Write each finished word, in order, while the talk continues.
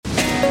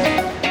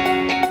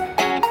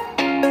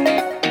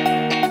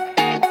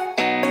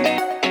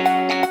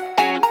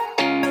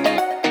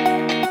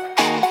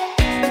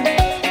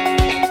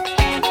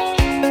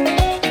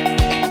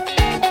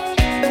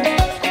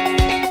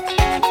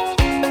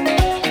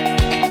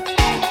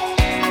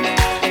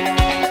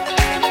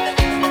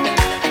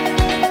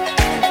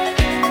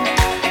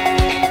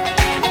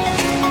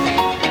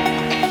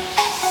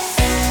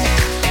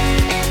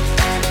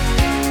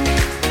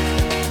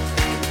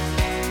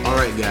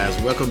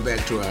Welcome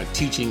back to our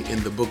teaching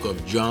in the book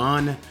of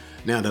John.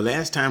 Now, the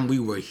last time we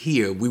were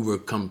here, we were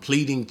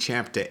completing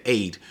chapter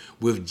 8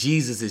 with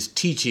Jesus'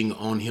 teaching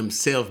on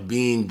himself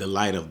being the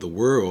light of the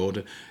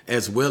world,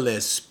 as well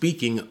as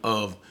speaking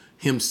of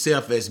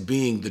himself as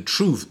being the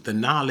truth, the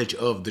knowledge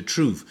of the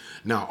truth.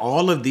 Now,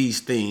 all of these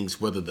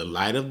things, whether the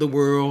light of the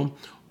world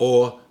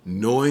or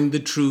knowing the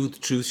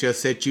truth shall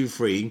set you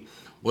free,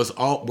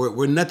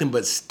 were nothing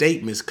but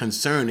statements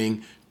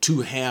concerning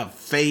to have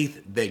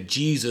faith that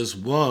Jesus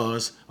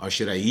was, or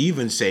should I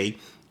even say,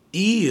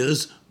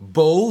 is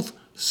both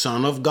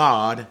Son of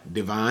God,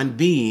 divine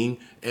being,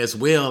 as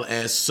well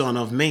as Son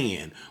of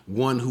Man,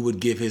 one who would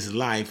give his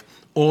life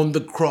on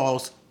the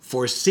cross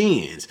for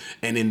sins.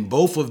 And in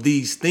both of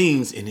these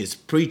things, in his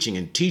preaching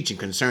and teaching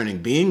concerning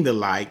being the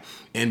light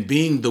and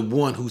being the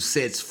one who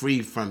sets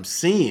free from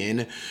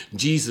sin,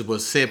 Jesus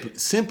was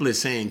simply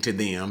saying to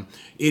them,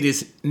 it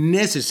is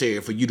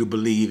necessary for you to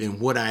believe in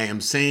what I am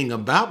saying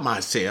about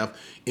myself,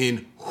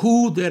 in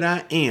who that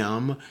I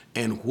am,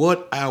 and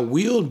what I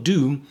will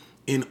do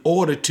in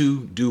order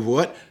to do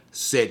what?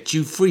 Set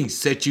you free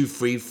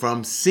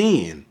from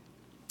sin.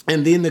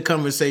 And then the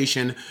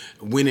conversation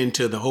went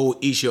into the whole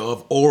issue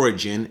of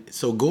origin.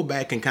 So go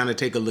back and kind of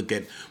take a look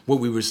at what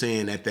we were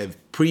saying at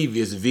that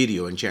previous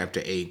video in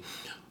chapter 8.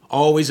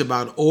 Always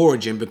about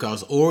origin,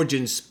 because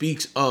origin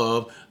speaks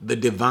of the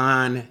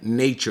divine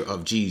nature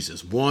of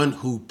Jesus, one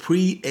who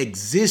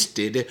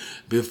pre-existed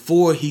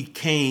before he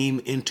came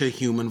into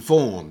human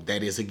form.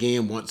 That is,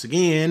 once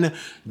again,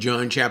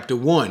 John chapter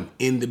 1.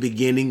 In the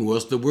beginning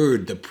was the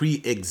Word, the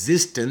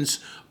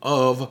pre-existence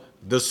of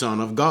the Son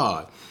of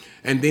God.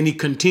 And then he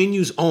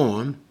continues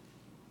on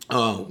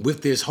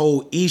with this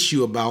whole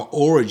issue about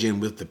origin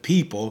with the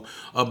people,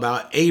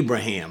 about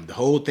Abraham, the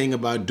whole thing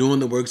about doing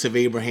the works of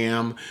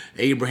Abraham.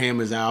 Abraham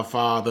is our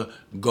father.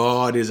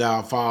 God is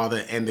our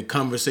father. And the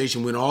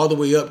conversation went all the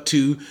way up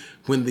to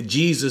when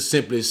Jesus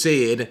simply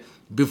said,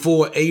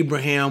 before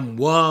Abraham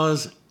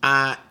was,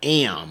 I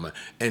am.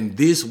 And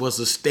this was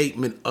a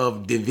statement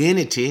of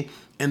divinity.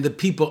 And the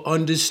people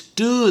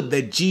understood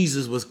that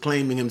Jesus was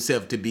claiming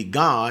himself to be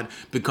God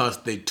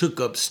because they took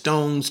up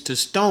stones to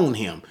stone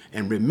him.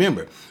 And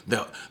remember,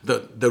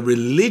 the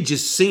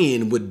religious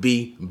sin would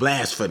be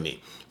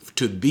blasphemy,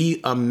 to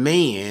be a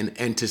man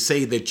and to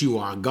say that you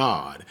are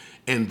God.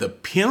 And the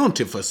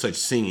penalty for such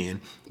sin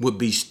would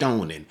be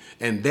stoning.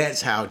 And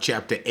that's how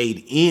chapter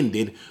 8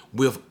 ended,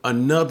 with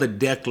another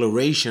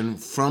declaration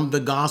from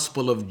the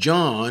Gospel of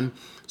John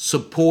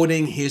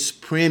supporting his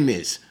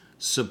premise.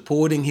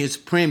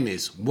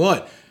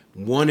 What?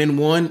 1 and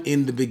 1,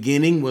 in the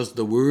beginning was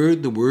the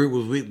Word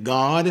was with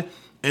God,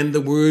 and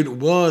the Word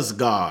was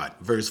God.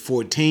 Verse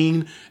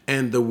 14,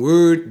 and the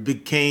Word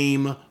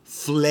became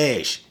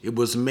flesh. It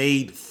was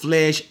made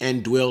flesh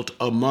and dwelt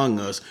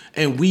among us,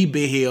 and we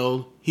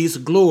beheld his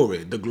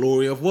glory. The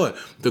glory of what?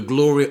 The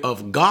glory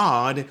of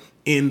God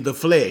in the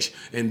flesh.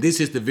 And this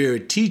is the very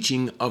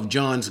teaching of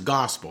John's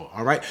gospel.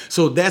 All right.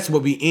 So that's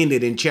where we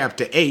ended in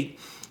chapter 8.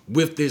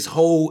 With this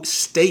whole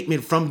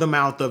statement from the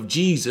mouth of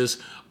Jesus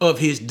of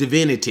his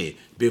divinity.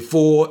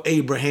 Before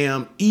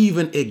Abraham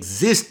even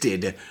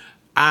existed,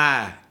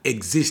 I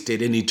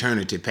existed in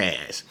eternity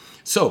past.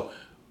 So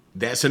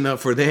that's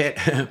enough for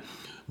that.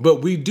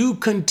 But we do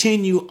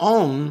continue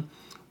on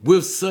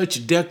with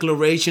such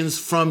declarations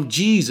from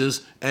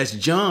Jesus as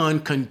John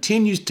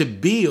continues to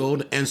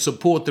build and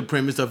support the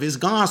premise of his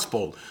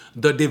gospel,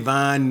 the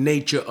divine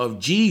nature of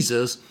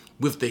Jesus,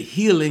 with the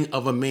healing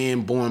of a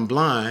man born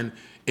blind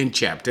in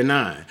chapter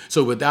 9.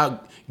 So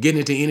without getting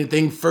into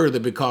anything further,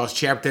 because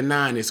chapter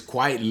 9 is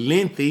quite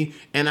lengthy,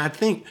 and I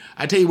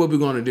tell you what we're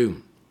going to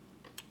do.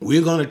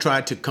 We're going to try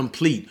to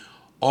complete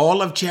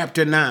all of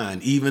chapter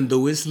 9, even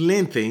though it's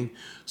lengthy,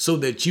 so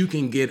that you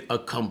can get a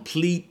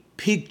complete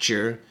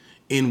picture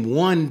in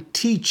one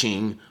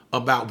teaching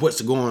about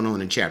what's going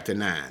on in chapter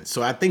 9.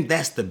 So I think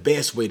that's the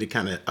best way to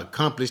kind of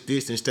accomplish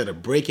this, instead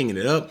of breaking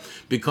it up,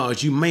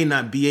 because you may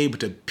not be able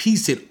to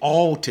piece it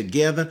all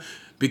together,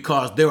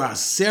 because there are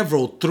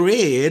several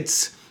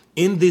threads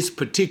in this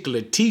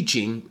particular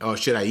teaching, or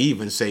should I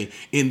even say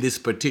in this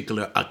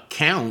particular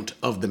account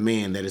of the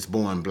man that is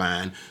born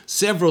blind,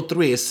 several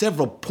threads,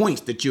 several points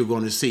that you're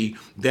going to see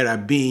that are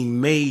being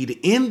made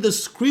in the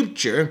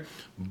scripture,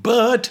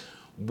 but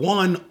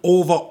one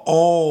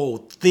overall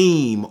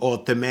theme or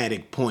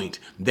thematic point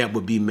that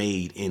would be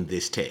made in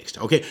this text.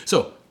 Okay,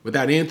 so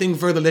without anything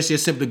further, let's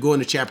just simply go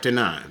into chapter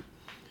 9.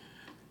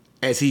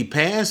 As he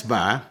passed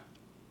by,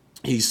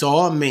 he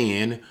saw a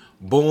man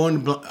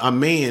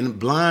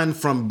blind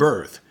from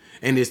birth,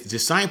 and his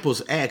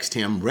disciples asked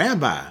him,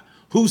 Rabbi,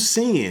 who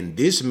sinned,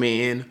 this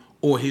man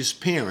or his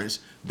parents,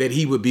 that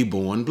he would be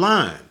born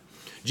blind?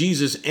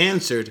 Jesus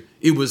answered,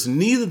 it was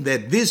neither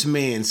that this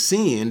man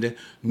sinned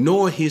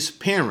nor his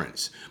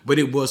parents, but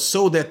it was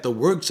so that the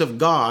works of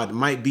God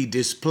might be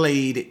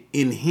displayed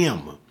in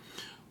him.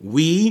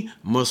 We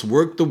must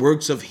work the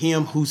works of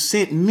him who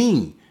sent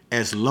me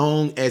as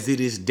long as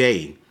it is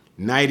day.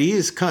 Night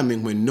is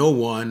coming when no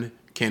one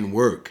can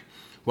work.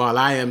 While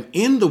I am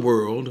in the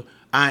world,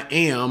 I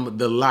am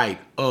the light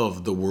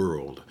of the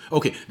world.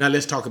 Okay, now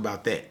let's talk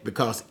about that,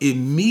 because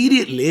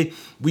immediately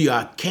we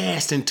are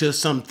cast into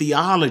some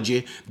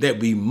theology that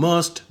we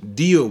must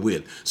deal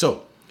with.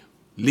 So,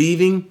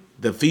 leaving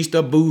the Feast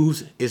of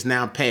Booths is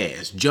now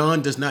past.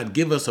 John does not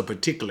give us a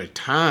particular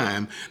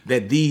time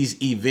that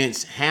these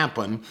events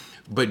happen,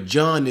 but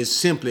John is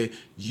simply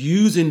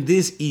using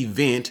this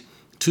event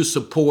to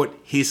support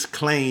his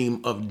claim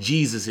of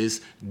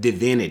Jesus's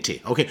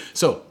divinity. Okay,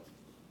 so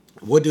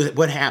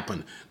what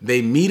happened?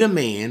 They meet a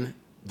man.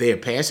 They're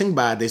passing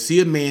by. They see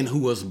a man who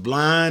was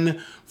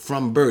blind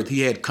from birth.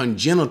 He had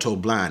congenital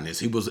blindness.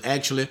 He was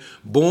actually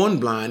born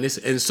blindness.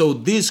 And so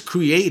this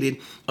created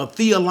a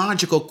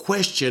theological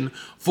question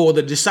for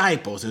the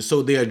disciples. And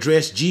so they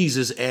addressed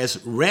Jesus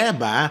as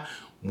Rabbi,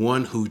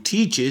 one who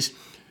teaches.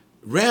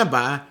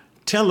 Rabbi,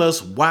 tell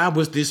us, why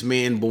was this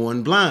man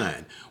born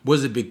blind?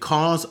 Was it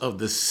because of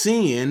the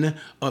sin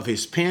of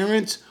his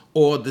parents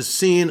or the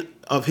sin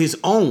of his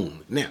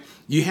own? Now,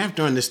 you have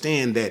to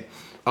understand that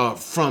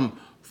from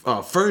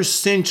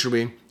first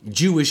century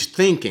Jewish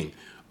thinking,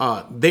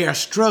 they are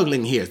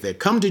struggling here. They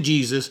come to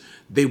Jesus.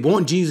 They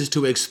want Jesus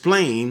to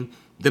explain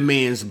the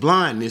man's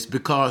blindness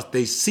because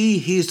they see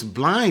his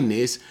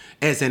blindness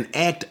as an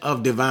act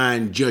of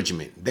divine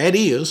judgment. That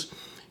is,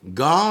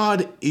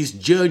 God is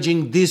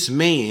judging this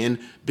man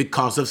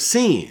because of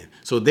sin.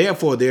 So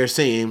therefore, they're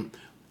saying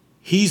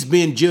he's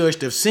been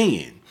judged of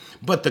sin.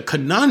 But the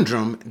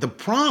conundrum, the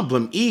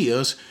problem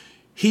is,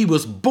 he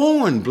was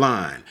born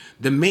blind.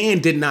 The man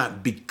did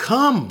not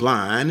become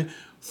blind.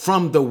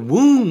 From the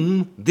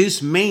womb,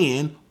 this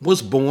man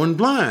was born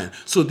blind.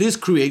 So this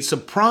creates a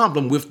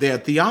problem with their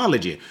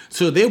theology.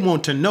 So they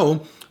want to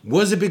know,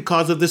 was it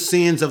because of the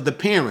sins of the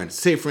parents?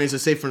 Say, for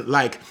instance,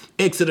 like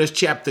Exodus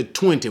chapter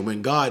 20,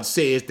 when God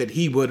says that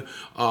he would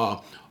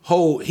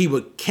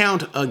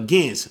count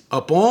against,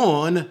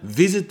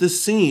 visit the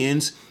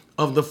sins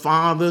of the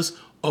fathers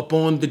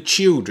upon the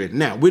children.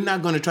 Now, we're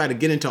not going to try to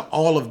get into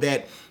all of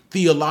that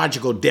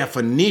theological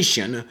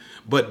definition,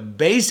 but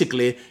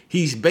basically,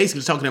 he's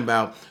basically talking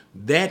about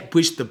that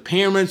which the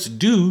parents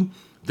do,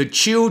 the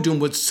children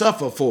would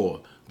suffer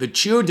for. The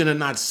children are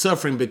not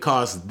suffering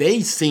because they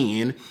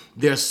sin.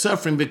 They're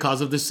suffering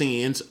because of the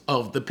sins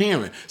of the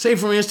parent. Say,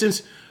 for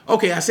instance,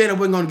 okay, I said I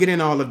wasn't going to get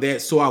into all of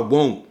that, so I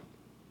won't.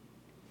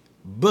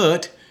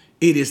 But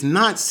it is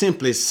not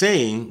simply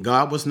saying,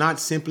 God was not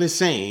simply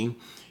saying,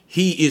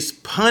 he is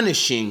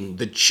punishing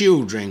the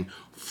children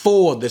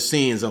for the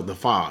sins of the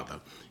father.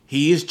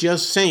 He is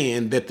just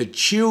saying that the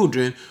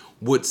children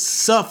would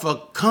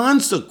suffer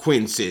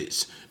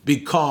consequences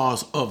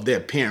because of their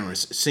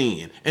parents'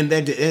 sin. And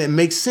that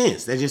makes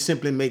sense. That just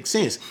simply makes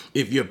sense.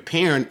 If your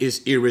parent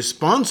is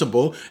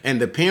irresponsible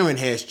and the parent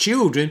has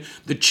children,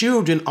 the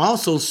children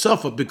also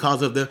suffer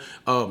because of the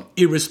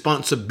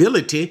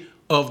irresponsibility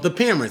of the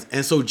parents.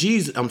 And so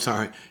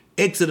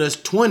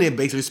Exodus 20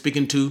 basically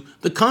speaking to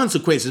the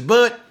consequences.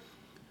 But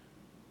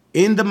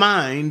in the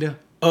mind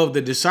of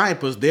the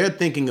disciples, they're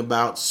thinking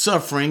about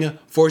suffering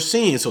for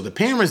sin. So the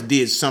parents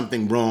did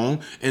something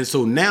wrong, and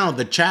so now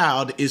the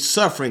child is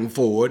suffering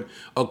for it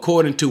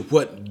according to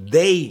what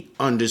they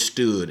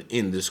understood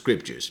in the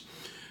scriptures.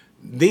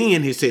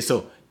 Then he says,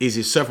 so is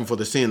he suffering for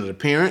the sin of the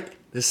parent?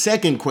 The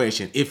second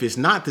question, if it's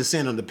not the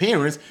sin of the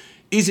parents,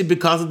 is it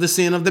because of the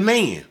sin of the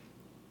man?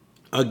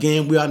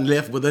 Again, we are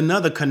left with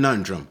another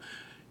conundrum.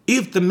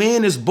 If the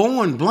man is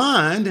born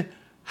blind,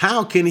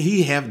 how can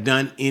he have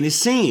done any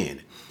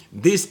sin?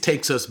 This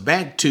takes us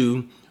back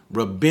to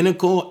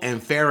rabbinical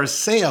and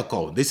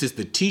pharisaical. This is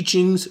the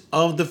teachings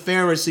of the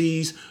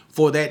Pharisees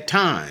for that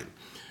time.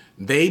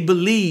 They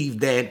believed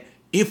that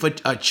if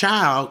a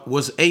child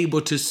was able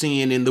to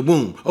sin in the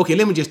womb. Okay,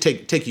 let me just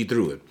take you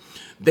through it.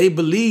 They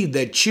believed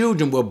that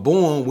children were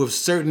born with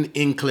certain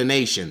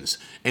inclinations.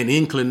 An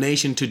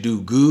inclination to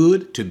do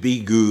good, to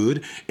be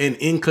good. An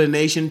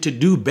inclination to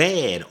do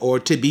bad or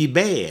to be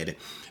bad.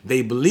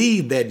 They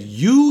believe that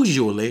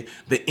usually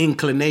the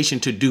inclination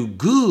to do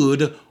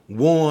good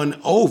won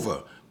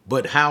over.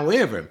 But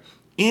however,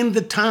 in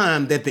the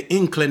time that the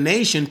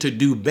inclination to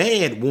do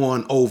bad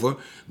won over,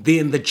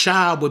 then the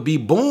child would be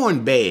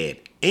born bad.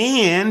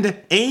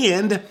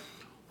 And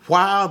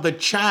while the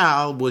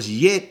child was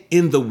yet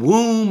in the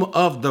womb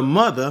of the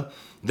mother,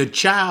 the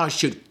child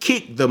should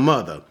kick the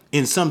mother.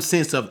 In some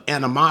sense of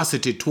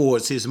animosity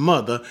towards his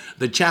mother,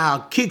 the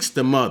child kicks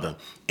the mother.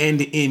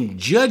 And in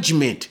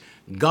judgment,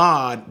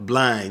 God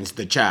blinds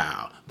the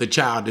child. The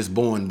child is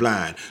born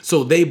blind.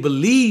 So they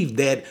believe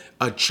that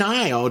a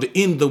child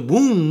in the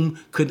womb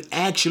could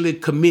actually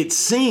commit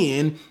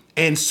sin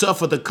and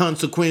suffer the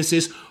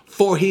consequences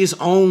for his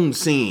own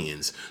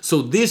sins.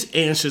 So this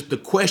answers the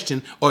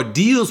question or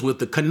deals with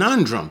the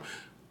conundrum.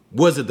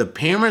 Was it the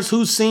parents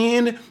who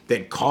sinned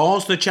that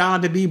caused the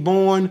child to be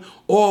born?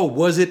 Or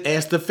was it,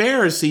 as the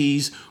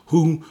Pharisees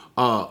who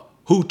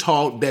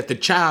taught that the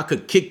child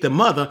could kick the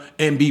mother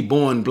and be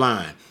born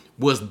blind?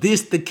 Was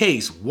this the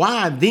case?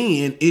 Why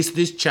then is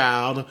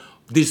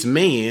this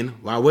man,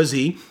 why was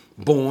he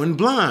born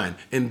blind?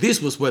 And this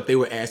was what they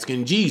were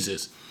asking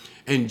Jesus.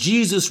 And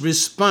Jesus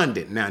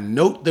responded. Now,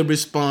 note the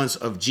response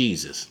of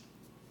Jesus.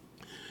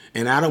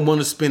 And I don't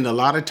want to spend a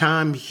lot of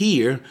time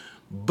here,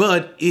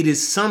 but it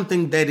is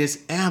something that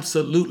is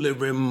absolutely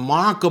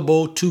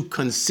remarkable to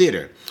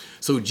consider.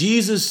 So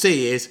Jesus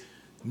says,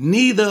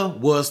 neither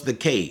was the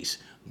case.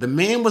 The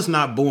man was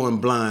not born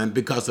blind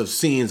because of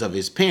sins of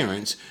his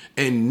parents,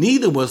 and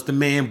neither was the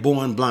man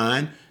born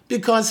blind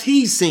because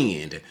he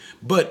sinned,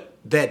 but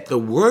that the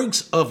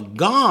works of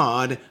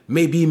God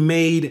may be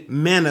made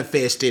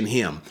manifest in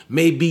him,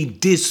 may be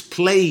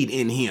displayed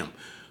in him.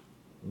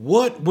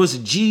 What was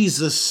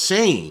Jesus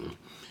saying?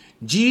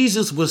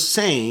 Jesus was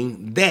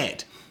saying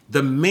that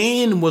the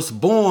man was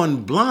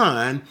born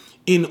blind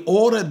in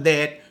order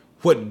that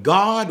what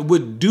God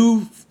would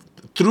do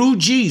through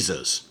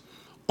Jesus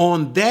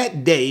on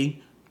that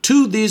day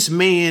to this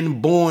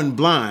man born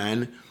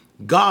blind,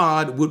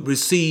 God would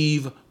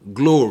receive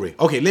glory.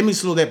 Okay, let me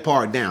slow that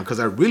part down because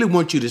I really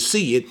want you to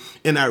see it,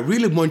 and I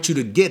really want you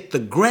to get the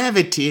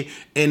gravity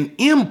and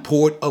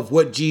import of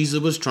what Jesus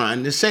was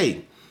trying to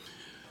say.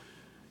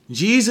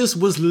 Jesus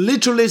was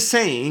literally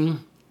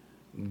saying,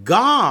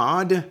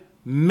 God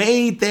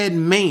made that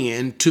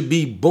man to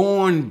be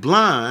born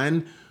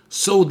blind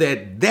so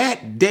that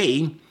that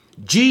day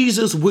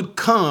Jesus would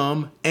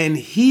come and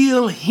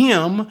heal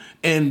him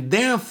and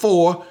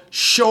therefore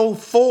show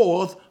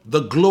forth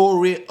the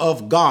glory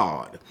of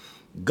God.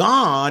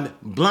 God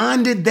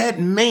blinded that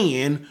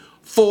man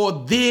for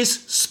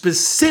this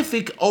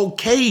specific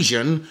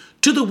occasion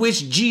to the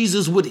which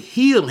Jesus would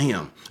heal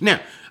him. Now,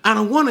 I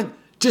don't want to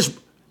just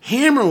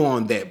hammer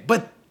on that,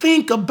 but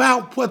think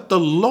about what the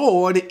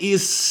Lord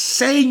is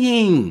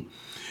saying.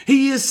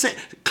 He is saying,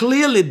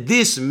 clearly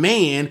this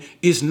man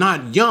is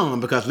not young,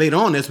 because later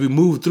on as we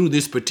move through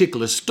this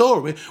particular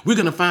story, we're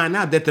going to find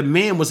out that the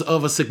man was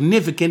of a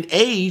significant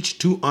age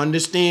to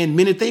understand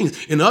many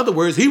things. In other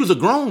words, he was a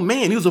grown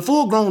man. He was a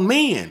full-grown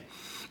man.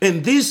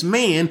 And this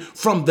man,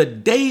 from the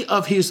day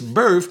of his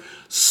birth,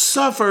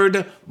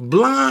 suffered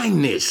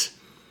blindness.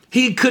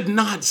 He could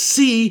not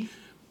see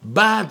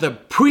by the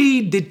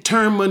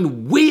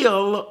predetermined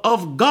will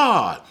of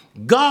God.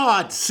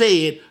 God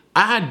said,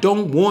 I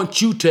don't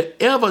want you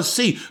to ever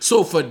see.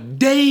 So for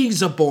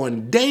days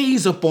upon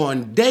days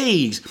upon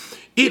days,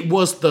 it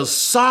was the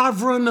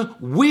sovereign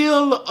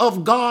will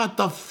of God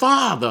the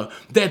Father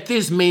that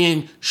this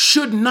man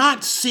should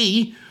not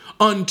see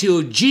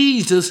until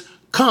Jesus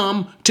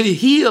come to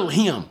heal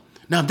him.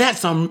 Now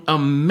that's an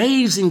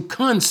amazing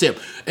concept.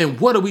 And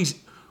what are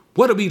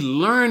we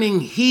learning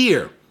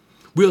here?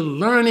 We're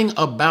learning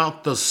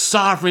about the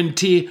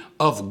sovereignty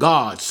of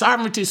God.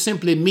 Sovereignty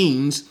simply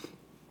means,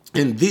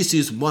 and this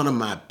is one of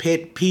my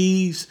pet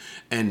peeves,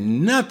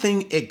 and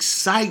nothing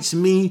excites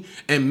me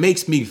and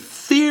makes me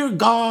fear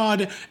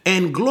God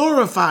and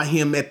glorify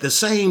him at the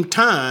same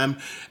time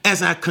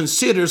as I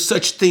consider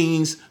such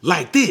things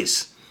like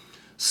this.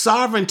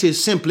 Sovereignty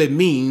simply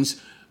means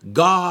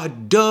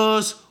God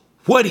does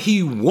what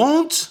he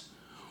wants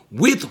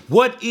with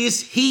what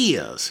is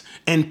his.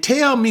 And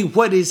tell me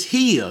what is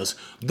his.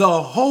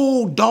 The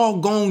whole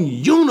doggone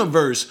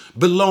universe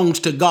belongs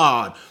to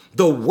God.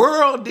 The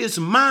world is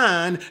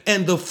mine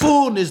and the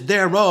fullness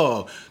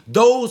thereof.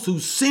 Those who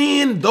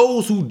sin,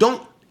 those who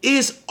don't,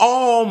 it's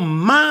all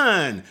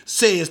mine,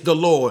 says the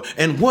Lord.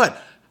 And what?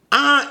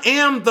 I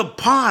am the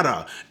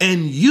potter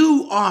and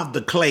you are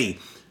the clay.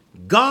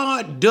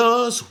 God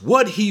does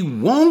what he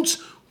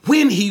wants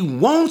when he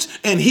wants,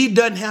 and he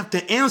doesn't have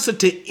to answer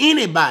to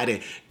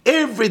anybody.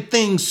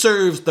 Everything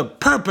serves the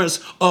purpose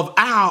of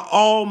our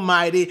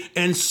almighty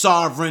and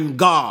sovereign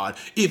God.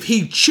 If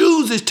he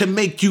chooses to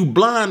make you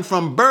blind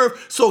from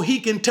birth so he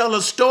can tell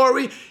a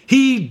story,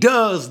 he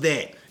does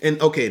that. And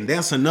okay,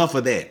 that's enough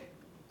of that.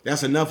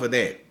 That's enough of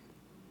that.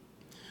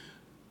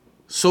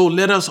 So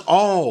let us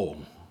all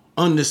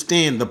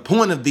understand the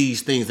point of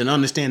these things and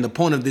understand the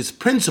point of this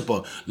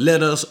principle.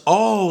 Let us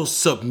all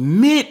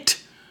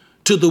submit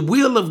to the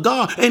will of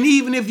God. And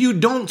even if you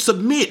don't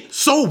submit,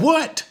 so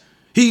what?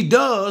 He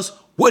does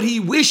what he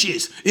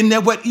wishes. Isn't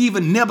that what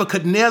even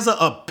Nebuchadnezzar,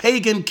 a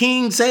pagan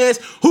king, says?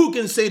 Who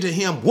can say to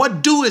him,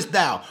 what doest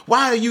thou?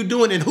 Why are you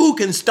doing it? Who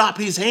can stop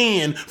his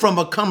hand from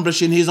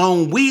accomplishing his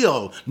own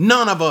will?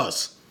 None of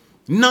us.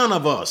 None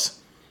of us.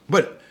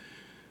 But,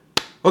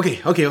 okay.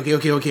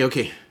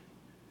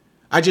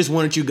 I just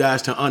wanted you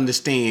guys to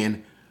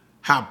understand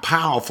how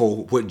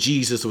powerful what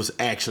Jesus was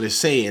actually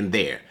saying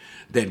there.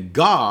 That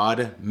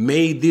God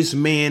made this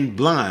man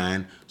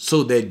blind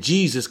so that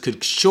Jesus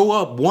could show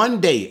up one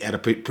day at a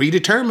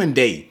predetermined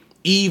day,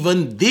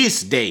 even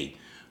this day,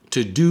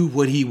 to do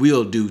what he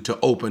will do to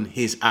open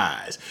his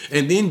eyes.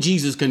 And then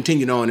Jesus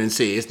continued on and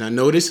says, now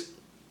notice,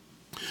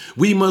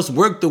 we must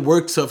work the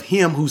works of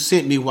him who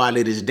sent me while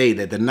it is day,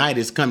 that the night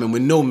is coming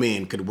when no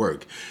man could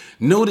work.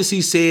 Notice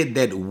he said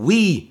that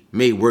we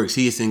may work.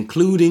 He is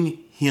including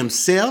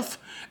himself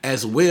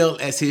as well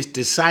as his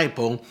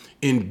disciple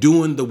in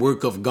doing the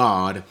work of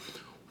God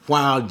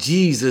while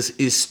Jesus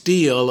is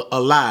still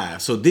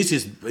alive. So this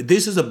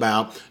is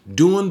about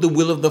doing the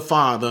will of the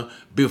Father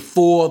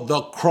before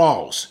the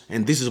cross.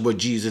 And this is what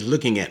Jesus is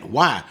looking at.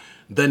 Why?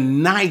 the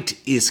night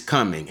is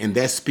coming. And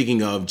that's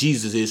speaking of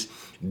Jesus's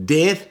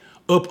death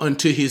up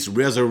unto his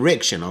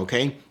resurrection,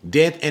 okay?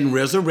 Death and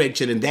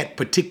resurrection in that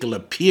particular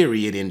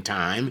period in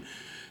time.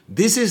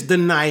 This is the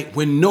night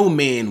when no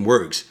man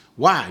works.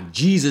 Why?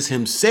 Jesus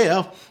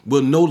himself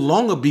will no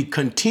longer be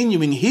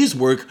continuing his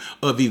work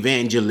of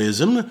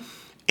evangelism,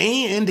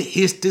 and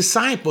his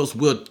disciples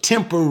will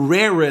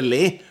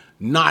temporarily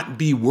not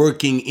be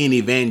working in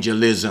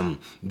evangelism.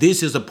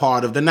 This is a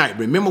part of the night.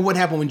 Remember what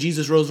happened when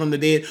Jesus rose from the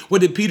dead?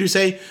 What did Peter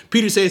say?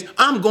 Peter says,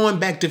 I'm going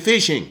back to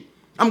fishing.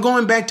 I'm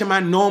going back to my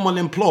normal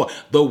employ.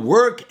 The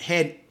work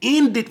had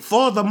ended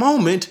for the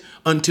moment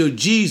until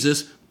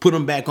Jesus put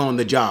him back on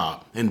the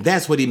job. And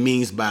that's what he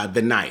means by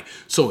the night.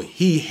 So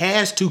he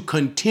has to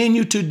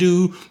continue to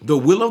do the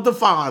will of the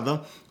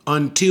Father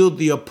until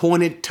the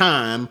appointed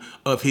time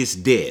of his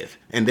death.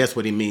 And that's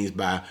what he means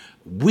by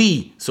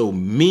we. So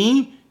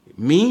me,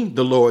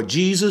 the Lord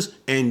Jesus,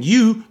 and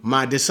you,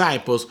 my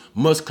disciples,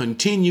 must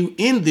continue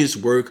in this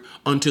work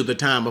until the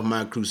time of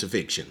my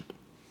crucifixion.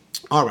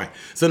 All right.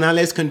 So now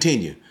let's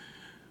continue.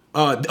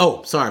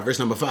 Verse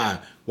number 5.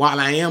 While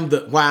I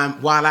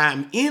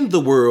am in the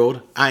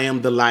world, I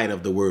am the light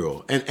of the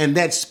world. And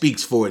that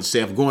speaks for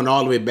itself, going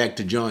all the way back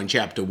to John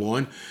chapter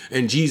 1.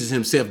 And Jesus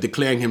himself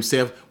declaring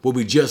himself, what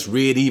we just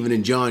read even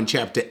in John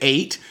chapter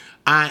 8,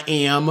 I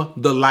am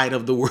the light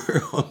of the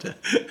world.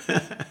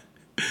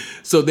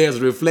 So there's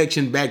a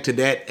reflection back to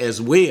that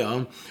as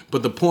well.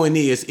 But the point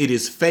is, it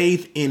is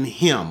faith in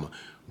him,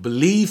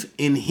 belief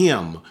in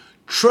him,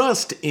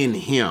 trust in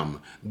him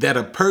that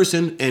a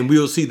person, and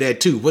we'll see that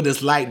too. What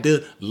does light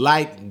do?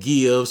 Light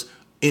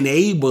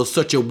enables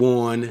such a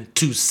one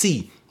to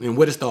see. And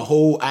what is the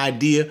whole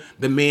idea?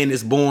 The man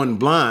is born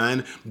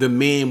blind. The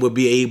man will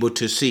be able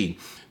to see.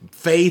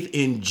 Faith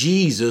in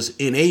Jesus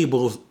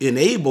enables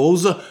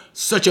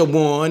such a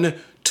one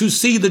to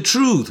see the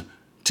truth,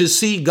 to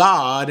see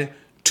God,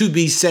 to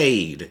be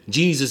saved.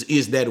 Jesus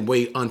is that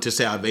way unto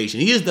salvation.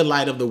 He is the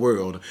light of the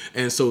world.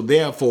 And so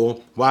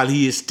therefore, while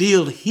he is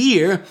still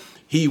here,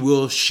 he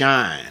will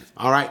shine.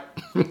 All right.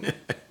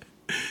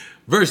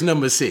 Verse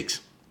number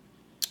 6.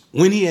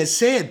 When he had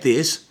said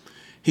this,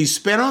 he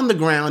spat on the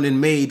ground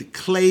and made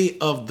clay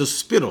of the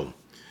spittle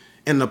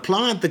and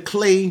applied the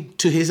clay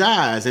to his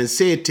eyes and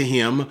said to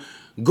him,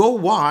 go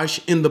wash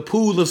in the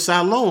pool of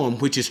Siloam,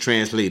 which is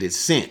translated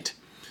sent.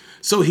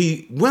 So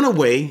he went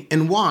away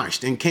and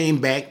washed and came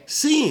back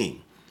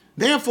seeing.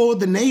 Therefore,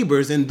 the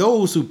neighbors and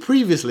those who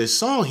previously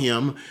saw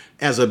him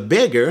as a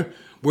beggar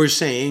were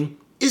saying,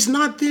 is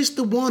not this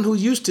the one who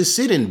used to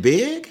sit and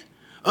beg?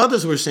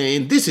 Others were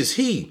saying, this is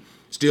he.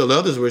 Still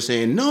others were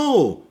saying,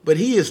 no, but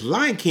he is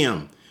like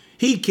him.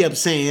 He kept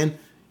saying,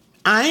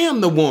 I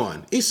am the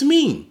one. It's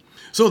me.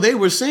 So they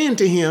were saying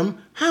to him,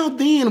 how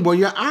then were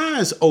your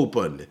eyes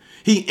opened?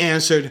 He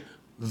answered,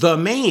 the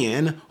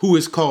man who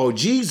is called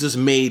Jesus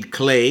made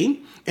clay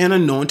and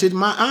anointed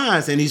my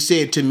eyes. And he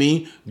said to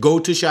me, go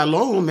to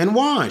Siloam and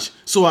wash.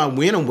 So I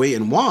went away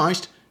and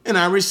washed, and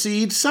I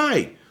received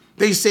sight.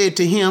 They said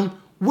to him,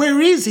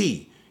 where is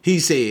he? He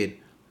said,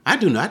 I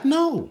do not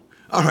know.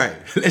 All right,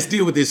 let's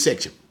deal with this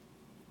section.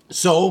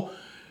 So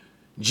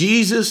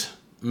Jesus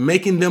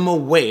making them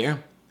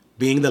aware,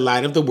 being the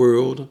light of the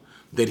world,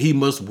 that he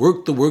must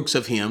work the works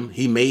of him.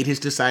 He made his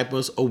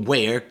disciples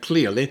aware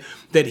clearly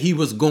that he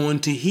was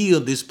going to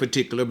heal this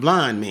particular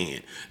blind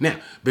man. Now,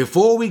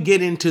 before we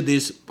get into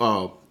this,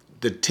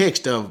 the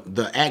text of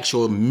the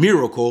actual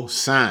miracle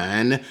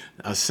sign,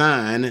 a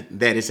sign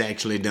that is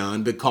actually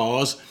done,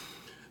 because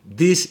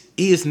this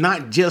is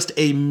not just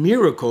a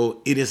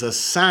miracle, it is a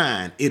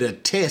sign. It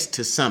attests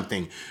to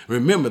something.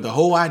 Remember, the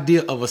whole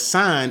idea of a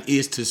sign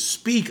is to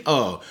speak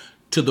of,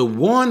 to the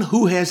one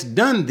who has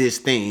done this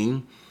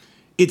thing,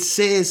 it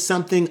says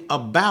something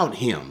about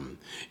him,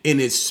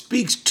 and it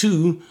speaks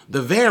to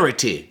the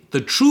verity, the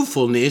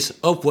truthfulness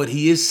of what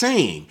he is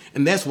saying.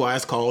 And that's why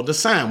it's called a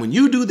sign. When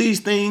you do these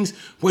things,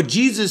 what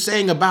Jesus is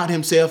saying about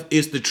himself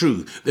is the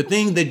truth. The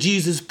thing that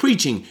Jesus is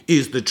preaching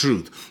is the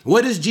truth.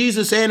 What is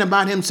Jesus saying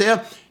about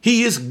himself?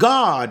 He is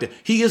God.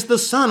 He is the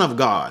Son of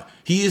God.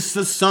 He is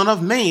the Son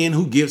of Man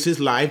who gives his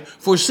life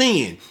for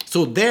sin.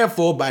 So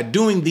therefore, by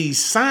doing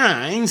these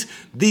signs,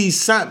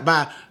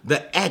 by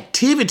the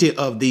activity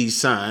of these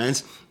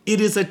signs,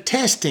 it is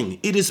attesting,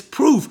 it is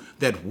proof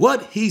that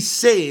what he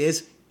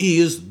says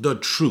is the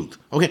truth.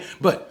 Okay,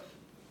 but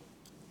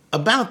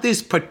about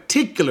this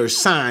particular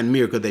sign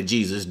miracle that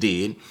Jesus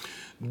did,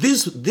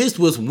 this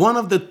was one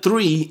of the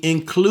three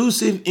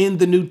inclusive in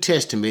the New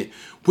Testament,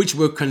 which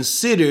were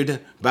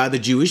considered by the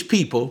Jewish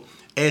people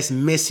as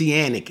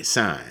messianic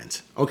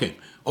signs, okay,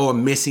 or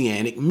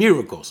messianic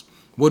miracles.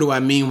 What do I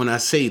mean when I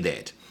say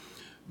that?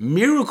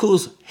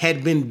 Miracles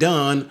had been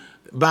done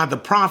by the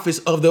prophets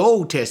of the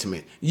Old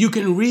Testament. You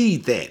can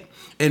read that.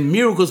 And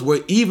miracles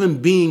were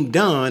even being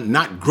done,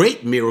 not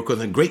great miracles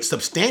and great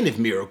substantive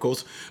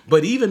miracles,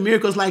 but even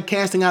miracles like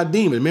casting out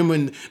demons. Remember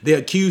when they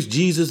accused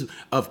Jesus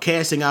of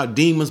casting out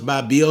demons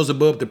by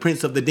Beelzebub, the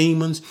prince of the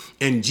demons?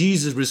 And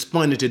Jesus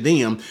responded to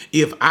them,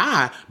 if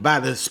I, by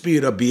the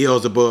spirit of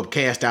Beelzebub,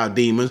 cast out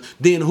demons,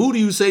 then who do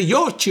you say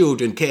your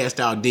children cast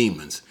out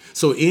demons?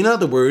 So in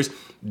other words,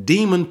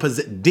 demon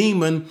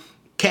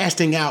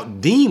casting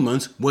out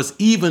demons was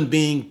even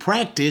being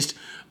practiced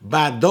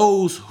by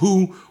those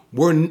who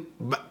were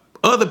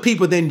other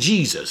people than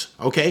Jesus.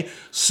 Okay,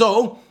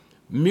 so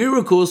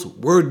miracles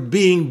were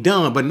being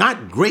done, but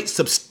not great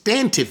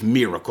substantive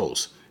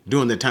miracles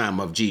during the time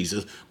of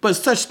Jesus, but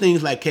such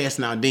things like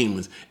casting out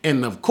demons.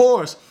 And of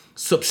course,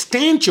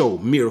 substantial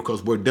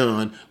miracles were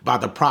done by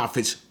the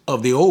prophets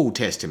of the Old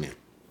Testament.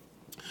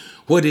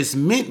 What is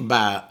meant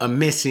by a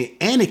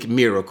messianic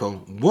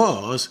miracle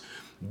was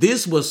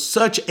this was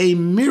such a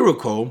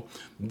miracle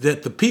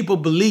that the people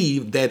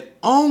believed that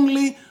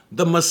only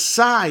the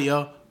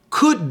Messiah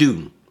could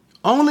do.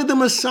 Only the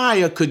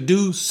Messiah could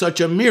do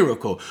such a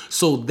miracle.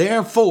 So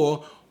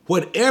therefore,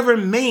 whatever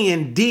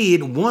man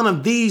did one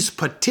of these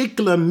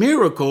particular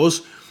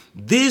miracles,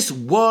 this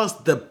was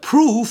the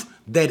proof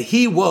that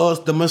he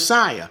was the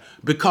Messiah,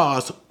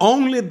 because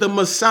only the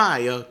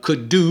Messiah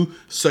could do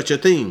such a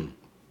thing.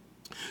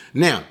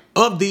 Now,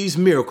 of these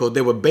miracles,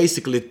 there were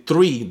basically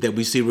three that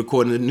we see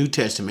recorded in the New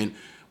Testament,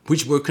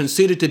 which were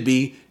considered to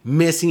be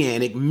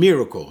messianic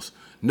miracles.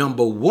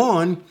 Number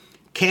one,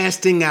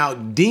 casting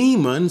out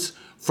demons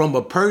from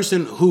a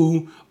person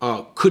who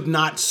could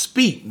not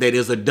speak, that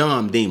is a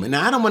dumb demon.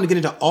 Now, I don't want to get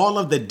into all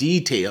of the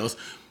details,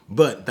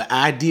 but the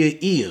idea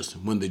is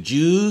when the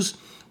Jews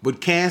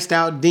would cast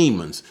out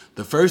demons,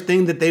 the first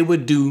thing that they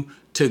would do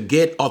to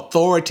get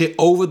authority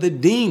over the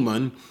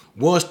demon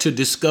was to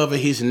discover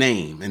his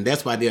name. And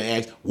that's why they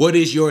asked, what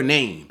is your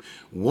name?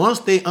 Once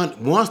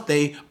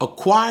they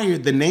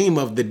acquired the name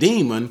of the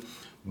demon,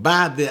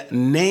 by the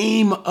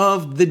name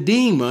of the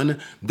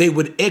demon, they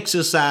would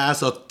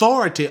exercise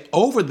authority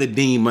over the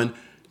demon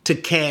to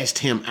cast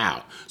him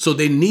out. So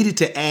they needed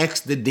to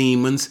ask the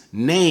demon's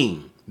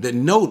name.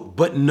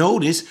 But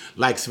notice,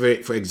 like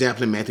for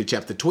example, in Matthew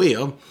chapter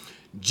 12,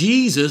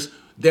 Jesus,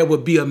 there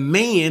would be a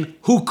man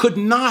who could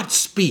not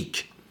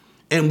speak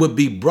and would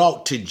be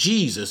brought to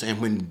Jesus.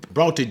 And when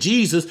brought to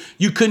Jesus,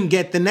 you couldn't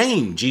get the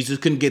name. Jesus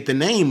couldn't get the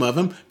name of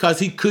him because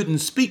he couldn't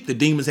speak. The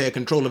demons had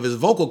control of his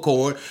vocal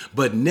cord.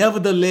 But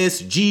nevertheless,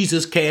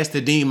 Jesus cast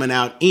the demon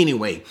out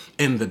anyway.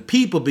 And the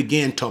people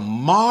began to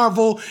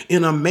marvel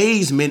in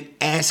amazement,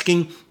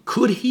 asking,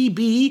 could he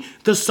be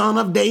the son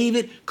of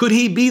David? Could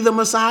he be the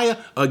Messiah?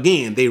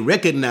 Again, they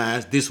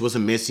recognized this was a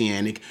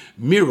messianic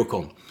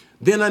miracle.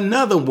 Then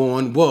another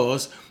one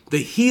was the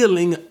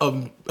healing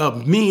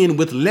of men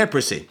with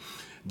leprosy.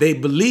 They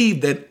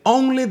believed that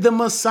only the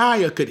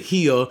Messiah could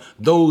heal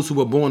those who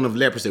were born of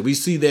leprosy. We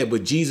see that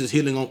with Jesus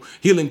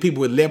healing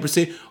people with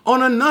leprosy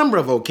on a number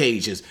of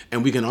occasions.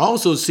 And we can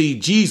also see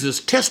Jesus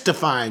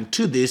testifying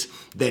to this,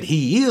 that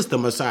he is the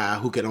Messiah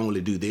who could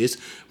only do this,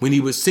 when he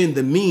would send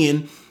the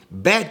men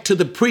back to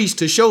the priest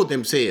to show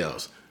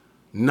themselves,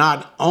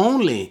 not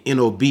only in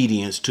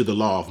obedience to the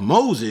law of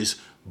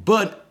Moses,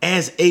 but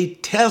as a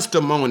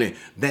testimony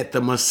that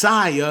the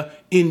Messiah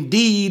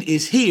indeed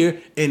is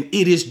here and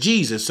it is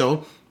Jesus.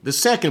 So the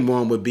second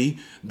one would be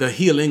the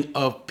healing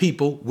of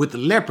people with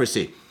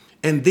leprosy.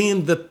 And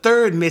then the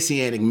third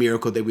messianic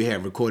miracle that we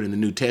have recorded in the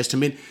New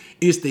Testament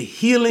is the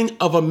healing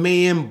of a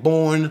man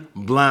born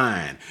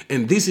blind.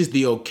 And this is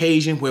the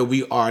occasion where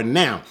we are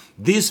now.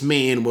 This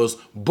man was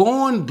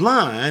born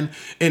blind,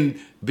 and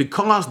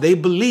because they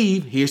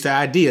believe, here's the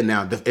idea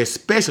now,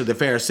 especially the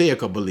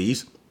Pharisaical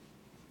beliefs,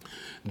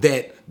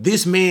 that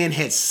this man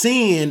had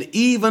sinned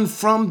even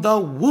from the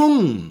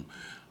womb.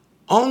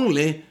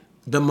 Only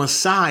the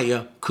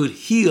Messiah could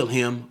heal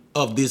him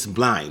of this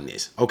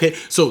blindness. Okay,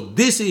 so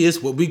this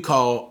is what we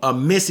call a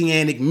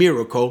messianic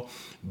miracle.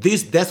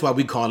 That's why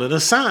we call it a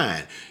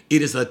sign.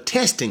 It is a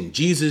testing.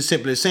 Jesus is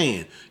simply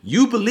saying,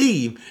 you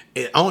believe,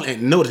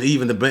 and notice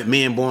even the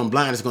man born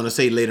blind is going to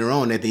say later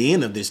on at the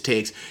end of this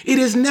text, it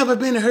has never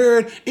been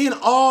heard in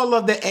all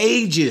of the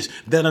ages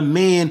that a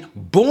man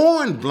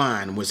born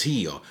blind was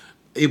healed.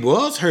 It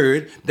was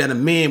heard that a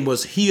man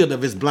was healed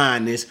of his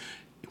blindness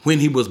when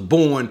he was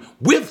born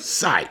with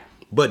sight,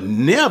 but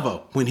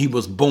never when he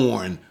was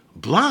born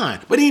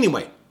blind. But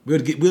anyway, we'll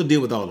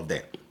deal with all of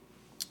that.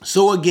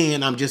 So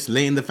again, I'm just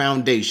laying the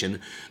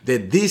foundation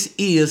that this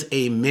is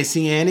a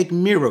messianic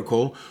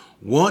miracle,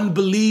 one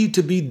believed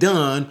to be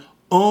done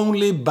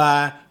only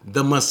by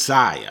the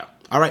Messiah.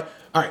 All right.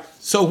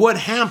 So what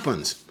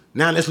happens?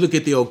 Now let's look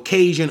at the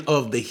occasion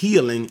of the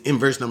healing in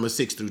verse number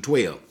 6 through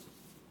 12.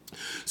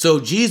 So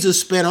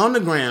Jesus spat on the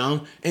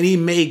ground, and he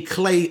made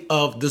clay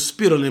of the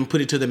spittle and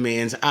put it to the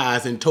man's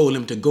eyes and told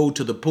him to go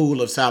to the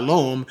pool of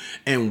Siloam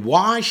and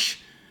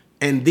wash,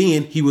 and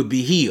then he would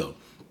be healed.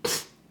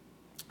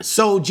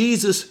 So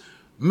Jesus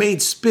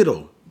made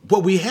spittle.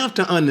 What we have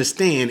to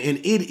understand, and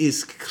it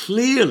is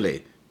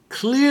clearly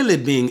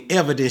being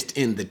evidenced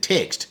in the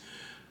text,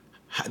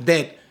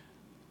 that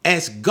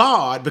as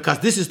God, because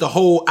this is the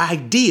whole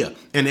idea.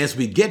 And as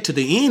we get to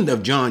the end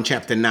of John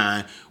chapter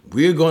 9,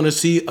 we're going to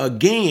see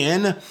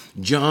again,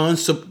 John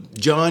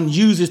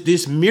uses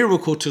this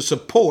miracle to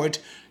support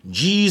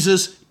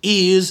Jesus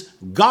is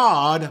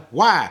God.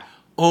 Why?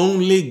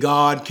 Only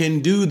God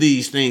can do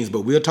these things.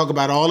 But we'll talk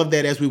about all of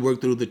that as we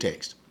work through the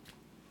text.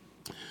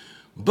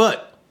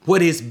 But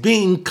what is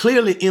being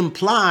clearly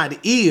implied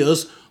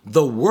is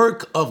the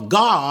work of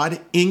God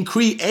in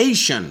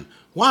creation.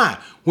 Why?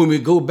 When we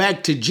go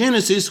back to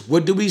Genesis,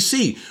 what do we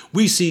see?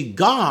 We see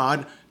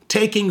God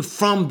taking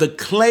from the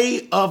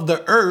clay of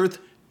the earth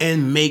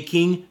and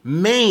making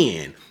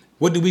man.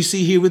 What do we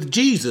see here with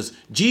Jesus?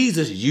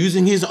 Jesus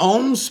using his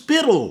own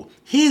spittle,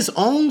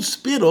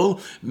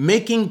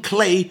 making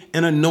clay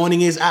and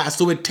anointing his eyes.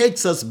 So it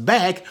takes us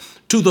back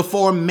to the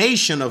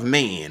formation of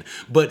man.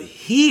 But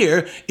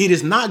here, it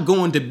is not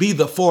going to be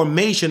the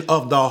formation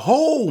of the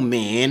whole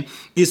man.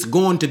 It's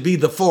going to be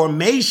the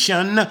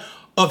formation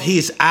of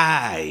his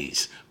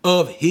eyes,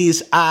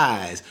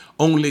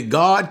 Only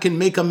God can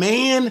make a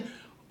man.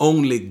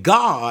 Only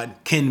God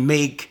can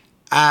make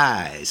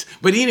eyes.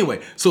 But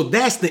anyway, so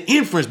that's the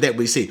inference that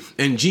we see.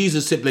 And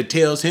Jesus simply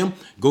tells him,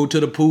 go to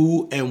the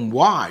pool and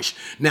wash.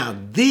 Now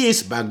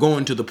this, by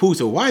going to the pool,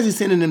 so why is he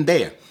sending him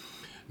there?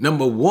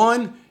 Number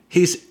one,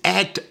 his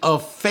act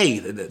of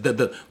faith,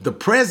 the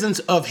presence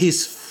of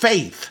his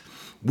faith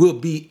will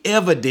be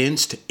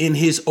evidenced in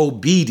his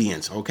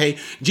obedience, okay?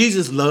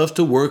 Jesus loves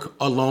to work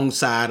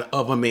alongside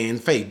of a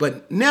man's faith,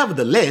 but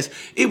nevertheless,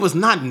 it was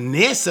not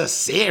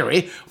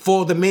necessary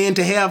for the man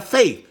to have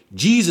faith.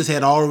 Jesus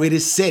had already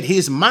set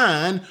his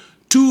mind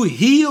to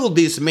heal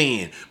this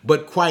man,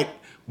 but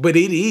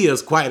it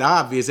is quite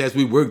obvious as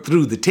we work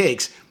through the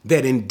text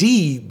that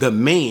indeed the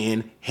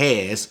man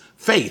has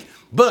faith.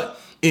 But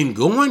in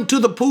going to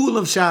the pool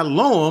of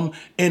Siloam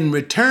and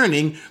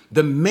returning,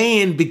 the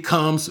man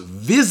becomes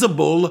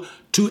visible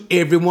to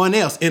everyone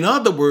else. In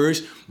other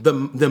words,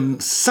 the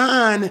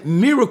sign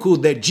miracle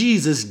that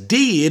Jesus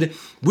did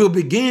will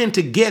begin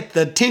to get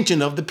the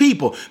attention of the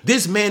people.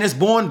 This man is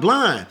born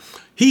blind.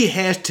 He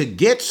has to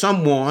get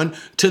someone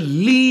to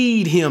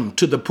lead him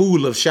to the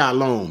pool of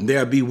Siloam.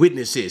 There'll be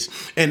witnesses.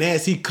 And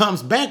as he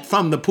comes back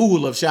from the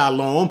pool of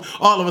Siloam,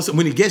 all of a sudden,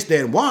 when he gets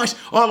there and washed,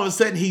 all of a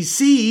sudden he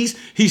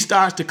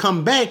starts to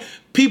come back.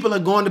 People are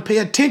going to pay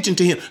attention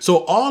to him.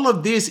 So all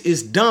of this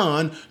is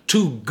done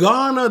to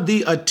garner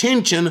the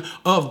attention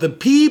of the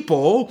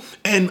people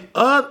and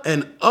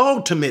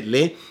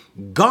ultimately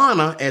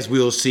garner, as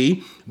we'll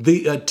see,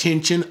 the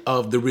attention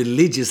of the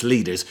religious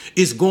leaders.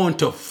 Is going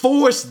to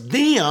force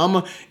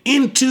them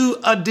into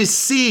a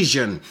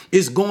decision.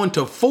 It's going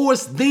to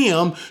force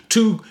them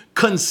to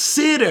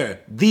consider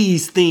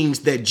these things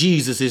that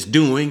Jesus is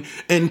doing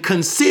and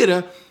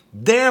consider,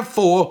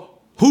 therefore,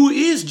 who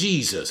is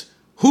Jesus?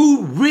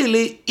 Who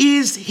really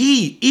is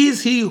he?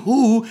 Is he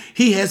who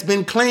he has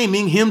been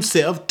claiming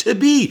himself to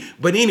be?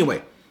 But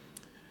anyway,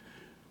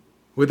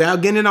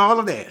 without getting into all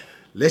of that,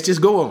 let's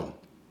just go on.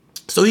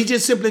 So he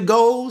just simply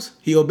goes,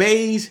 he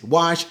obeys,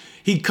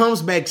 he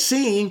comes back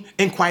seeing,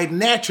 and quite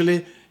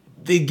naturally,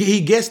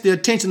 he gets the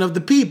attention of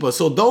the people.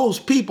 So those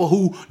people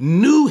who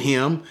knew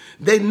him,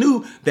 they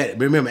knew that,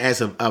 remember,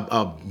 as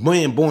a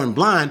man born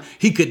blind,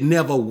 he could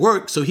never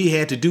work. So he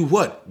had to do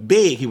what?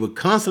 Beg. He would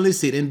constantly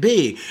sit and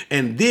beg.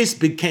 And this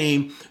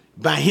became,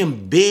 by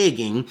him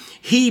begging,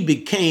 he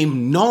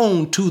became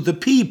known to the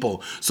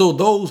people. So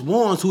those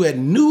ones who had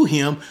knew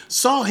him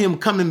saw him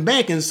coming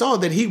back and saw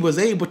that he was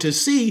able to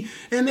see.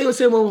 And they would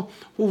say, well,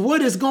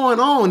 what is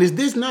going on? Is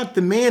this not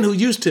the man who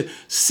used to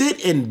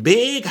sit and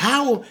beg?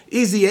 How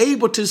is he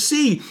able to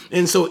see?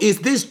 And so is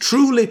this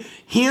truly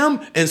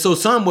him? And so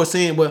some were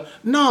saying, well,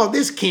 no,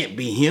 this can't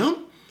be him.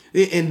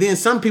 And then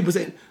some people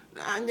said,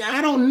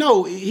 I don't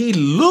know. He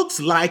looks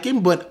like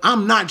him, but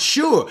I'm not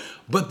sure.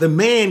 But the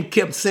man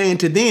kept saying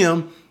to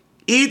them,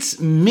 it's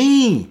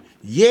me.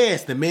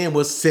 Yes, the man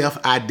was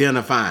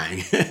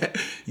self-identifying.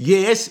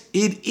 Yes,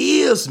 it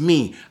is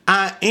me.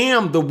 I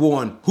am the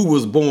one who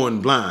was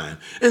born blind.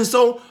 And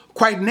so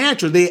quite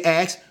naturally, they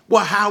asked,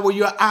 well, how were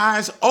your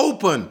eyes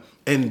open?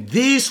 And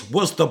this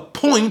was the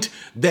point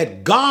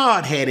that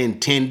God had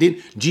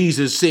intended.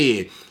 Jesus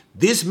said,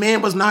 this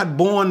man was not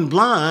born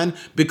blind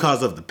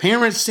because of the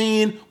parents'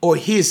 sin or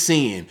his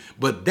sin,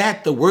 but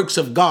that the works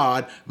of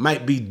God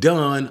might be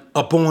done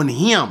upon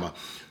him.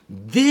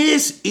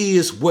 This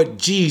is why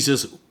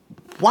Jesus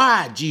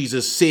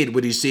said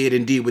what he said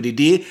and did what he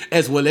did,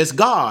 as well as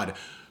God,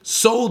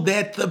 so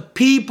that the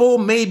people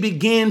may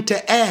begin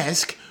to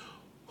ask,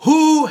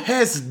 who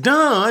has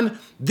done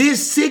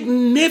this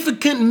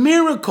significant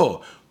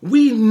miracle?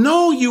 We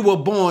know you were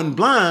born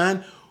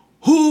blind.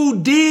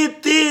 Who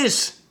did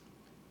this?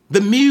 The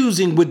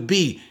musing would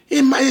be,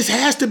 it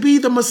has to be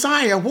the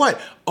Messiah.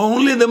 What?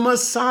 Only the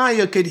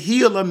Messiah could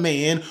heal a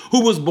man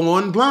who was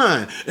born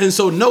blind. And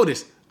so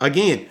notice,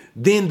 again,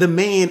 then the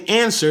man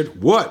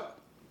answered, what?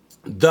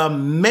 The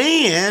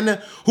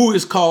man who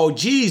is called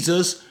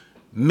Jesus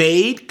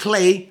made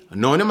clay,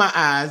 anointed my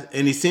eyes,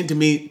 and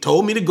he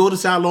told me to go to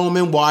Siloam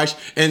and wash.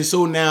 And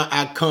so now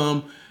I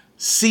come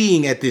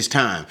seeing at this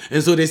time.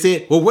 And so they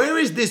said, well, where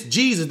is this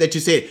Jesus that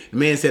you said? The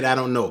man said, I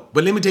don't know.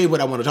 But let me tell you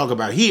what I want to talk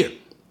about here.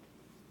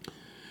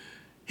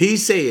 He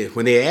said,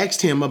 when they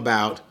asked him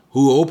about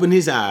who opened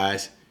his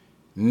eyes,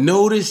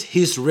 notice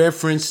his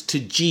reference to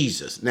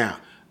Jesus. Now,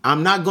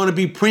 I'm not going to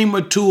be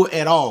premature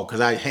at all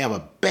because I have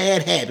a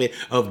bad habit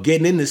of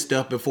getting into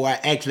stuff before I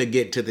actually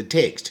get to the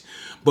text.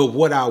 But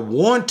what I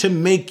want to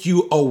make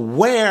you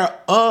aware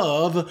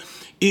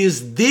of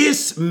is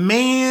this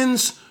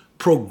man's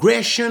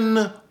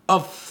progression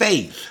of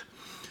faith.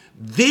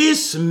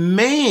 This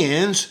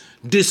man's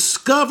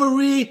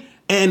discovery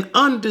and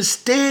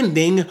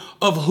understanding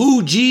of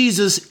who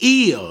Jesus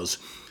is.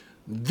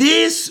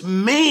 This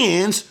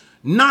man's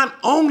not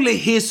only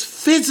his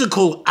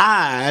physical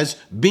eyes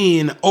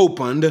being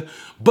opened,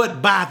 but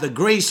by the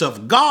grace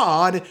of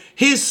God,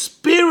 his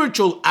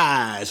spiritual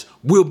eyes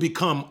will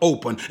become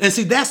open. And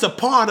see, that's a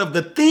part of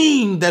the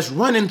theme that's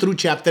running through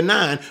chapter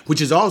 9,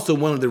 which is also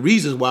one of the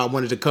reasons why I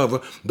wanted to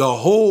cover the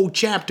whole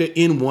chapter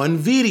in one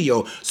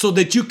video, so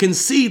that you can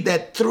see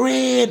that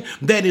thread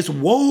that is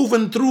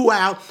woven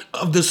throughout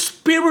of the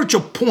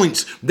spiritual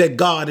points that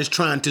God is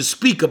trying to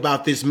speak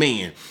about this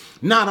man.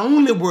 Not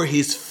only were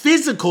his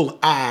physical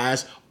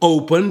eyes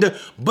opened,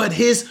 but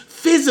his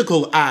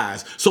physical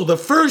eyes. So the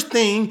first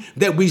thing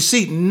that we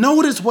see,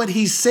 notice what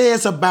he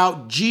says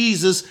about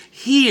Jesus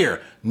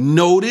here.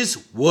 Notice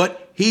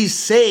what he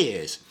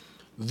says.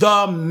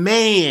 The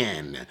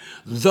man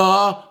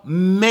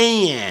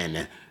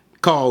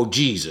called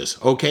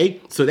Jesus.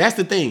 Okay, so that's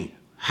the thing.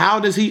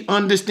 How does he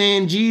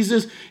understand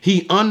Jesus?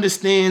 He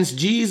understands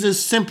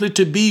Jesus simply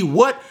to be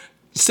what?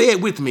 Say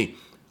it with me.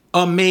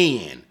 A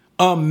man.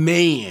 A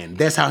man.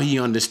 That's how he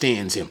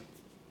understands him.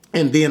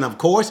 And then, of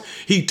course,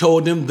 he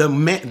told him the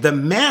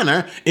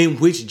manner in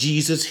which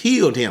Jesus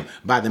healed him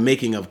by the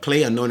making of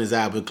clay, anointed his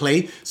eye with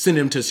clay, sent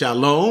him to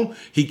Shalom.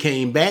 He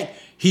came back.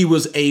 He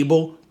was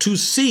able to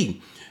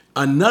see.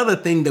 Another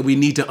thing that we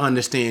need to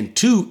understand,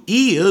 too,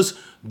 is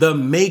the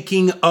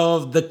making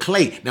of the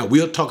clay. Now,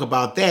 we'll talk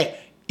about that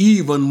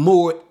even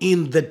more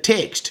in the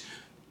text.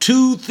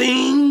 Two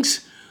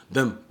things,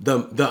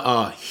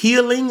 the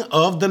healing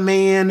of the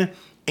man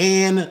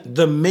and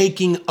the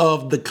making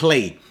of the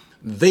clay.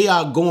 They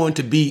are going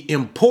to be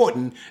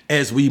important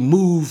as we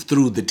move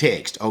through the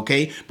text,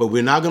 okay? But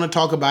we're not going to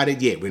talk about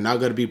it yet. We're not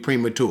going to be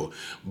premature.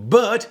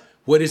 But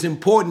what is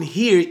important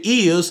here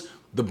is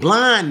the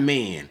blind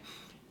man,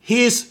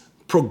 his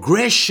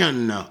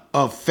progression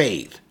of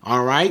faith,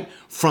 all right?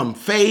 From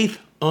faith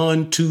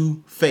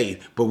unto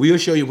faith. But we'll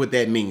show you what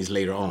that means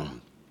later on.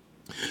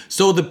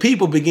 So the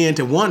people began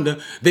to wonder.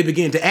 They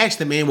began to ask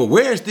the man, well,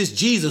 where's this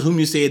Jesus whom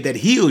you said that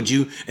healed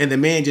you? And the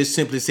man just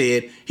simply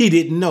said he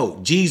didn't know.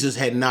 Jesus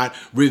had not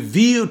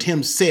revealed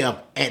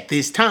himself at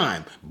this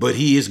time, but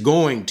he is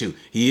going to.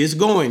 He is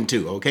going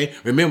to, okay?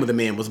 Remember, the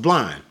man was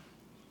blind,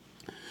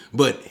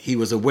 but he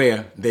was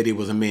aware that it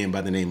was a man by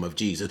the name of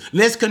Jesus.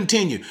 Let's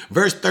continue.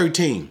 Verse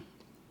 13.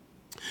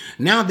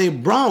 Now they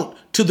brought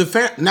to the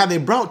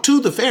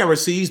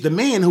Pharisees the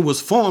man who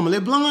was formerly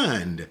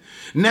blind.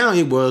 Now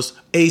it was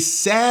a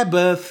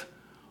Sabbath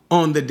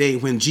on the day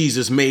when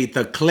Jesus made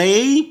the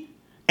clay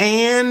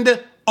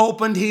and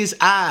opened his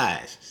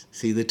eyes.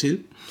 See the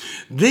two?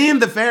 Then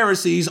the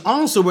Pharisees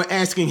also were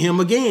asking him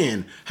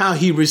again how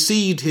he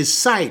received his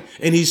sight.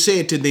 And he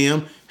said to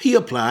them, he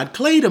applied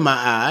clay to my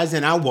eyes,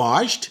 and I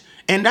washed,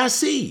 and I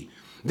see.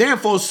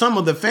 Therefore, some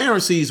of the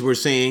Pharisees were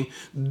saying,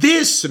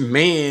 this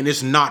man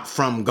is not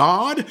from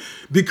God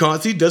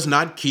because he does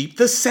not keep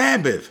the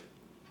Sabbath.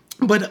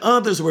 But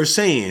others were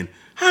saying,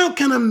 how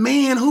can a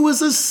man who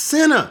is a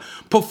sinner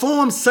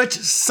perform such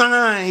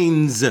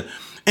signs?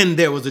 And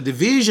there was a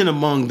division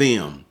among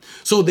them.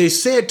 So they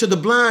said to the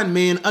blind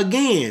man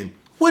again,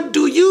 what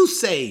do you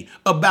say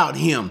about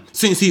him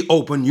since he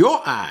opened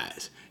your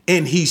eyes?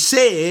 And he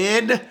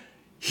said,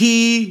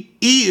 he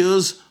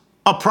is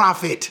a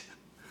prophet.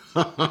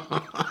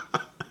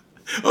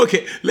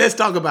 Okay, let's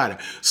talk about it.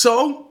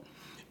 So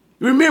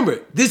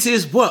remember, this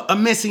is what? A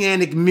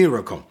messianic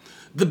miracle.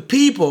 The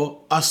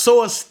people are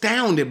so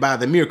astounded by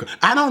the miracle.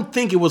 I don't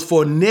think it was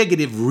for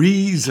negative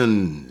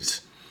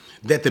reasons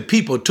that the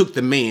people took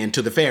the man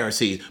to the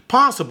Pharisees.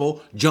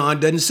 Possible, John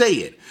doesn't say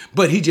it,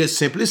 but he just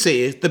simply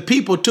says the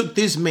people took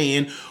this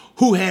man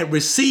who had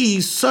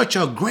received such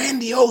a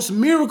grandiose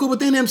miracle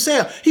within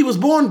himself. He was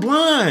born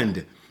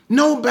blind.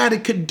 Nobody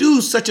could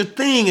do such a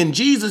thing, and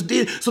Jesus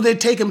did, so they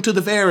take him to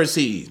the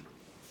Pharisees.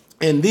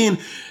 And then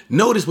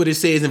notice what it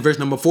says in verse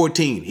number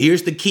 14.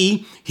 Here's the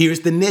key.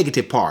 Here's the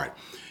negative part.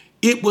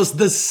 It was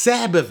the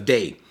Sabbath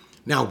day.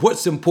 Now,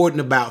 what's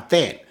important about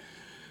that?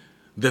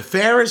 The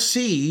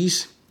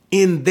Pharisees,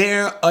 in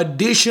their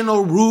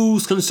additional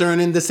rules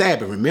concerning the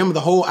Sabbath. Remember,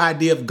 the whole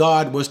idea of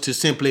God was to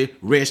simply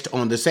rest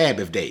on the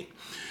Sabbath day.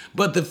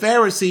 But the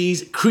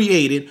Pharisees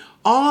created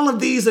all of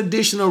these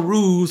additional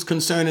rules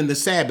concerning the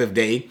Sabbath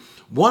day.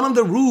 One of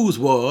the rules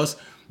was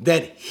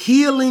that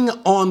healing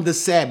on the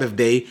Sabbath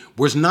day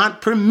was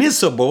not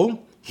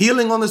permissible.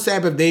 Healing on the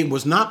Sabbath day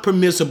was not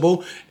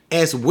permissible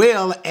as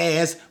well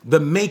as the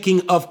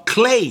making of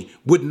clay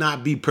would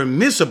not be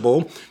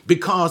permissible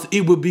because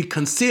it would be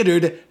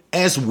considered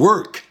as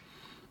work.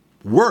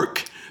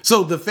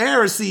 So the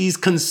Pharisees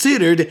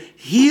considered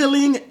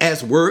healing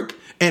as work,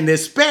 and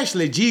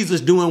especially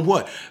Jesus doing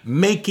what?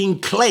 Making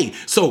clay.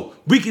 So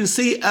we can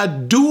see a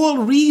dual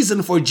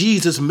reason for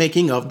Jesus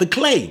making of the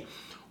clay.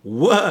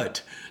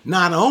 What?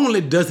 Not only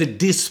does it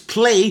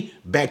display,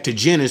 back to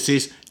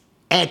Genesis,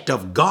 act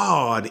of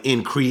God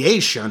in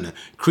creation.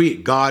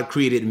 God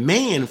created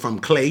man from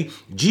clay,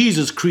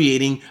 Jesus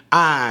creating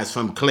eyes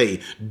from clay,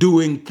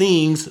 doing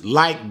things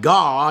like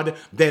God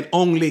that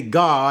only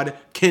God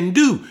can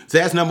do. So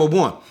that's number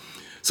one.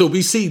 So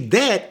we see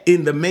that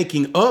in the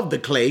making of the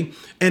clay,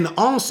 and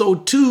also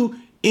too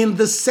in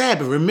the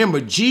Sabbath. Remember,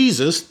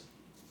 Jesus,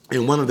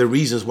 and one of the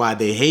reasons why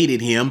they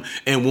hated him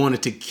and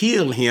wanted to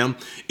kill him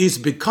is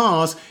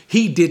because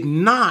he did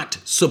not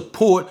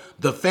support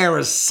the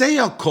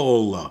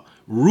Pharisaical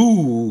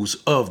rules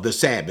of the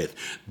Sabbath.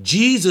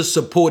 Jesus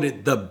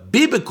supported the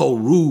biblical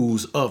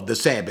rules of the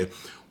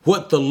Sabbath,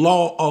 what the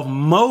law of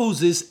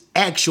Moses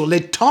actually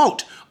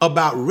taught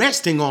about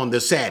resting on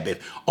the Sabbath.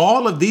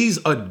 All of these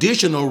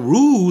additional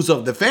rules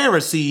of the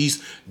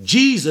Pharisees,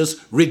 Jesus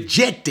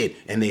rejected,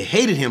 and they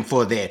hated him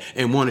for that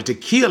and wanted to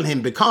kill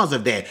him because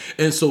of that.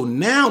 And so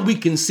now we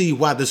can see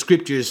why the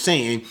scripture is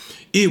saying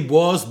it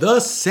was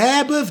the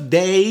Sabbath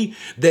day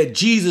that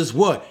Jesus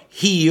what?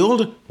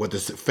 Healed, what the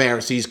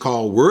Pharisees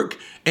call work,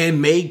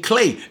 and made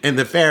clay. And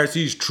the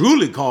Pharisees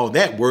truly called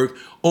that work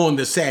on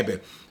the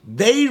Sabbath.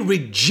 They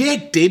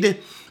rejected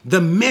the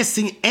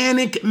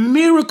messianic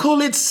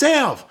miracle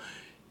itself,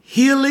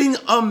 healing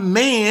a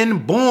man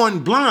born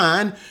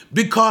blind,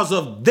 because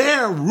of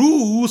their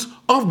rules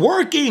of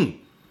working.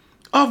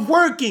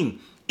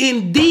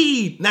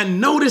 Indeed. Now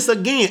notice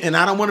again, and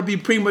I don't want to be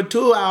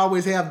premature, I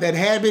always have that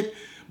habit,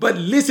 but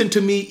listen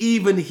to me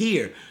even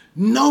here.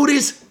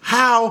 Notice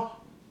how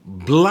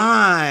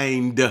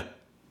blind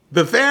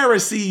the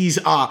Pharisees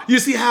are. You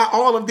see how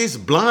all of this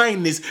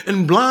blindness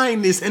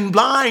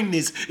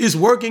is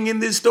working in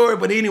this story.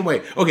 But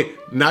anyway, okay,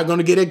 not going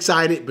to get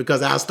excited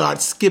because I'll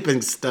start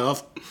skipping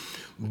stuff.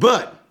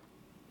 But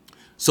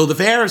so the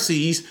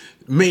Pharisees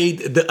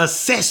made the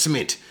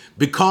assessment,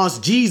 because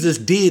Jesus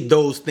did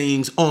those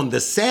things on the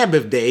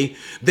Sabbath day,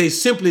 they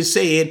simply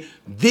said,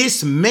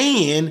 this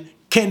man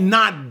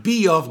cannot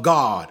be of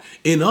God.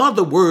 In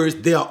other words,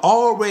 they have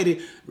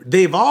already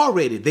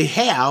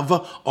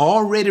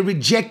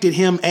rejected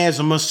him as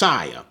a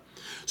Messiah.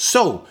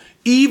 So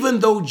even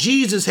though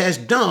Jesus has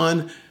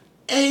done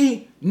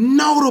a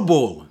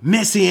notable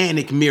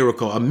messianic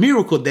miracle, a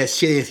miracle that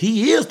says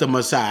he is the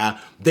Messiah,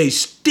 they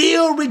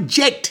still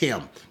reject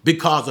him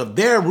because of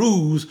their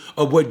rules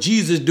of what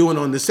Jesus is doing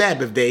on the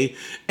Sabbath day.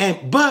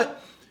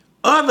 But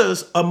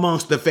others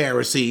amongst the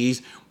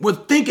Pharisees were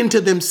thinking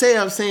to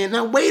themselves, saying,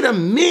 now wait a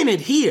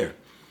minute here.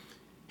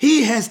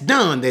 He has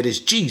done, that is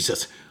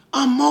Jesus,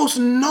 a most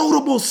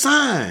notable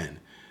sign.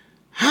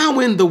 How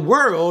in the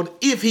world,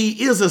 if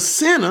he is a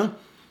sinner,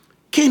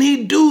 can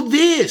he do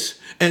this?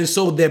 And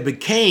so there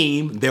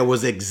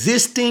was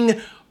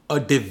existing a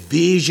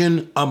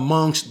division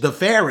amongst the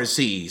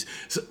Pharisees.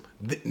 So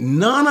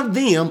none of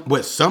them,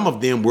 well, some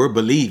of them were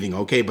believing,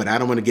 okay, but I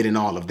don't want to get in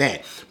all of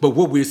that. But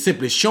what we're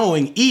simply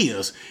showing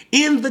is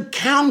in the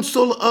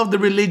council of the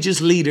religious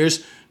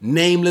leaders,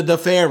 namely the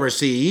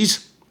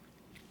Pharisees,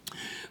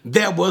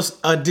 there was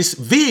a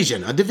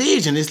division.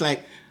 It's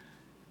like,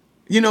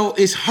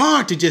 it's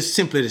hard to just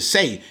simply to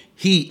say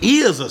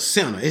he is a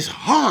sinner. It's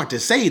hard to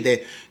say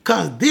that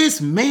because this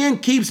man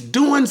keeps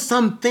doing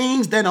some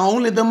things that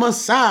only the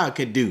Messiah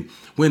could do,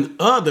 when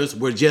others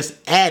were just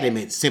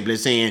adamant, simply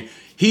saying,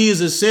 he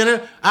is a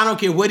sinner. I don't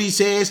care what he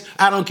says.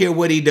 I don't care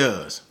what he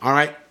does. All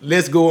right,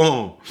 let's go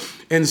on.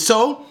 And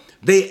so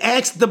they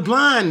asked the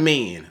blind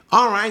man,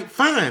 all right,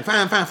 fine.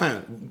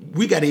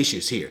 We got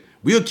issues here.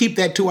 We'll keep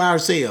that to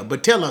ourselves.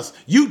 But tell us,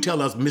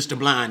 Mr.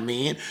 Blind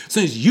Man,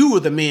 since you were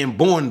the man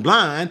born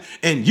blind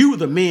and you were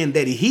the man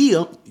that he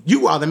healed,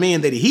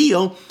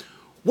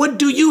 what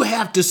do you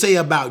have to say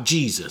about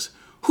Jesus?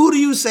 Who do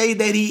you say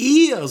that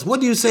he is? What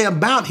do you say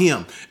about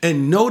him?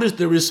 And notice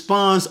the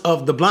response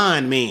of the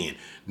blind man.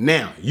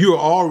 Now, you're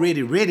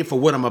already ready for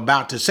what I'm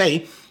about to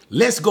say.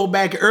 Let's go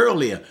back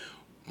earlier.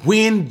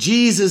 When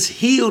Jesus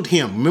healed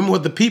him, remember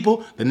what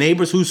the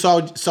neighbors who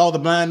saw the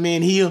blind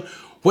man heal,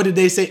 what did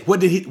they say? What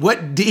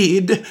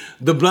did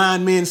the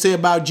blind man say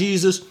about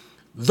Jesus?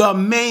 The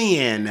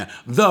man.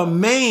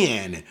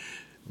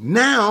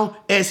 Now,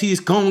 as he's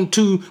gone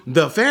to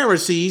the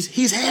Pharisees,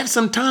 he's had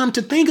some time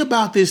to think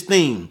about this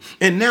thing.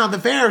 And now the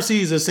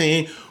Pharisees are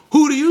saying,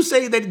 who do you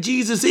say that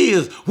Jesus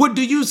is? What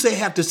do you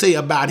have to say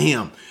about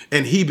him?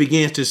 And he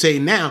begins to say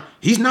now,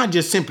 he's not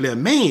just simply a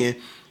man.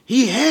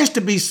 He has to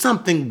be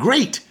something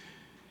great.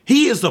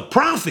 He is a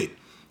prophet.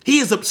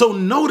 So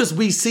notice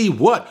we see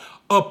what?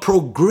 A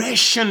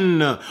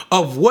progression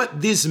of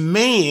what this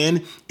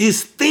man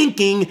is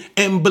thinking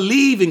and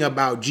believing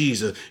about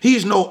Jesus.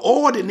 He's no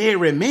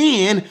ordinary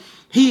man.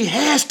 He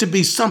has to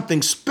be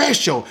something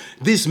special.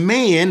 This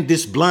man,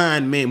 this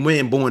blind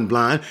man born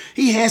blind,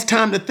 he has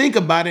time to think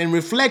about it and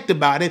reflect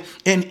about it.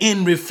 And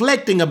in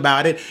reflecting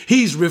about it,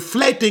 he's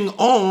reflecting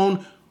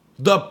on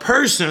the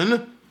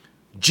person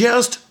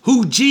just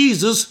who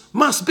Jesus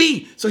must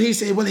be. So he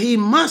said, well, he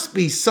must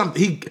be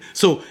something.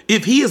 So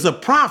if he is a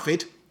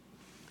prophet,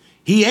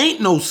 he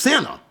ain't no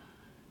sinner.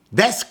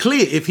 That's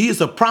clear. If he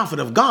is a prophet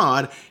of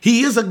God,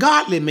 he is a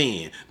godly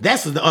man.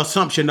 That's the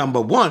assumption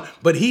number one.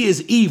 But he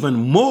is even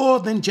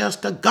more than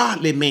just a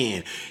godly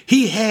man.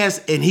 He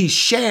has and he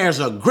shares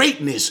a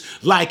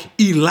greatness like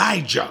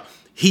Elijah.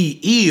 He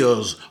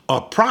is a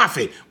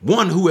prophet,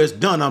 one who has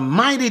done a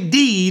mighty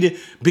deed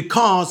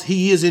because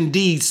he is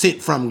indeed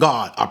sent from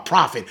God, a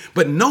prophet.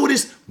 But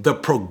notice the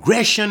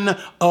progression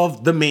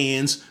of the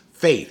man's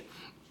faith.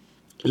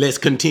 Let's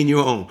continue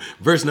on.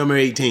 Verse number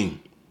 18.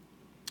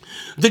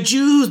 The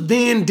Jews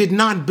then did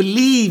not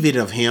believe it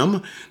of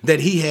him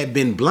that he had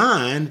been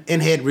blind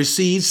and had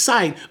received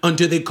sight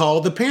until they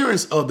called the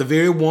parents of the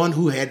very one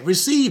who had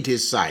received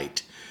his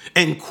sight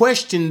and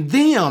questioned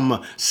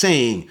them,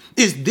 saying,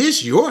 is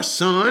this your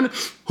son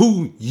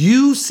who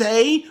you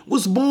say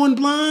was born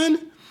blind?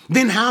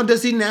 Then how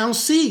does he now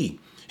see?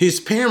 His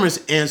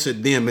parents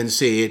answered them and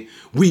said,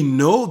 we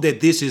know that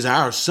this is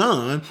our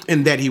son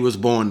and that he was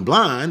born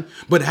blind,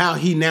 but how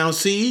he now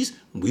sees,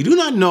 we do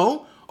not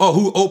know. Or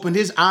who opened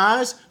his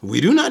eyes, we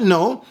do not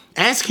know.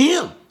 Ask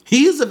him.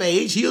 He is of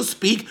age. He'll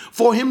speak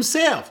for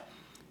himself.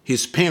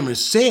 His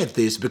parents said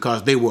this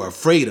because they were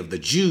afraid of the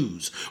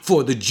Jews.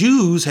 For the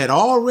Jews had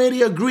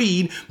already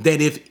agreed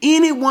that if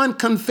anyone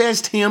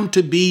confessed him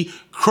to be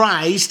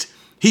Christ,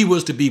 he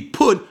was to be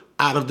put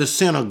out of the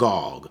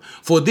synagogue.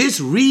 For this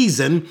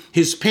reason,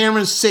 his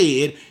parents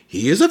said,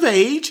 he is of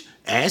age.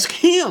 Ask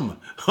him.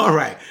 All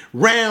right,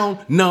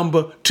 round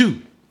number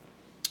 2.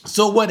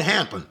 So what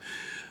happened?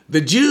 The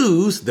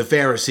Jews, the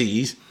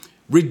Pharisees,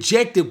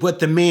 rejected what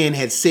the man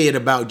had said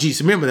about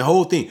Jesus. Remember the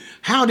whole thing.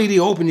 How did he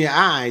open your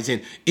eyes?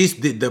 And it's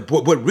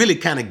what really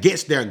kind of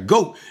gets their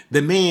goat.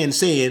 The man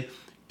said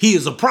he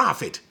is a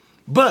prophet.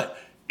 But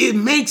it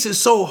makes it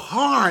so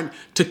hard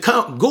to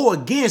go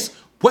against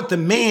what the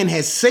man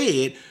has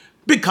said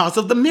because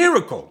of the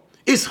miracle.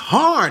 It's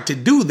hard to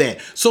do that.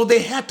 So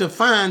they had to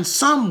find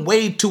some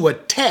way to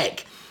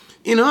attack.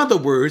 In other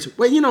words,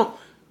 well,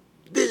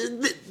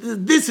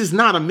 this is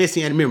not a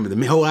messianic miracle.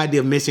 The whole idea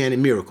of messianic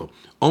miracle.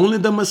 Only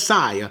the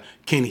Messiah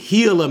can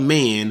heal a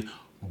man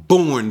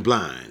born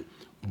blind.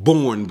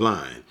 Born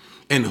blind.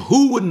 And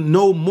who would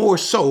know more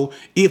so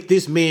if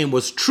this man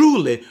was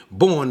truly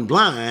born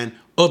blind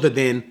other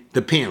than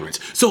the parents?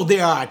 So they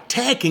are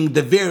attacking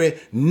the very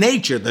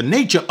nature,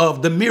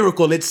 of the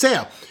miracle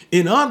itself.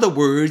 In other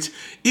words,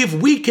 if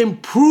we can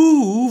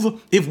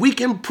prove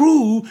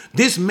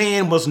this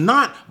man was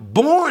not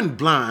born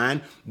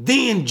blind,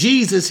 then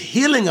Jesus'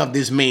 healing of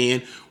this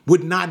man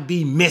would not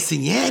be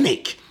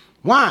messianic.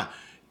 Why?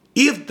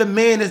 If the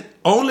man is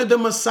only the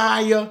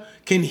Messiah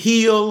can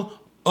heal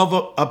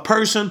of a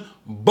person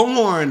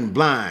born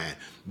blind,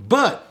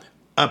 but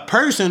a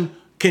person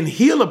can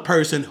heal a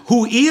person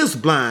who is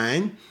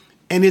blind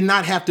and it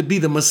not have to be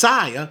the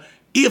Messiah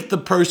if the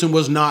person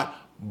was not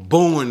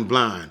born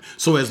blind.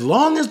 So as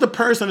long as the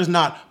person is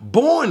not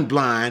born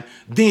blind,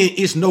 then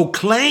it's no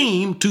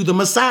claim to the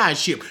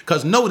Messiahship.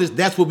 Because notice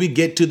that's what we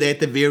get to at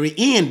the very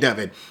end of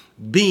it,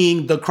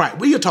 being the Christ.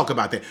 We'll talk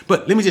about that,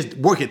 but let me just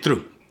work it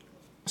through.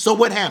 So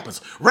what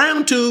happens?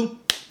 Round 2.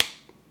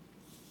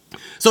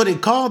 So they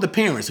call the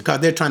parents because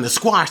they're trying to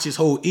squash this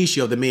whole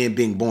issue of the man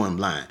being born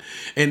blind.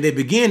 And they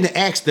begin to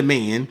ask the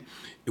man,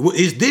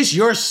 is this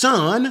your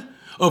son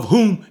of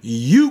whom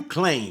you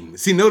claim?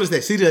 See, notice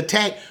that. See the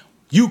attack?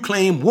 You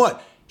claim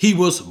what? He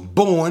was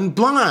born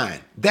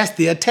blind. That's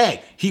the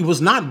attack. He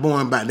was not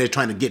born blind. They're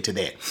trying to get to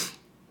that.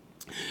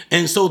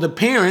 And so the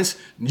parents,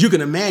 you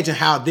can imagine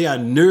how they are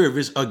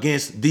nervous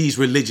against these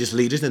religious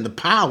leaders and the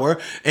power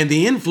and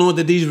the influence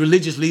that these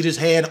religious leaders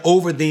had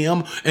over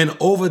them and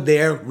over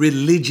their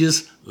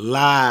religious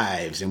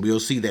lives. And we'll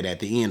see that at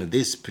the end of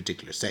this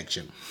particular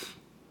section.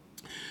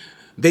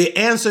 They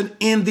answered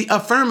in the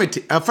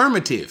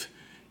affirmative.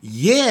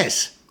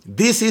 Yes,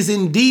 this is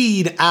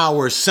indeed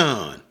our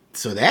son.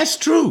 So that's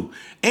true.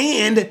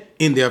 And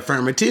in the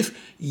affirmative,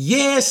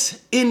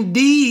 yes,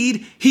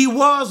 indeed, he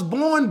was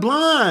born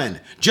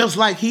blind, just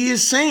like he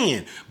is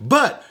saying.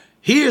 But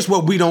here's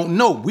what we don't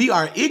know. We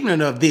are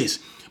ignorant of this.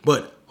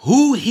 But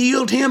who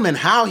healed him and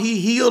how he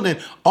healed and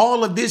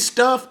all of this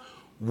stuff,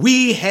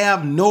 we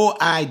have no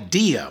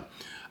idea.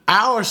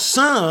 Our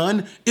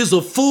son is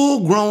a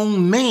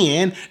full-grown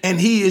man,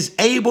 and he is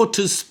able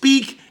to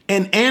speak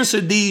and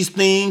answer these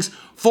things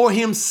for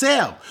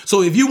himself.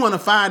 So if you want to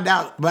find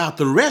out about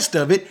the rest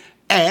of it,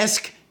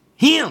 ask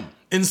him.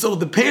 And so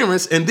the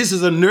parents, and this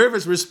is a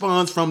nervous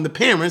response from the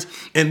parents,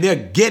 and they're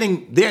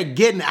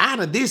getting out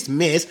of this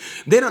mess.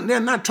 They're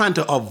not trying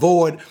to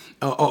avoid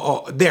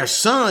their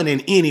son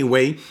in any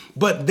way,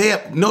 but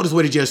notice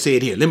what he just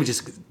said here. Let me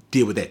just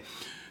deal with that.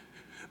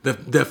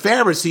 The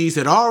Pharisees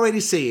had already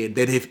said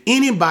that if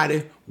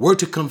anybody were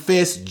to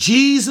confess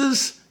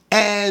Jesus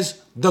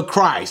as the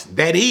Christ.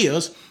 That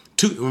is,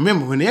 to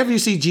remember, whenever you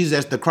see Jesus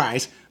as the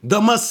Christ,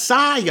 the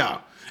Messiah.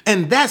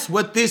 And that's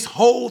what this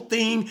whole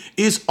thing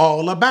is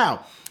all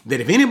about. That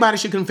if anybody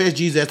should confess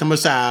Jesus as the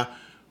Messiah,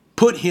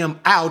 put him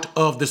out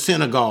of the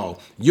synagogue.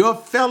 Your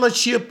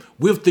fellowship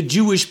with the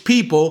Jewish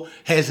people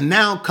has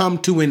now come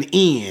to an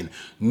end.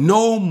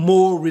 No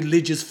more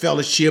religious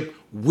fellowship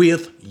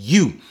with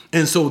you.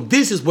 And so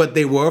this is what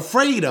they were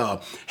afraid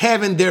of,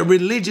 having their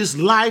religious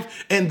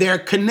life and their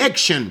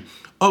connection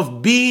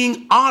of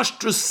being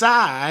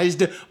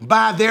ostracized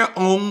by their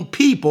own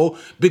people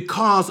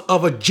because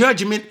of a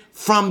judgment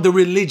from the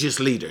religious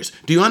leaders.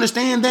 Do you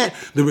understand that?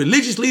 The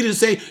religious leaders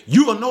say,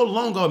 you are no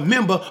longer a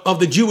member of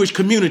the Jewish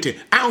community.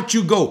 Out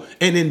you go.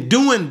 And in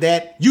doing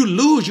that, you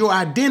lose your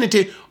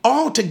identity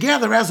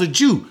altogether as a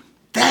Jew.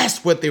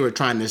 That's what they were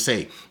trying to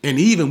say. And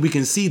even we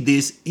can see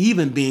this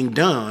even being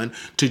done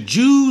to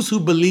Jews who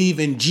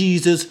believe in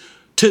Jesus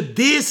to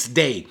this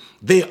day.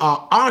 They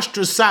are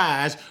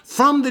ostracized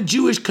from the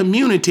Jewish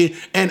community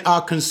and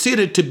are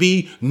considered to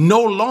be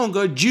no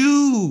longer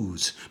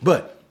Jews.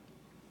 But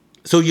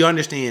so you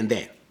understand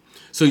that.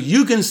 So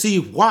you can see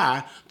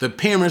why the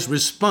parents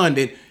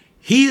responded,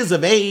 he is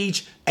of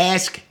age,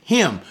 ask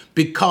him,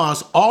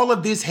 because all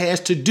of this has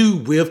to do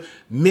with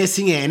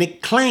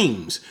messianic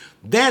claims.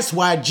 That's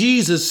why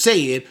Jesus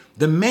said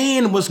the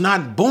man was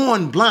not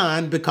born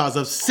blind because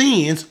of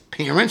sins,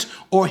 parents,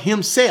 or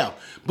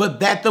himself,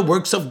 but that the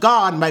works of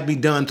God might be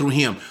done through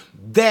him.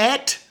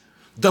 That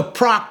the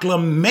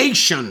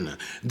proclamation,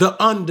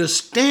 the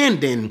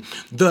understanding,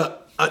 the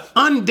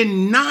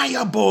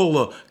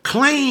undeniable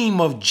claim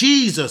of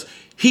Jesus,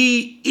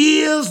 he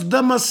is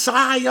the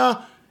Messiah.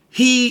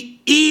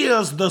 He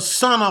is the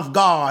Son of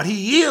God.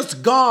 He is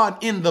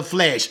God in the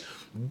flesh.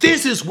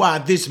 This is why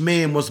this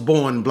man was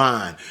born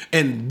blind.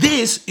 And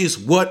this is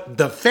what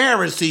the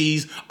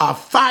Pharisees are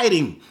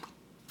fighting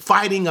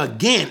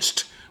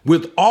against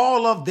with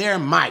all of their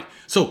might.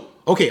 So,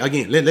 okay,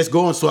 again, let's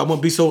go on so I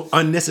won't be so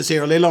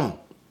unnecessarily long.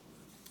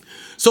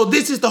 So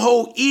this is the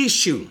whole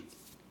issue.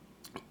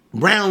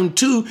 Round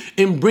two,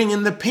 in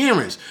bringing the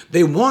parents.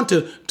 They want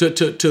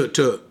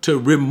to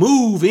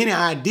remove any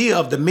idea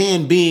of the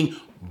man being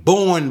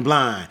born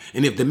blind.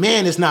 And if the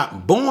man is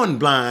not born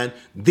blind,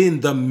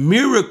 then the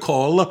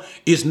miracle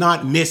is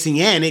not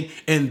messianic,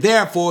 and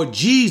therefore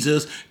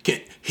Jesus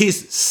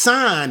his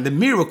sign, the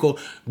miracle,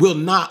 will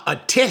not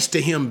attest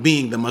to him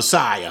being the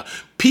Messiah.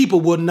 People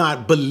will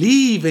not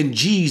believe in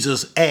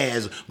Jesus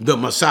as the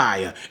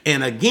Messiah.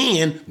 And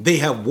again, they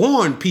have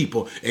warned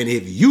people. And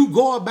if you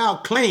go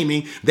about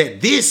claiming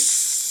that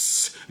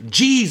this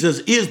Jesus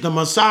is the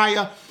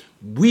Messiah,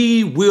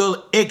 we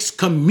will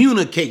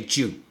excommunicate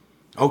you.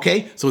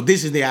 Okay, so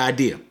this is the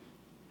idea.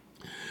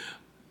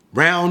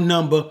 Round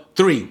number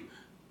 3,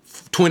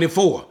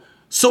 24.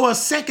 So a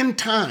second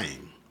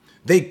time,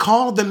 they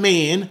called the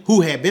man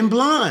who had been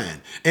blind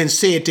and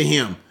said to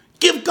him,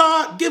 give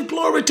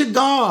glory to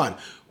God.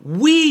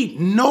 We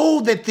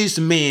know that this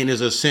man is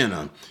a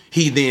sinner.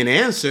 He then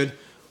answered,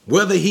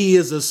 whether he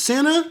is a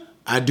sinner,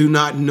 I do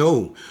not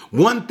know.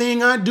 One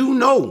thing I do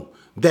know,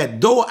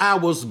 that though I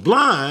was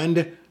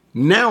blind,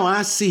 now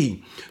I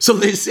see. So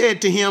they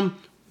said to him,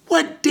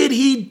 what did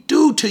he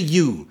do to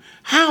you?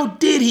 How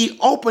did he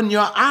open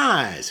your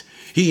eyes?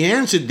 He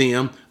answered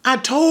them, I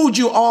told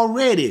you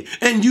already,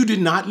 and you did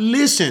not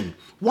listen.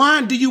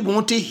 Why do you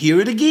want to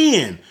hear it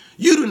again?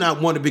 You do not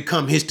want to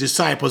become his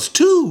disciples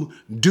too,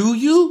 do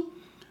you?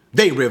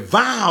 They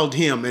reviled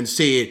him and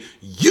said,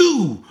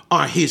 you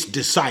are his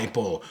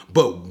disciple,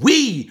 but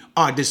we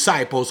are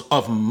disciples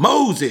of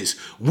Moses.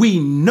 We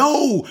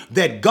know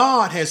that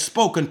God has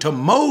spoken to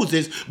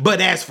Moses,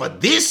 but as for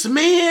this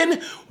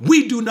man,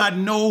 we do not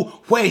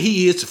know where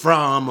he is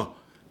from.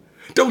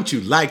 Don't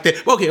you like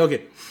that?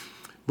 Okay.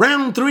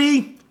 Round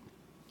 3.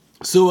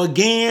 So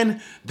again,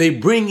 they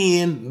bring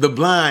in the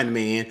blind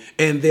man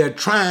and they're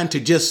trying to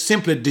just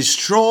simply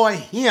destroy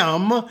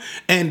him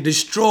and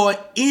destroy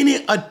any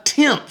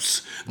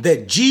attempts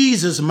that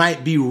Jesus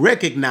might be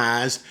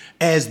recognized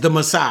as the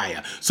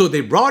Messiah. So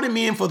they brought him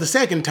in for the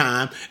second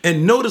time,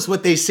 and notice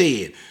what they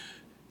said.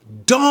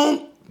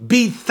 Don't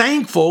be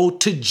thankful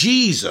to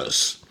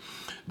Jesus.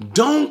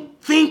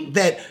 Don't think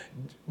that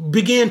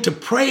begin to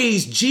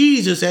praise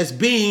Jesus as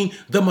being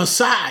the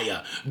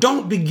Messiah.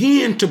 Don't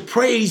begin to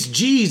praise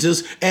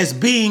Jesus as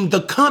being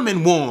the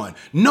coming one.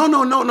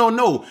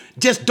 No.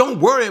 Just don't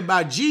worry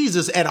about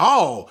Jesus at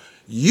all.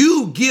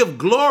 You give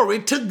glory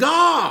to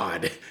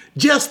God.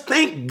 Just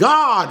thank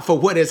God for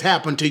what has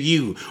happened to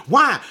you.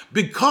 Why?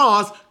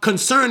 Because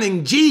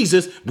concerning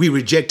Jesus, we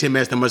reject him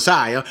as the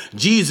Messiah.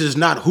 Jesus is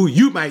not who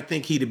you might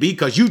think he to be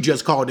because you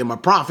just called him a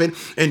prophet.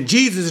 And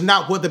Jesus is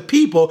not what the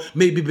people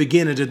may be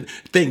beginning to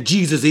think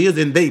Jesus is,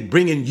 and they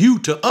bringing you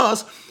to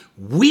us.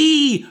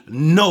 We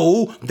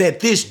know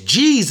that this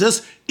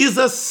Jesus is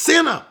a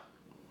sinner.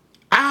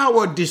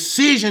 Our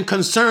decision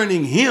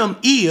concerning him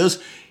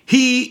is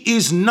he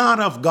is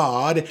not of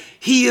God.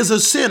 He is a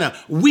sinner.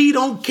 We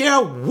don't care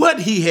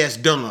what he has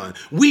done.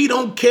 We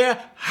don't care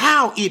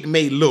how it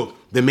may look.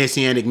 the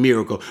messianic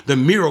miracle, the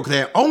miracle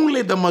that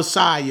only the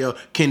Messiah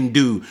can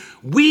do.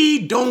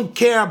 We don't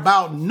care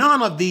about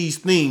none of these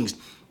things.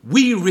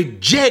 We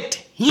reject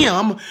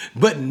him,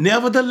 but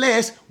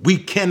nevertheless, we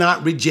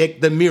cannot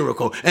reject the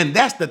miracle. And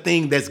that's the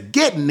thing that's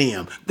getting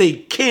them. They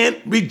can't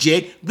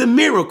reject the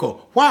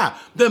miracle. Why?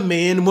 The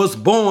man was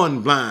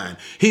born blind.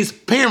 His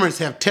parents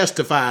have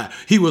testified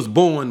he was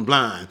born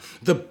blind.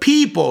 The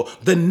people,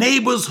 the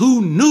neighbors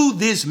who knew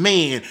this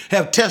man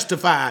have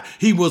testified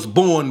he was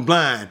born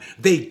blind.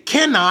 They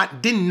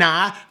cannot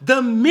deny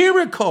the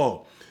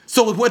miracle.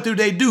 So what do?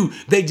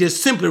 They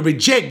just simply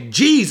reject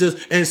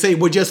Jesus and say,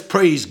 well, just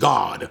praise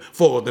God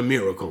for the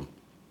miracle.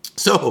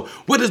 So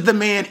what does the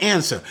man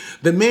answer?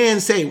 The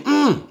man say,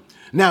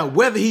 now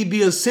whether he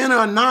be a sinner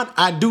or not,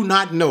 I do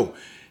not know.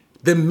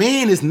 The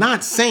man is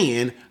not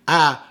saying,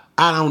 I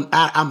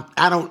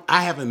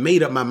haven't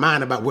made up my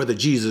mind about whether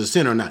Jesus is a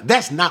sinner or not.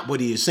 That's not what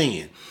he is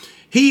saying.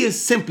 He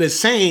is simply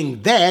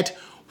saying that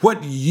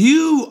what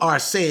you are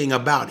saying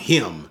about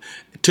him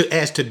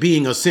as to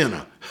being a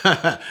sinner,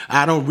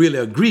 I don't really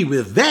agree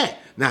with that.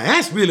 Now,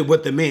 that's really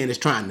what the man is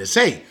trying to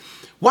say.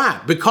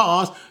 Why?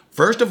 Because,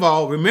 first of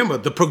all, remember,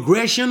 the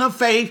progression of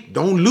faith,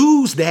 don't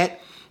lose that.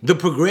 The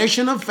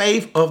progression of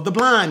faith of the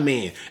blind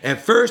man.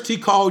 At first, he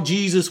called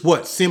Jesus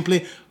what?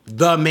 Simply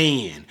the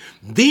man.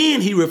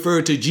 Then he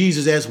referred to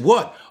Jesus as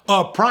what?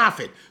 A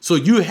prophet. So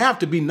you have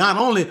to be not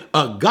only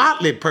a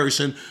godly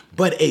person,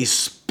 but a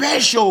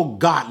special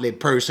godly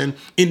person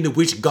in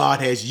which God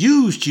has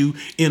used you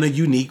in a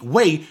unique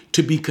way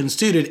to be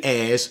considered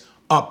as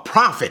a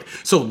prophet.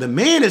 So the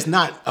man is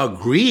not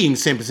agreeing,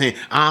 simply saying,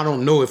 I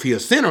don't know if he's a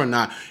sinner or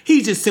not.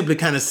 He's just simply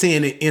kind of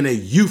saying it in a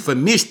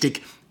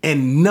euphemistic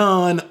and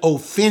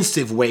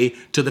non-offensive way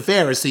to the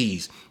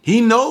Pharisees.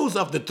 He knows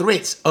of the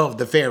threats of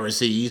the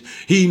Pharisees.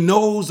 He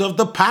knows of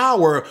the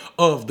power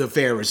of the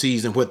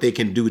Pharisees and what they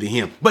can do to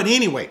him. But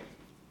anyway,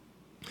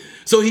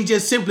 so he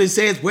just simply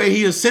says, well,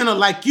 he is a sinner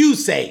like you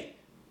say.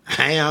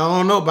 I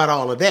don't know about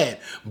all of that.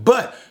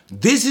 But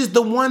this is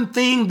the one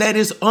thing that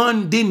is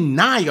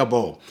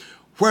undeniable,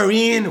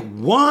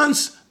 wherein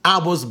once I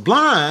was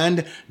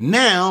blind,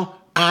 now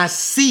I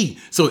see.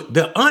 So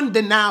the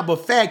undeniable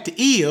fact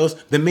is,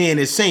 the man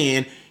is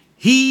saying,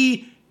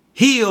 he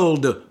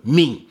healed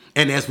me.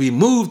 And as we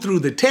move through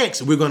the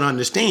text, we're going to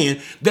understand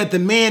that the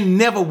man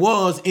never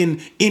was in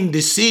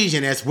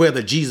indecision as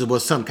whether Jesus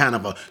was some kind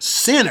of a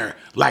sinner,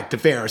 like the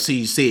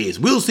Pharisees says.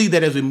 We'll see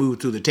that as we move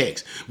through the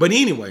text. But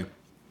anyway,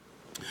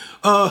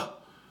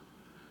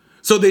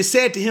 so they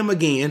said to him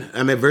again,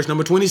 I'm at verse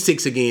number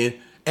 26 again,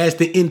 as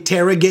the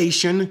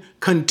interrogation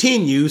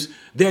continues,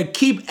 they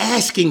keep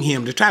asking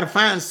him to try to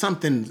find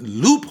something,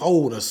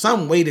 loophole or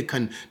some way to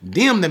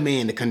condemn the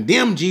man, to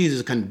condemn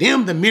Jesus,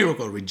 condemn the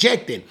miracle,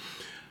 reject it.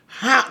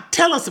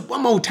 Tell us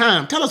one more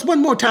time. Tell us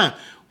one more time.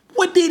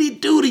 What did he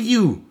do to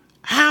you?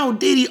 How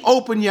did he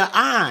open your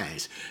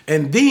eyes?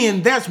 And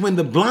then that's when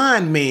the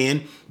blind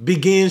man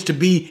begins to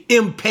be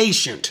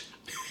impatient.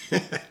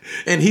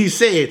 And he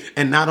said,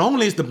 and not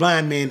only is the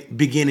blind man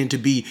beginning to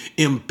be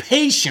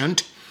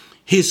impatient,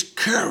 his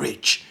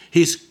courage,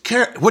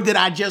 what did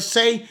I just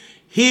say?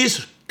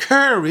 His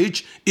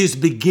courage is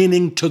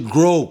beginning to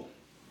grow.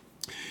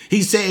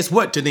 He says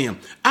what to them?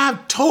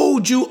 I've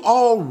told you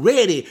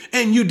already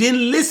and you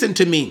didn't listen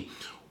to me.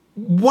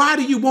 Why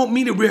do you want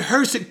me to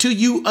rehearse it to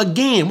you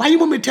again? Why do you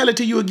want me to tell it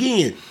to you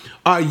again?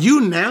 Are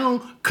you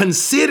now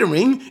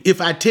considering,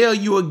 if I tell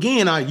you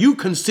again, are you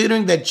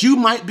considering that you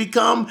might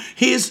become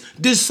his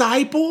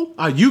disciple?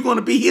 Are you going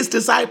to be his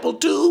disciple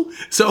too?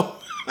 So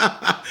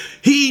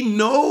he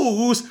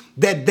knows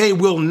that they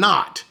will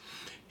not.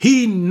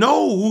 He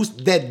knows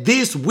that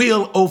this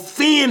will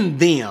offend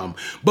them.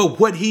 But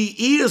what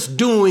he is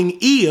doing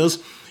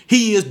is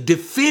he is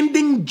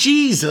defending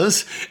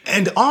Jesus,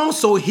 and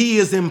also he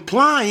is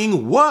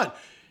implying what?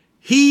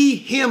 He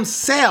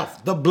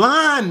himself, the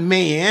blind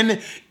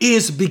man,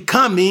 is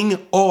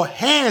becoming or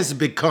has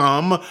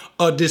become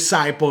a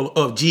disciple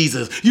of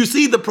Jesus. You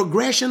see the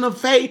progression of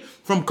faith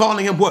from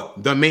calling him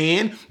what? The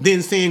man,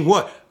 then saying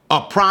what?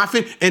 A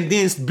prophet, and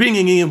then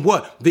bringing in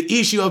what? The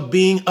issue of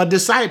being a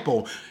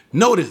disciple.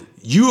 Notice,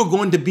 you are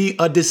going to be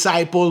a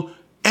disciple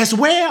as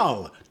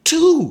well,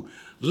 too,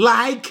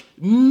 like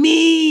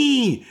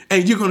me.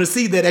 And you're going to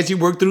see that as you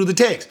work through the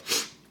text.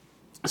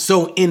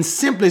 So in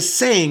simply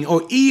saying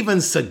or even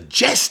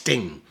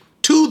suggesting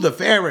to the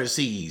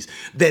Pharisees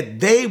that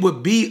they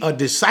would be a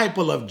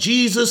disciple of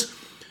Jesus,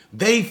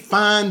 they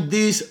find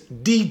this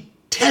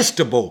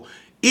detestable.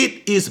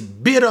 It is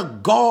bitter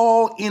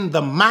gall in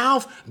the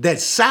mouth that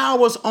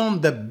sours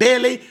on the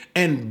belly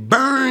and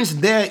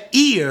burns their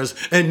ears.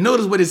 And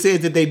notice what it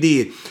says that they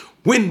did.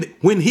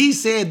 When he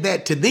said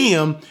that to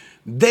them,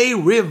 they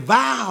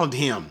reviled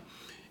him.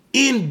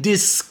 In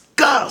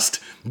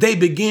disgust, they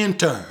began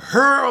to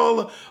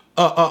hurl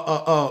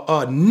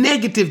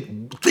negative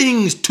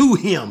things to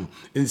him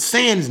and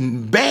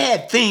saying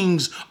bad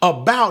things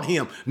about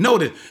him.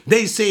 Notice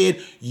they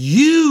said,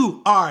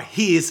 you are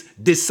his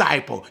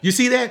disciple. You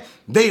see that?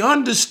 They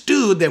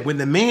understood that when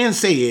the man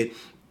said,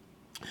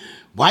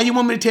 why you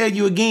want me to tell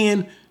you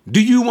again?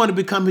 Do you want to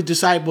become his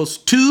disciples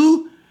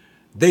too?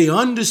 They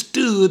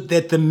understood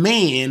that the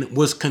man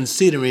was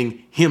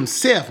considering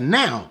himself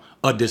now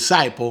a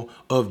disciple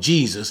of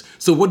Jesus.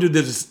 So what do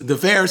the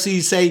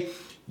Pharisees say?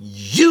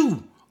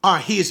 You are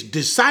his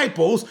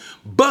disciples,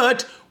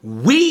 but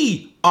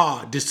we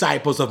are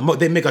disciples of Moses.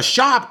 They make a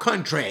sharp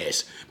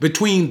contrast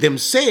between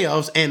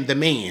themselves and the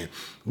man.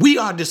 We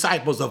are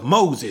disciples of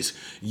Moses.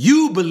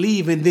 You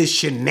believe in this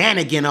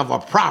shenanigan of a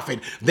prophet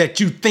that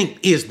you think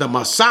is the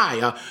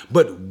Messiah,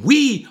 but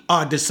we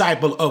are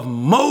disciple of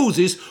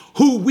Moses,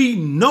 who we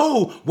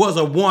know was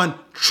one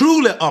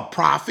truly a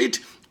prophet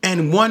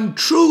and one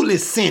truly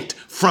sent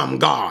from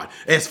God.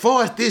 As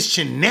far as this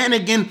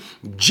shenanigan,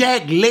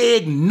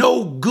 jackleg,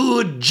 no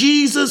good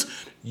Jesus,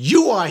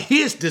 you are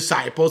his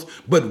disciples,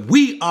 but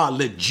we are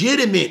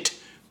legitimate.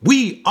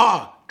 We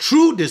are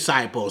true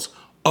disciples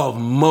of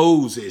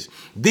Moses.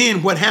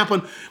 Then what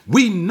happened?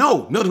 We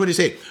know, notice what he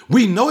said.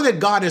 We know that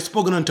God has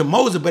spoken unto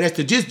Moses, but as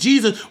to just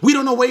Jesus, we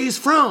don't know where he's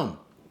from.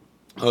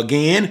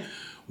 Again,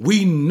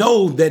 we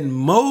know that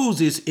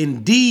Moses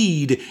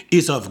indeed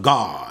is of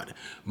God.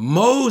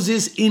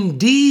 Moses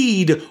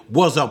indeed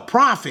was a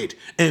prophet,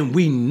 and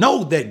we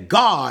know that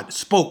God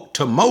spoke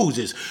to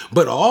Moses.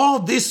 But all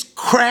this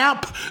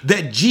crap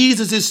that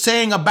Jesus is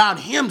saying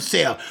about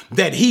himself,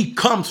 that he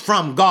comes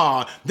from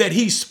God, that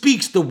he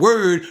speaks the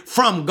word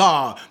from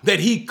God, that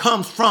he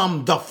comes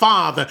from the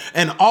Father,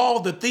 and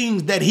all the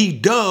things that he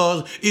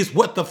does is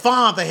what the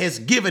Father has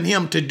given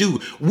him to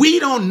do. We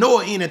don't know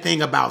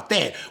anything about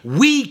that.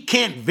 We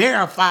can't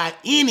verify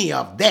any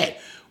of that.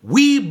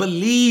 We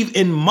believe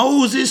in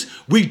Moses,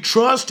 we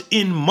trust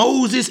in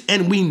Moses,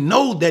 and we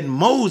know that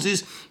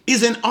Moses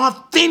is an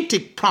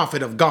authentic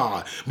prophet of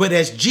God. But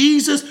as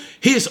Jesus,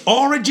 his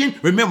origin,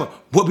 remember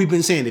what we've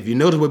been saying. If you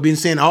notice, we've been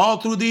saying all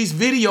through the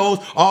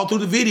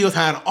videos,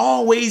 how it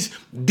always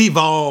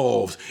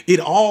devolves. It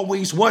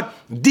always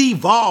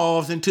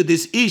devolves into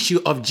this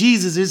issue of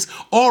Jesus's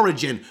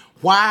origin.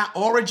 Why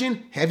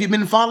origin? Have you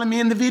been following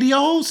me in the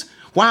videos?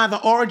 Why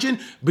the origin?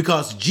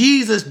 Because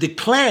Jesus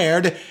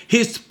declared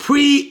his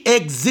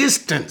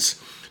pre-existence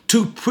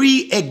to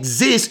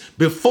pre-exist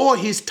before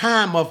his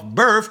time of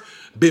birth.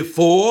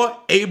 Before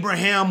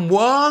Abraham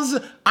was,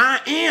 I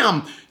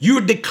am.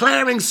 You're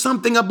declaring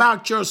something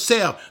about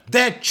yourself,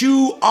 that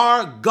you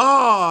are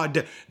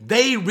God.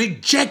 They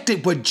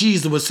rejected what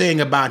Jesus was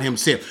saying about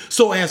himself.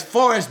 So as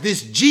far as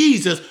this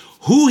Jesus,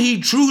 who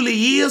he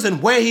truly is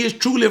and where he is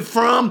truly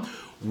from,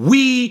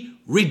 we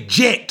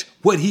reject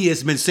what he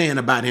has been saying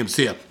about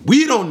himself.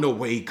 We don't know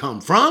where he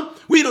come from.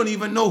 We don't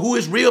even know who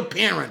his real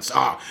parents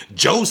are.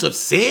 Joseph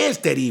says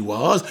that he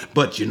was,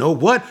 but you know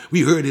what?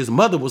 We heard his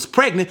mother was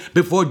pregnant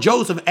before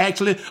Joseph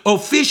actually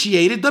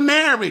officiated the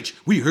marriage.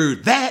 We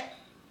heard that.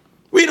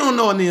 We don't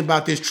know anything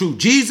about this true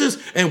Jesus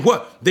and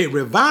what they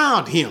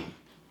reviled him.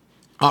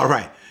 All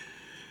right,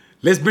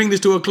 let's bring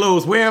this to a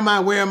close. Where am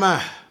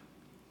I?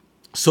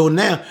 So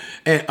now,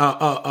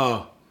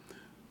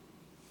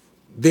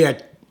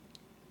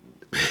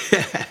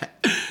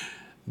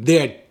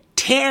 they're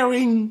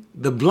tearing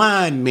the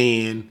blind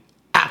man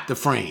out the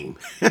frame.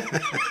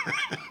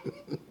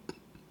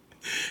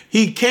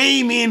 He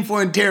came in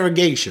for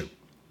interrogation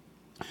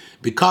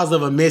because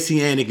of a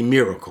messianic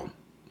miracle.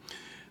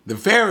 The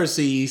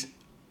Pharisees,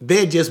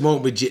 they just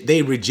won't reject.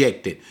 They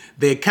reject it.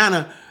 They're kind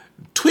of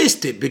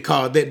twisted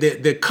because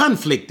they're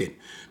conflicted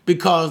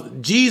because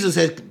Jesus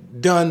has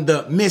done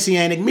the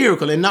messianic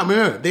miracle. And not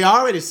remember, they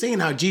already seen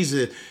how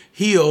Jesus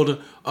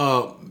healed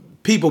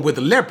people with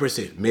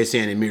leprosy,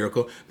 messianic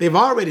miracle. They've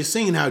already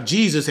seen how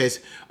Jesus has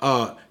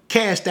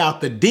cast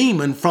out the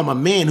demon from a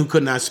man who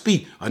could not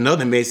speak,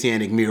 another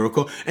messianic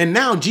miracle. And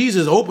now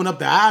Jesus opened up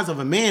the eyes of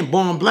a man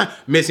born blind,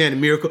 messianic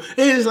miracle.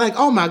 And it's like,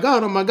 oh my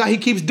God, he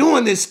keeps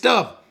doing this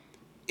stuff.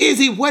 Is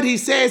he what he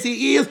says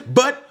he is?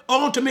 But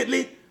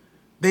ultimately,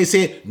 they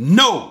said,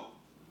 no,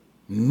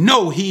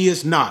 he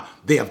is not.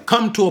 They have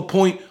come to a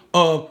point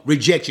of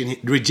rejecting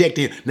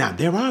him. Now,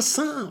 there are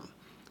some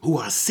who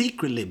are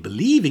secretly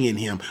believing in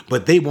him,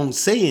 but they won't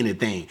say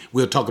anything.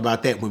 We'll talk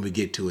about that when we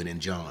get to it in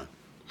John.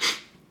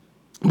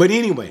 But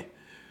anyway,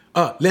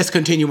 let's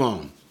continue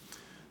on.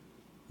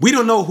 We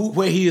don't know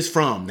where he is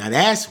from. Now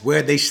that's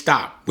where they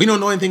stop. We don't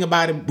know anything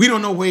about him. We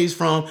don't know where he's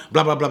from,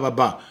 blah, blah, blah, blah,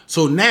 blah.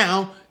 So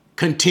now,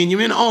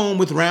 continuing on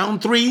with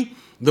round 3,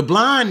 the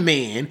blind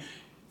man,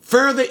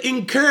 further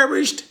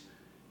encouraged,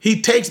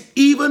 he takes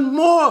even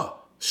more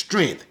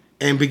strength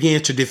and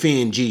begins to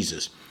defend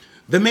Jesus.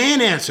 The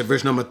man answered,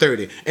 verse number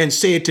 30, and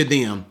said to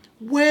them,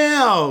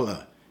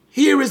 well,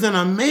 here is an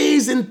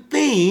amazing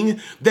thing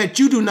that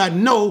you do not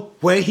know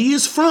where he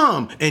is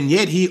from, and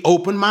yet he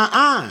opened my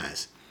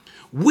eyes.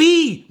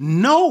 We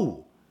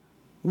know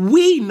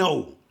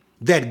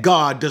that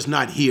God does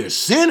not hear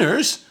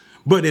sinners,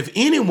 but if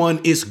anyone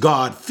is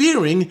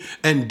God-fearing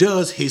and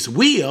does his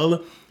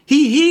will,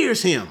 he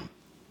hears him.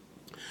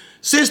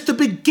 Since the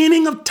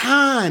beginning of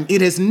time,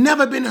 it has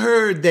never been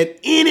heard that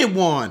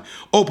anyone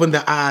opened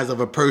the eyes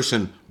of a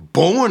person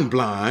born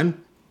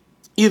blind.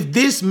 If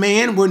this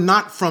man were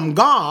not from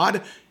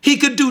God, he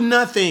could do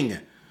nothing.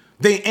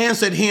 They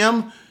answered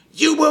him,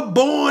 You were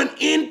born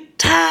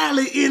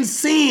entirely in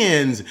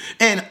sins.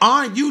 And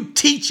are you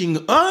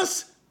teaching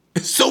us?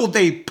 So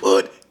they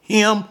put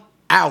him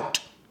out.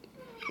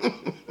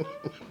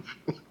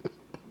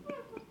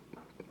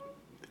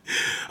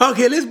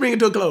 Okay, let's bring it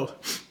to a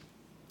close.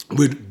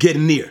 We're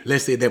getting near.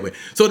 Let's say it that way.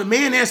 So the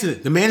man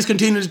answered, the man is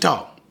continuing to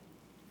talk.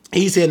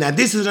 He said, now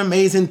this is an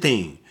amazing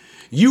thing.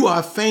 You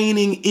are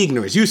feigning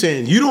ignorance. You're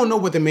saying you don't know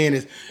what the man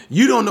is.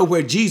 You don't know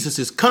where Jesus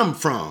has come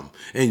from.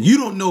 And you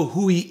don't know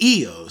who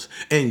he is.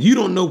 And you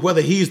don't know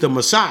whether he's the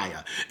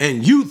Messiah.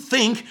 And you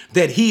think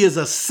that he is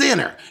a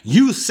sinner.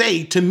 You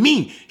say to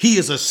me, he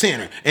is a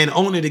sinner and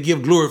only to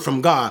give glory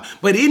from God.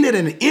 But isn't it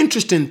an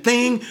interesting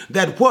thing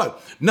that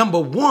what? Number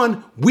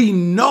one, we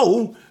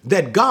know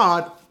that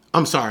God,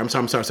 I'm sorry.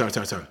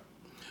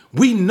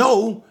 We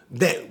know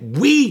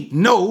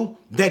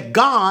that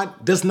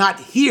God does not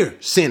hear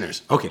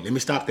sinners. Okay, let me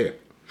stop there.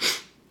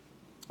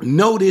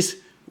 Notice,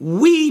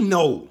 we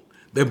know.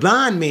 The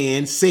blind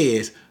man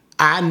says,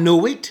 I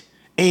know it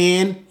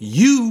and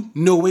you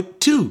know it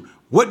too.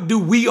 What do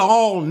we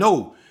all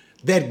know?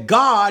 That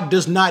God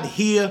does not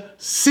hear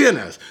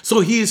sinners. So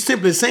he is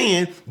simply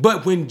saying,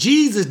 but when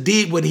Jesus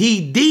did what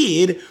he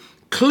did,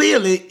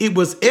 clearly it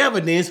was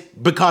evidence,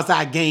 because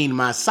I gained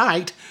my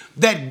sight,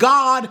 that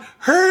God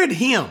heard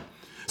him.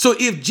 So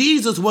if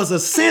Jesus was a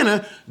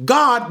sinner,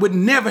 God would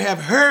never have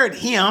heard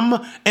him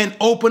and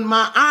opened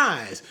my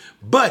eyes.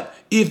 But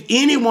if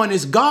anyone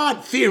is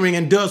God-fearing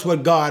and does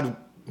what God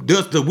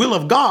does, the will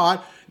of God,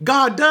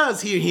 God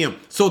does hear him.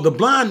 So the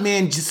blind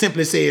man just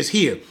simply says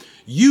here,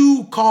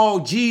 you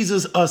call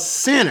Jesus a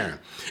sinner.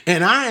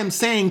 And I am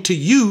saying to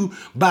you,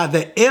 by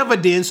the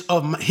evidence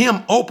of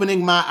him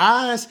opening my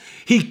eyes,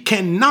 he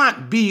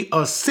cannot be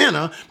a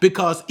sinner,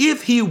 because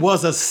if he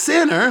was a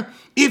sinner,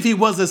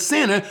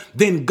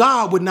 then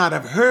God would not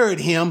have heard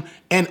him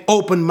and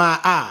opened my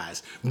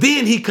eyes.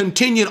 Then he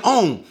continued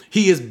on.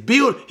 He's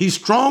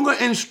stronger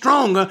and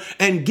stronger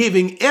and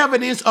giving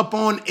evidence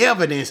upon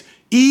evidence,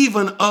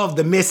 even of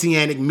the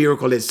messianic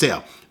miracle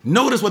itself.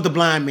 Notice what the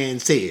blind man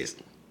says.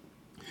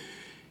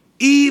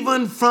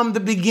 Even from the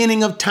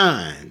beginning of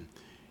time,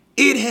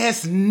 it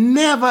has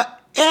never,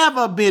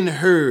 ever been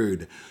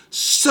heard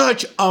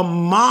such a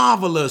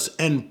marvelous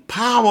and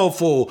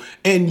powerful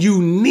and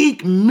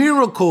unique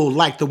miracle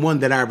like the one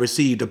that I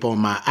received upon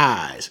my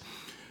eyes.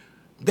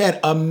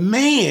 That a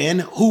man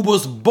who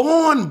was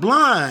born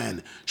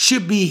blind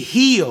should be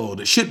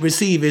healed, should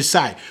receive his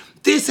sight.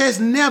 This has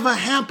never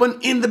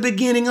happened in the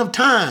beginning of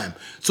time.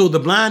 So the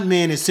blind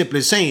man is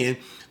simply saying,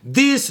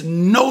 this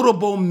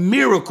notable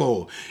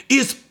miracle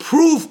is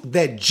proof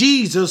that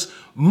Jesus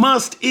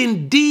must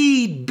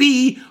indeed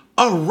be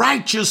a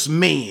righteous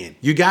man.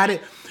 You got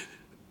it?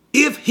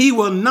 If he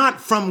were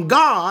not from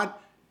God,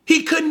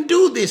 he couldn't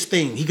do this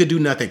thing. He could do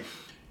nothing.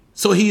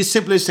 So he is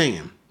simply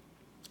saying,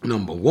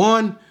 number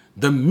one,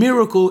 the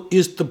miracle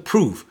is the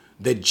proof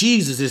that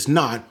Jesus is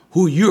not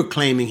who you're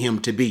claiming him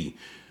to be.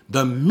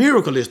 The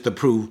miracle is the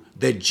proof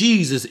that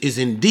Jesus is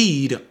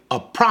indeed a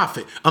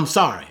prophet.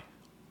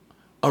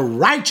 A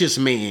righteous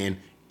man.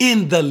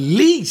 In the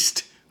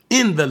least,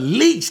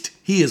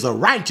 he is a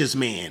righteous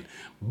man.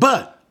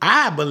 But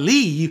I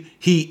believe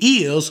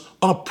he is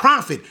a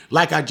prophet,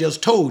 like I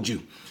just told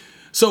you.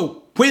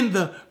 So when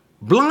the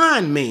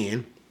blind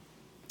man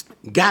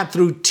got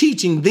through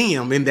teaching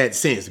them, in that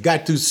sense,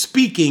 got through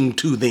speaking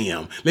to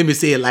them, let me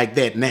say it like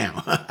that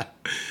now,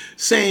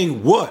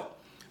 saying what?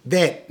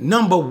 That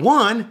number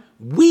one,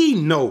 we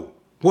know.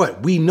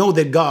 What? We know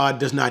that God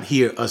does not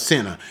hear a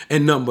sinner.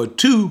 And number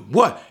two,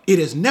 what? It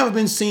has never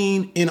been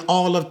seen in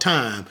all of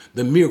time,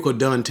 the miracle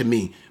done to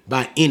me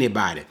by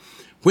anybody.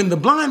 When the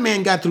blind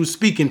man got through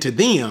speaking to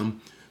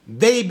them,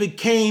 they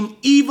became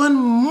even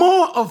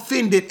more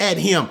offended at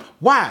him.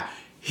 Why?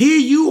 Here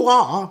you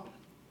are.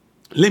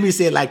 Let me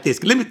say it like this.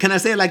 Can I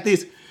say it like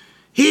this?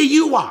 Here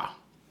you are.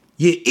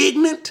 You're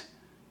ignorant,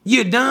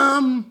 you're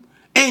dumb,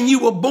 and you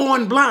were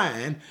born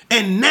blind.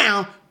 And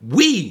now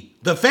we,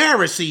 the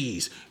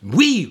Pharisees,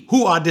 we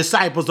who are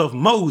disciples of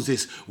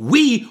Moses,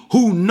 we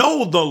who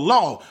know the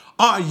law,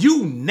 are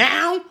you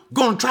now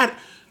going to try to...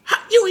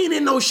 You ain't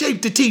in no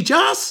shape to teach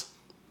us.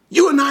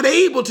 You are not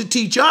able to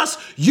teach us.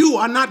 You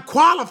are not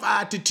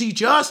qualified to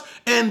teach us.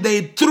 And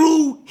they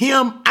threw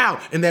him out.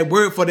 And that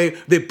word for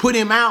they put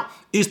him out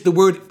is the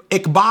word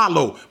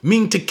ekbalo,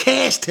 meaning to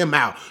cast him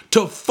out,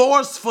 to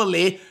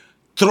forcefully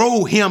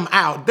throw him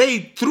out.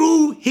 They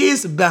threw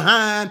his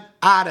behind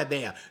out of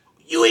there.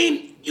 You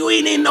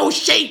ain't in no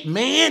shape,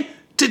 man,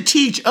 to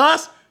teach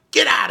us.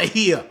 Get out of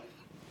here.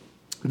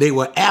 They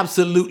were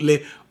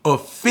absolutely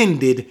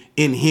offended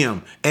in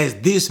him as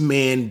this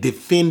man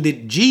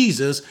defended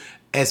Jesus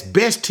as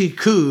best he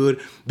could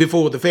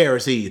before the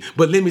Pharisees.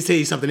 But let me tell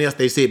you something else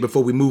they said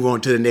before we move on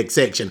to the next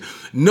section.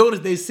 Notice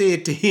they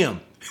said to him,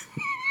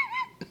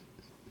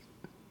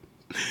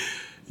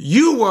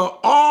 you were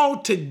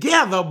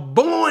altogether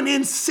born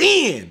in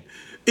sin.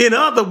 In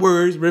other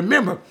words,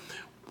 remember,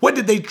 what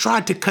did they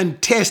try to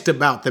contest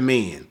about the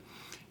man?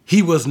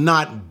 he was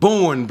not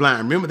born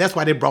blind. Remember, that's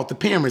why they brought the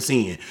parents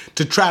in,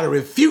 to try to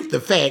refute the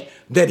fact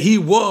that he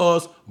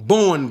was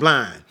born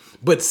blind.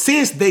 But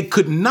since they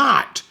could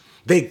not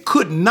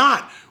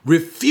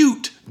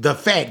refute the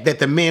fact that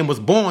the man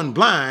was born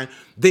blind,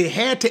 they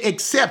had to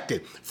accept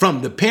it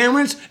from the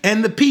parents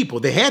and the people.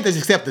 They had to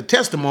accept the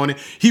testimony.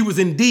 He was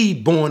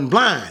indeed born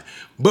blind.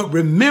 But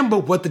remember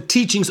what the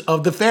teachings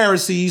of the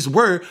Pharisees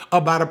were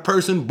about a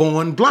person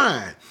born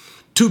blind.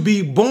 To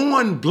be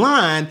born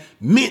blind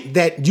meant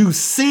that you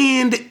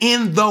sinned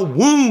in the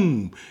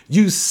womb.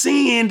 You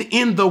sinned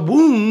in the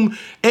womb,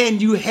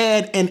 and you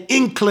had an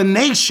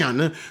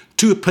inclination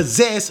to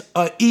possess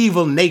an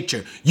evil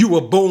nature. You were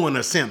born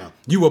a sinner.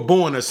 You were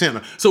born a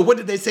sinner. So what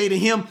did they say to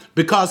him?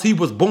 Because he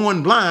was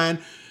born blind,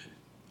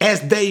 as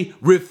they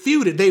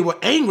refuted, they were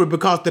angry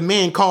because the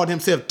man called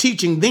himself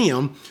teaching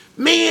them,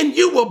 man,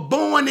 you were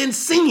born in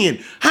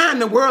sin. How in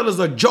the world is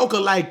a joker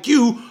like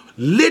you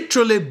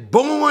literally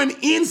born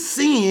in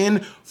sin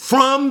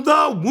from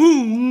the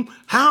womb?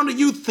 How do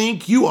you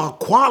think you are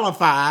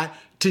qualified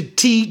to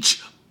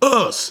teach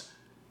us?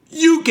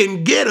 You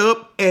can get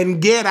up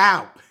and get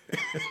out.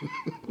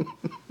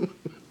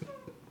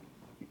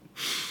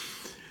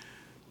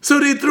 So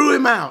they threw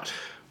him out.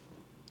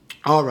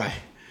 All right,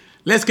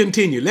 let's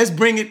continue. Let's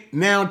bring it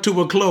now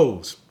to a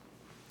close.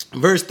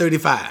 Verse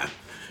 35.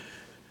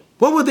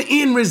 What were the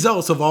end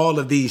results of all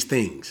of these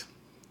things?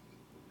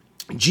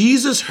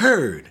 Jesus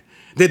heard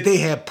that they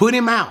had put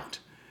him out,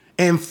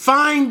 and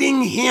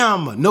finding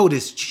him,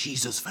 notice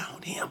Jesus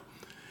found him.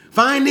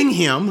 Finding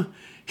him,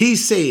 he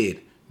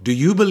said, do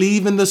you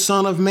believe in the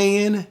Son of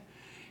Man?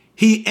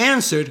 He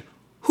answered,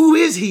 who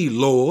is he,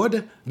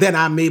 Lord, that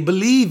I may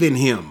believe in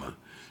him?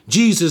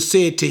 Jesus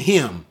said to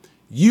him,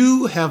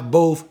 you have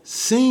both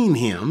seen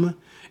him,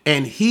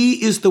 and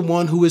he is the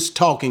one who is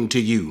talking to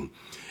you.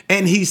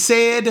 And he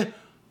said,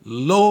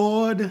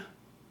 Lord,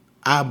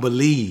 I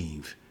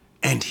believe.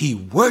 And he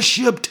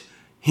worshiped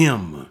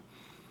him.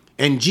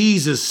 And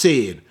Jesus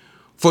said,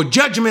 for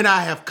judgment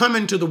I have come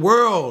into the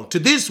world, to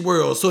this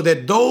world, so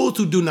that those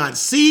who do not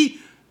see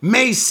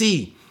may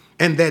see,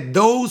 and that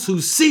those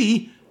who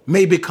see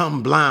may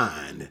become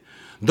blind.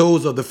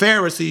 Those of the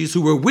Pharisees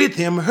who were with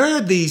him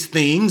heard these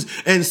things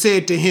and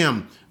said to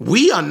him,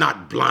 we are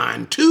not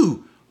blind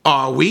too,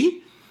 are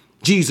we?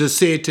 Jesus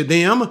said to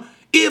them,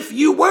 if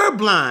you were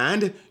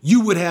blind,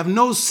 you would have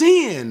no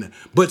sin.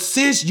 But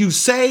since you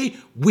say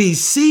we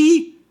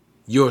see,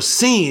 your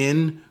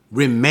sin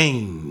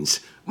remains.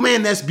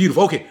 Man, that's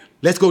beautiful. Okay,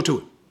 let's go to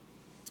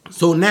it.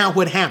 So now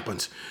what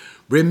happens?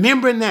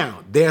 Remember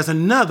now, there's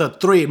another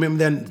thread.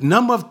 Remember the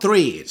number of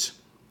threads.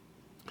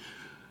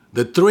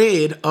 The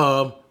thread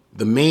of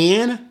the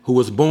man who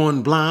was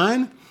born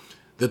blind,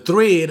 the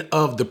thread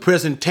of the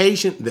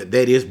presentation, that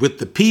is with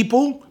the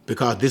people,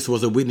 because this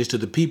was a witness to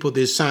the people,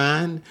 this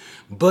sign,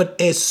 but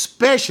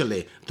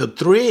especially the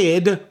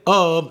thread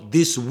of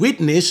this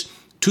witness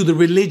to the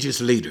religious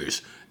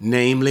leaders,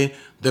 namely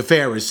the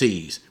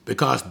Pharisees,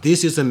 because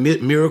this is a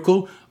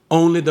miracle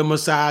only the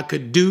Messiah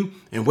could do.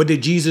 And what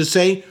did Jesus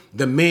say?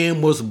 The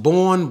man was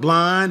born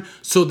blind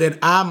so that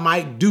I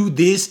might do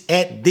this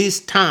at this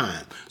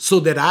time, so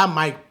that I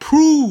might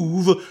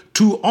prove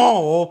to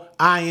all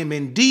I am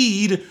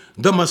indeed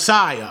the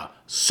Messiah,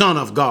 Son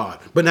of God.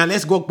 But now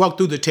let's go walk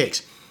through the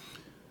text.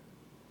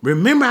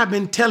 Remember, I've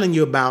been telling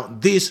you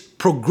about this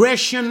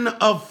progression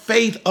of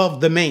faith of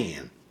the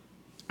man.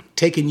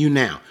 Taking you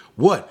now,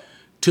 what?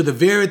 To the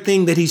very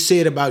thing that he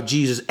said about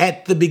Jesus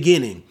at the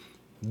beginning.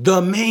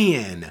 The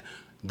man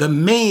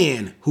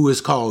who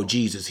is called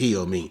Jesus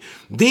healed me.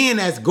 Then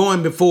as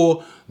going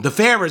before the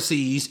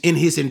Pharisees in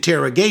his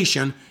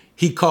interrogation,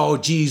 he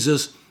called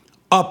Jesus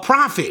a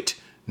prophet,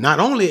 not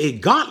only a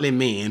godly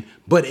man,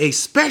 but a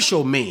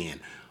special man,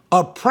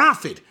 a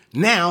prophet.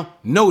 Now,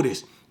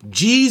 notice,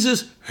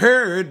 Jesus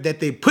heard that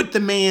they put the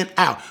man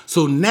out.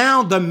 So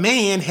now the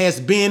man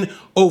has been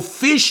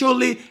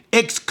officially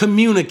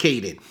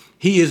excommunicated.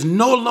 He is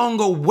no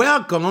longer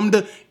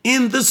welcomed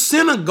in the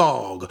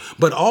synagogue.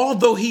 But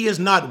although he is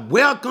not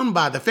welcomed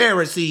by the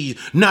Pharisees,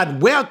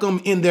 not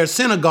welcomed in their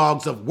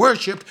synagogues of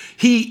worship,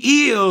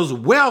 he is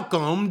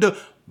welcomed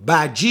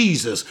by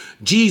Jesus.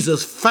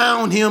 Jesus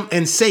found him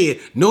and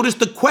said, notice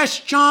the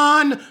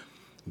question,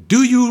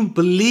 do you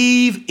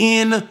believe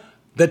in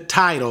the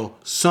title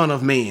Son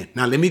of Man?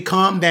 Now let me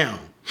calm down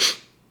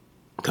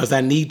because I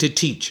need to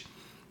teach.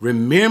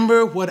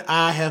 Remember what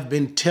I have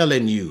been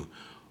telling you.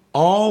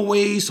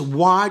 Always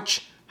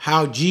watch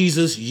how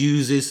Jesus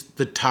uses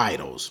the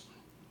titles.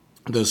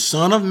 The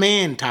Son of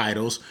Man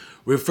titles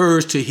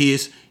refers to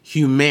his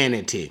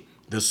humanity.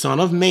 The Son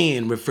of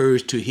Man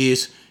refers to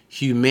his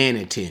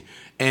humanity.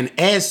 And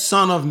as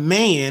Son of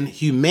Man,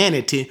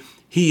 humanity,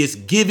 he is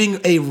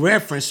giving a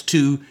reference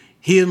to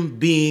him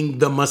being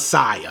the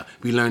Messiah.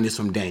 We learned this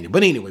from Daniel.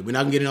 But anyway, we're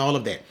not going to get into all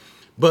of that.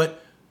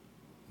 But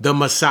the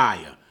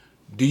Messiah.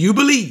 Do you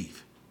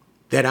believe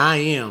that I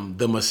am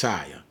the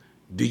Messiah?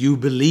 Do you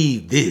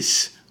believe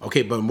this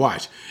Okay, but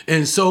watch.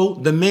 And so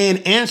the man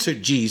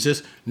answered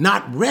Jesus,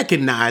 not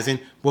recognizing,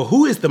 well,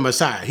 who is the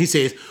Messiah? He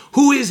says,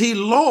 who is he,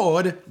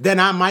 Lord, that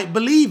I might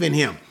believe in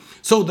him?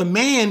 So the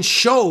man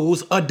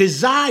shows a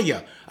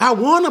desire. I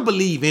want to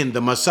believe in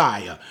the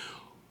Messiah.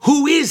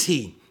 Who is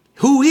he?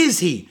 Who is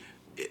he?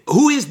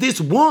 Who is this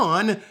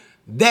one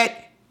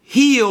that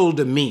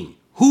healed me?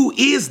 Who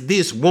is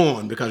this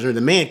one? Because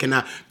the man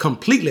cannot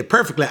completely,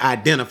 perfectly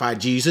identify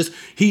Jesus.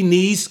 He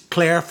needs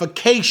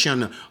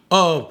clarification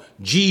of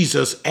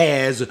Jesus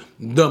as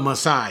the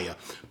Messiah.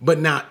 But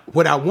now,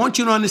 what I want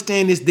you to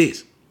understand is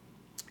this.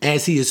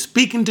 As he is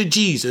speaking to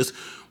Jesus,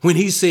 when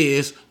he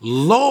says,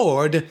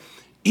 Lord,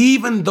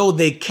 even though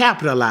they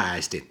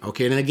capitalized it.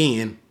 Okay, and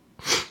again,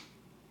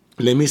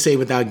 let me say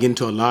without getting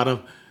to a lot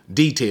of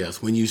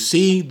details. When you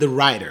see the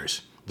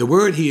writers, the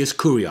word here is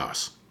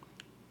kurios.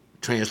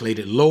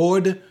 Translated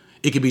Lord,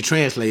 it could be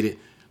translated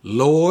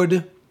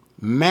Lord,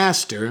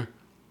 Master,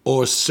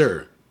 or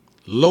Sir.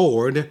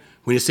 Lord,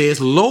 when it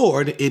says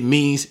Lord, it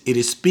means it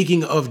is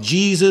speaking of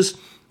Jesus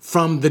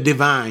from the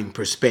divine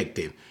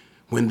perspective.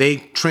 When they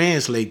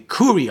translate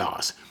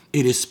kurios,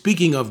 it is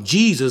speaking of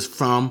Jesus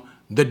from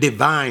the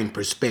divine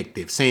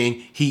perspective,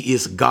 saying he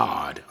is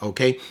God,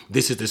 okay?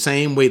 This is the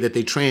same way that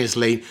they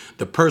translate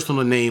the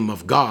personal name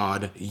of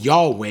God,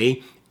 Yahweh,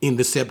 in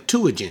the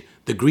Septuagint,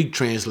 the Greek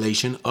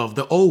translation of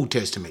the Old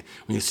Testament.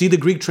 When you see the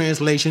Greek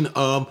translation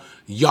of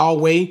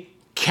Yahweh,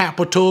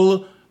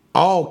 capital,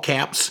 all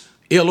caps,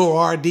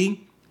 Lord,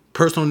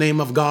 personal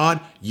name of God,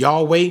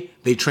 Yahweh,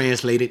 they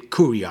translate it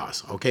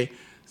kurios, okay?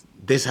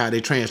 This is how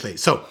they translate.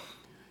 So,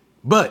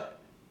 but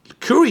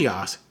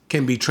kurios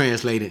can be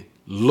translated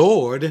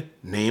Lord,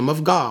 name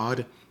of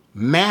God,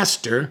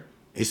 Master,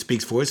 it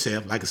speaks for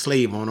itself, like a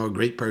slave owner or a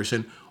great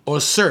person,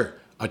 or Sir,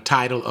 a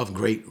title of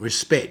great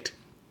respect.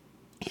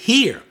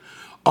 Here,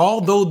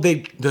 although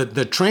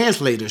the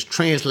translators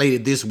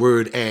translated this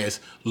word as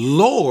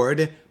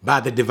Lord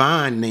by the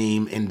divine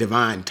name and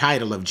divine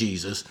title of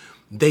Jesus,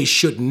 they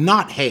should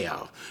not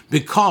have,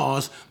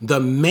 because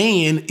the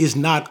man is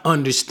not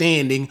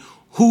understanding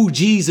who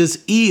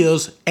Jesus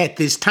is at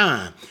this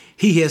time.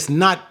 He has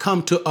not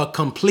come to a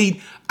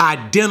complete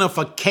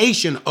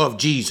identification of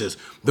Jesus,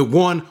 the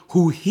one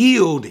who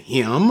healed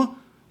him,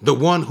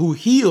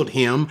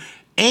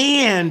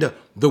 and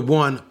the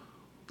one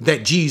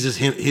that Jesus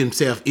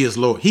himself is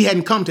Lord. He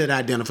hadn't come to that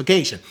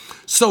identification.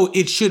 So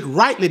it should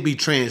rightly be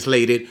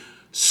translated,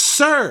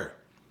 Sir,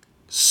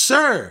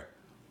 Sir.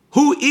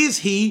 Who is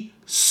he,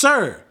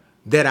 Sir,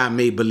 that I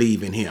may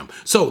believe in him?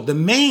 So the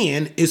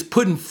man is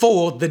putting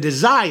forth the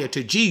desire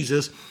to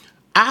Jesus.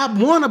 I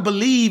want to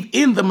believe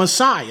in the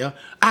Messiah.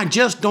 I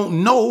just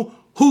don't know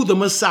who the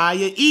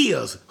Messiah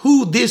is,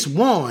 who this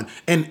one,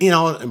 and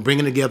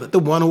bringing together the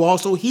one who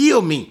also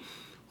healed me.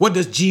 What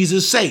does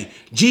Jesus say?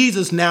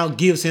 Jesus now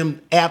gives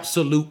him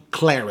absolute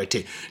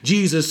clarity.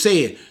 Jesus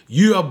said,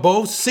 you have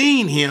both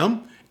seen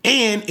him,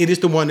 and it is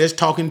the one that's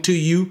talking to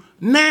you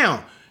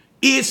now.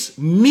 It's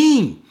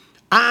me.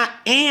 I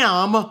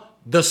am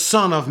the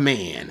Son of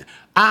Man.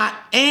 I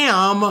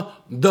am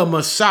the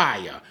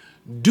Messiah.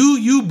 Do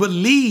you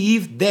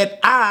believe that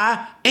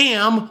I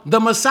am the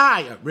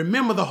Messiah?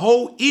 Remember, the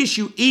whole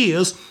issue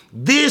is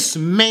this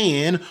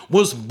man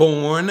was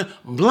born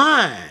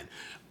blind.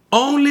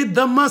 Only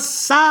the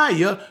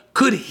Messiah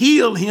could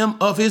heal him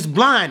of his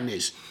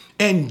blindness.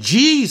 And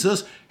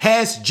Jesus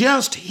has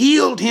just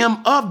healed him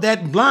of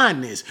that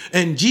blindness.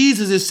 And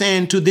Jesus is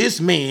saying to this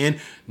man,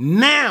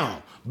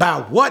 now,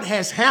 by what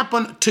has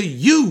happened to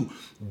you,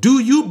 do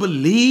you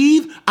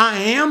believe I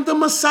am the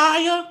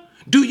Messiah?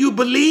 Do you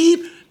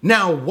believe?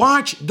 Now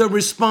watch the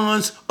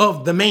response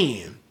of the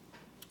man.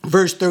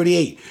 Verse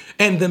 38.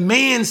 And the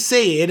man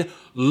said,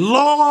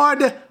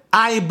 Lord,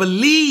 I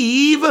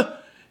believe.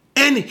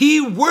 And he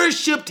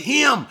worshiped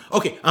him.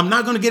 Okay, I'm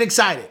not going to get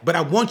excited, but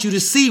I want you to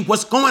see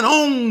what's going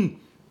on.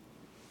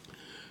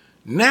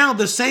 Now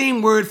the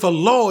same word for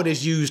Lord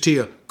is used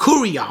here,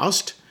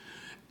 kurios,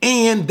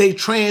 and they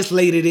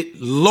translated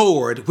it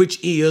Lord,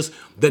 which is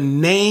the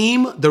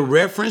name, the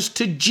reference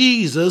to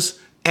Jesus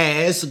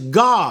as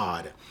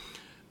God.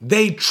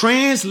 They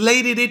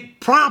translated it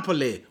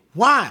properly.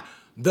 Why?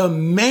 The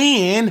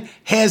man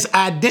has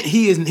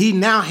he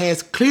now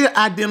has clear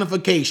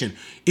identification.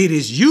 It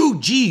is you,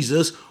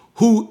 Jesus,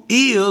 who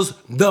is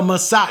the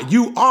Messiah.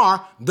 You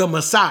are the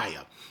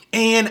Messiah.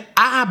 And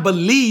I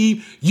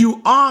believe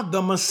you are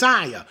the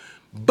Messiah.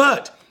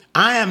 But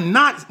I am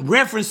not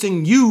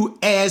referencing you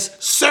as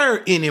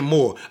Sir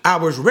anymore. I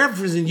was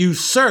referencing you,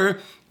 Sir,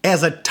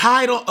 as a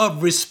title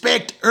of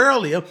respect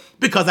earlier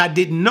because I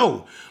didn't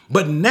know.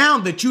 But now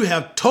that you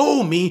have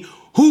told me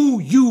who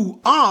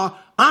you are,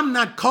 I'm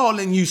not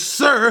calling you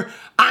Sir.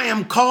 I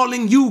am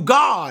calling you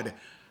God.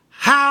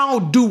 How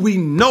do we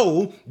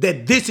know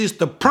that this is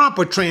the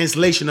proper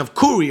translation of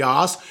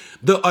kurios,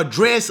 the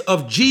address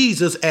of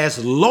Jesus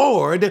as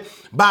Lord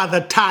by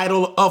the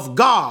title of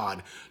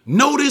God?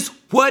 Notice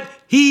what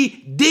he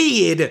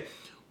did.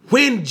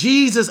 When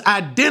Jesus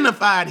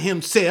identified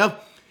himself,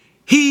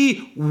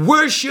 he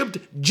worshiped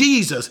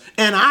Jesus.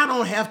 And I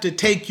don't have to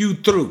take you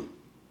through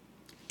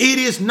It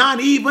is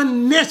not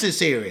even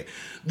necessary.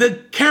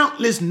 The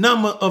countless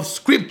number of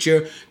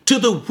scripture to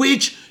the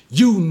which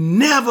you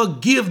never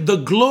give the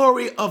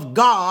glory of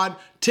God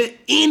to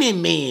any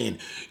man.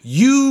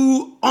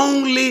 You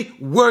only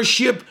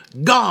worship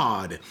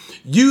God.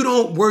 You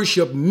don't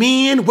worship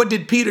men. What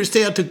did Peter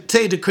say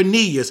to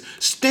Cornelius?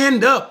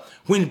 Stand up.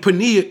 When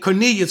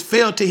Cornelius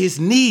fell to his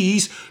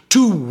knees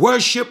to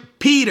worship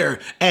Peter,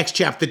 Acts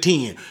chapter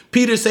 10.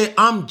 Peter said,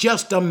 I'm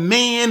just a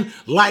man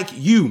like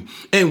you.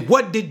 And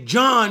what did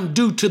John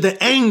do to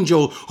the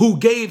angel who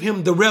gave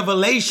him the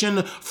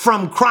revelation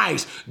from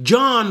Christ?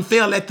 John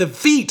fell at the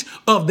feet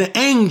of the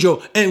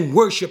angel and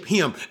worshiped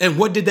him. And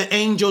what did the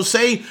angel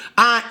say?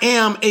 I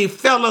am a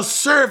fellow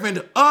servant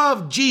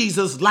of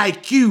Jesus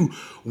like you.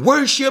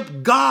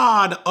 Worship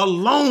God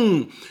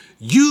alone.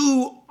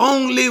 You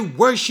only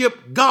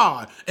worship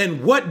God.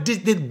 And what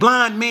did the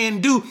blind man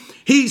do?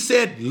 He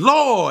said,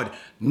 Lord,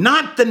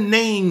 not the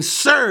name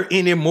sir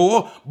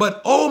anymore,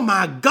 but oh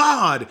my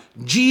God,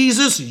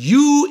 Jesus,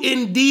 you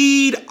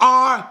indeed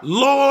are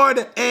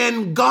Lord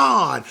and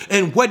God.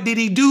 And what did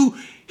he do?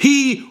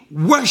 He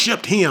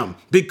worshiped him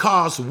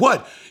because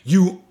what?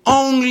 You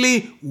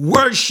only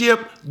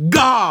worship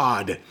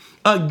God.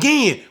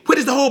 Again, what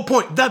is the whole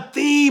point? The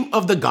theme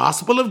of the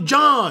Gospel of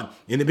John.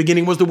 In the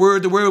beginning was the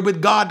Word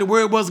with God, the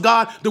Word was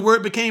God, the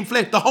Word became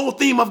flesh. The whole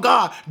theme of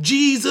God.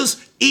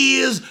 Jesus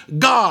is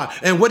God.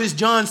 And what is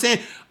John saying?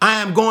 I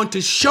am going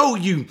to show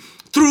you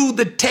through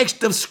the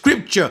text of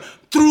Scripture,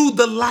 through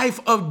the life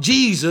of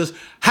Jesus,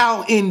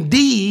 how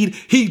indeed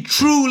he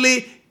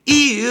truly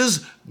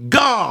is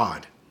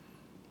God.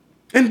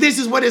 And this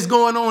is what is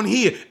going on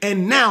here.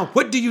 And now,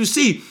 what do you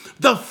see?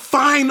 The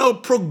final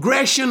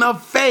progression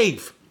of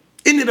faith.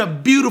 Isn't it a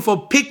beautiful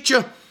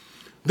picture?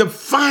 The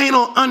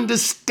final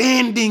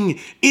understanding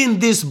in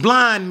this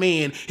blind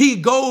man. He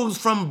goes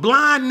from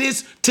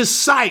blindness to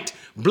sight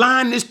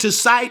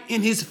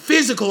in his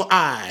physical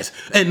eyes,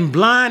 and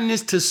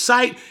blindness to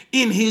sight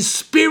in his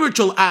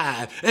spiritual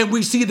eye. And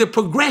we see the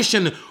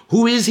progression.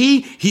 Who is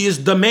he? He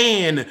is the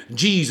man,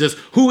 Jesus.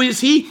 Who is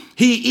he?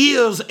 He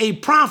is a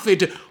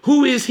prophet.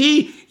 Who is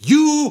he?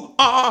 You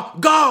are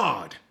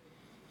God.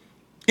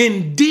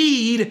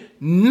 Indeed,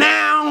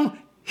 now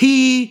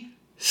he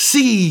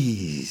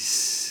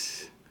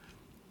sees.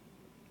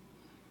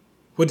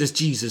 What does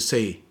Jesus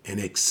say? And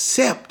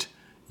except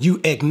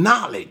you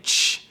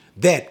acknowledge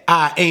that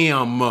I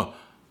am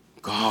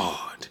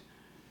God,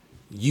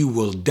 you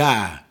will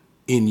die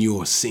in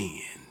your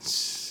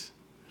sins.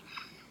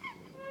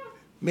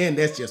 Man,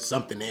 that's just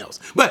something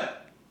else.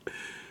 But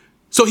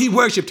so he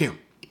worshiped him.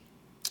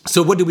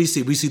 So what do we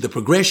see? We see the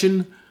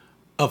progression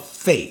of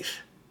faith,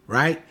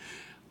 right?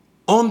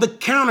 On the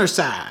counter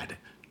side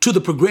to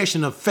the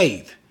progression of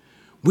faith,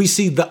 we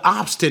see the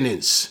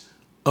obstinance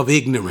of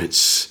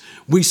ignorance.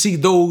 We see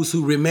those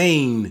who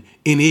remain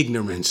in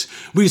ignorance.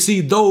 We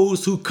see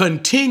those who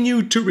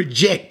continue to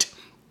reject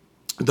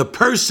the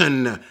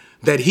person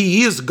that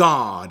he is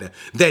God,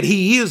 that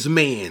he is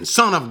man,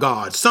 son of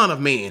God, son of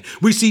man.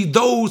 We see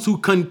those who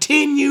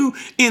continue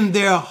in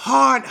their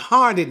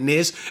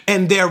hard-heartedness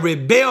and their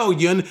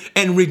rebellion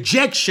and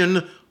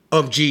rejection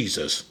of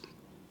Jesus.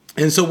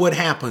 And so what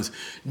happens?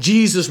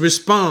 Jesus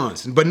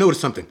responds. But notice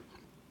something.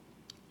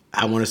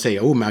 I want to say,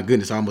 oh my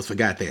goodness, I almost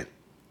forgot that.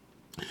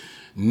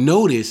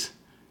 Notice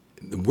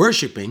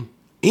worshiping,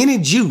 any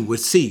Jew would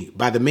see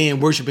by the man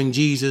worshiping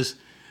Jesus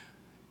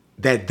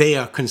that they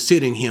are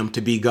considering him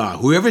to be God.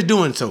 Whoever's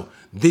doing so,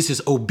 this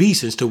is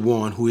obeisance to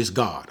one who is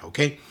God,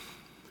 okay?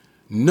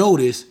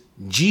 Notice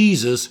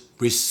Jesus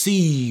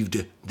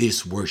received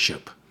this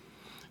worship.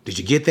 Did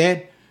you get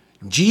that?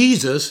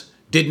 Jesus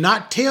did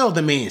not tell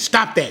the man,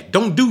 stop that,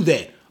 don't do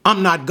that.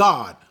 I'm not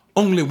God.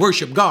 Only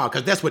worship God,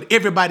 because that's what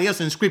everybody else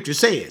in Scripture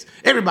says.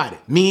 Everybody,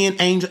 men,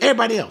 angels,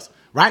 everybody else,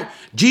 right?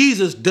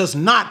 Jesus does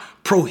not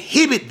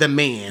prohibit the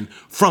man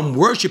from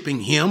worshiping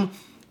him.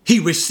 He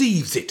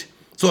receives it.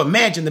 So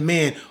imagine the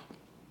man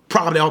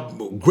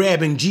probably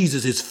grabbing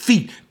Jesus'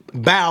 feet,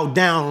 bowed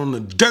down on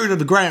the dirt of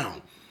the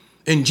ground.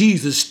 And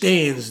Jesus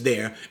stands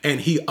there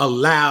and he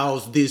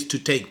allows this to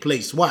take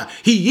place. Why?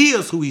 He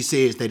is who he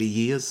says that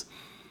he is.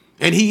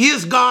 And he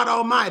is God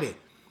Almighty.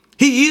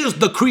 He is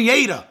the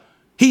creator.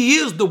 He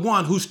is the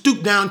one who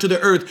stooped down to the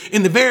earth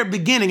in the very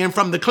beginning and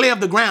from the clay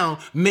of the ground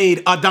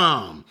made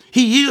Adam.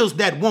 He is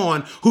that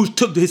one who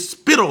took his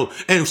spittle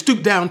and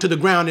stooped down to the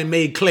ground and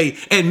made clay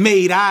and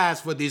made eyes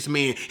for this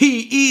man.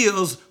 He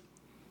is,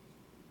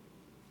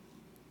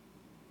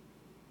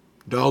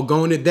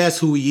 doggone it, that's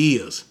who he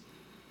is.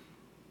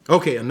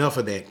 Okay, enough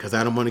of that because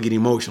I don't want to get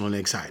emotional and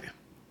excited.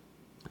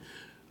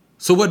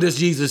 So what does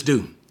Jesus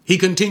do? He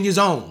continues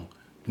on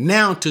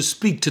now to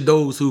speak to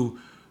those who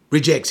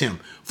rejects him.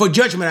 For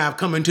judgment I have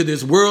come into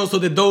this world so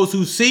that those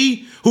who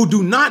see, who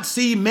do not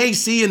see, may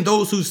see, and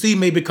those who see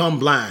may become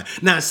blind.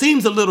 Now, it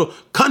seems a little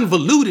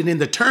convoluted in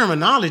the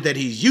terminology that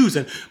he's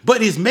using,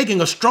 but he's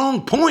making a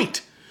strong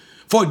point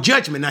for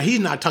judgment. Now, he's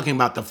not talking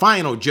about the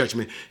final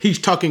judgment. He's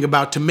talking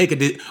about to make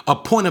a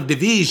point of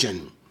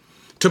division,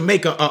 to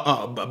make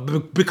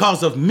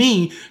because of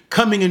me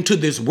coming into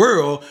this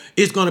world,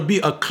 it's going to be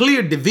a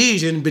clear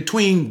division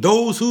between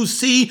those who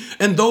see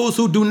and those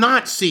who do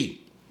not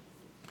see.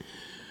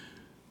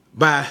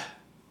 By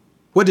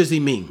what does he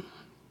mean?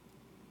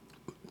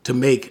 To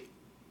make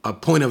a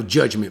point of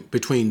judgment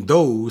between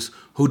those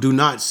who do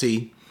not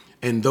see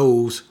and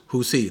those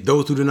who see.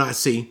 Those who do not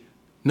see,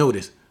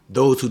 notice,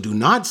 those who do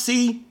not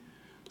see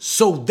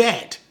so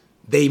that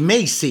they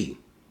may see.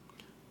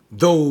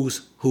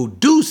 Those who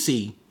do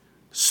see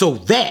so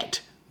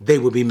that they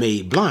will be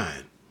made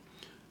blind.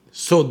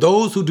 So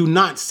those who do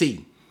not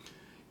see,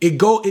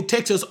 it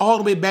takes us all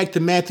the way back to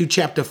Matthew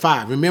chapter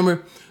 5.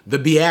 Remember the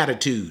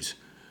Beatitudes.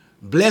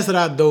 Blessed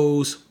are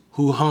those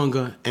who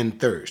hunger and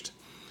thirst.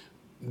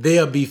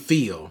 They'll be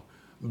filled.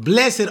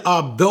 Blessed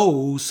are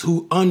those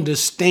who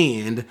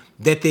understand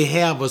that they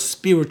have a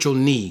spiritual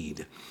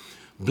need.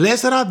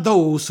 Blessed are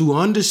those who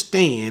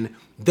understand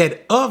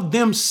that of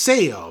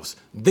themselves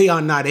they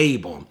are not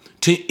able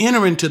to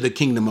enter into the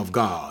kingdom of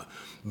God.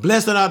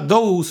 Blessed are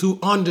those who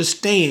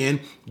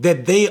understand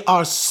that they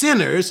are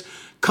sinners,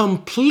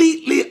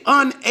 completely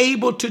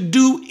unable to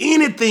do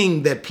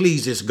anything that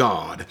pleases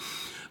God.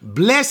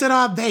 Blessed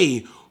are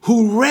they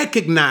who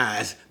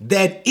recognize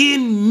that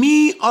in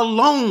me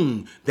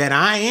alone, that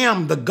I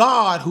am the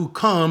God who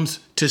comes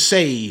to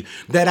save,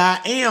 that I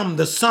am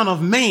the Son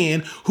of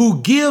Man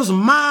who gives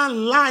my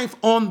life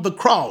on the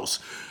cross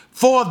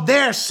for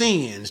their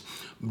sins.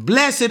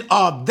 Blessed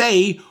are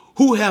they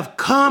who have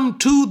come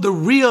to the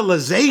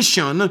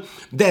realization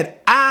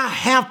that I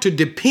have to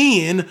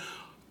depend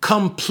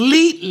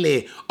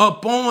completely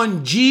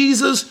upon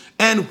Jesus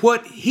and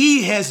what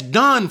he has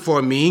done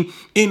for me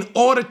in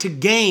order to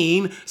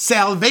gain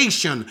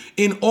salvation,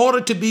 in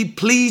order to be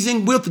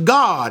pleasing with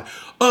God.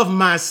 Of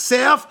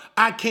myself,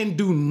 I can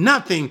do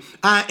nothing.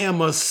 I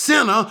am a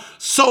sinner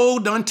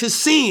sold unto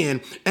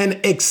sin. And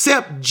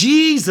except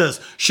Jesus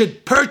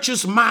should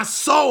purchase my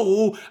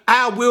soul,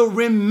 I will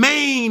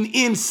remain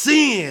in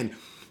sin.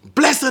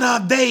 Blessed are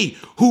they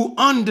who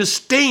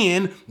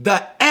understand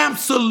the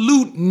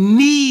absolute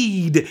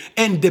need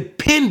and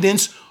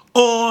dependence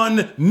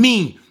on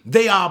me.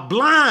 They are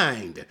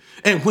blind.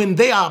 And when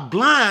they are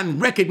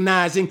blind,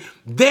 recognizing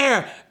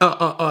their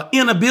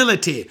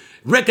inability,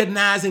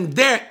 recognizing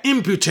their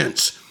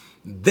impotence,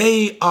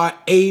 they are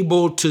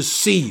able to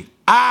see.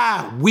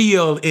 I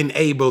will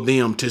enable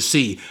them to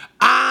see.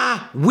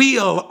 I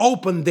will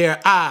open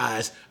their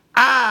eyes.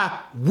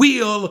 I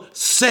will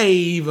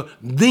save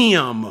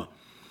them.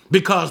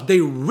 Because they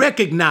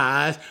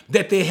recognize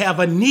that they have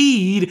a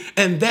need,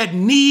 and that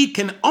need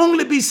can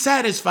only be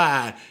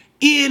satisfied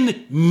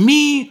in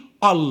me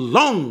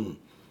alone.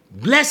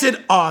 Blessed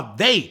are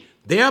they.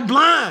 They're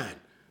blind.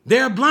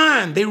 They're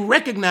blind. They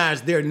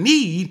recognize their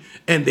need,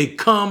 and they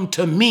come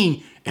to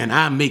me, and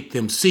I make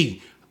them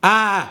see.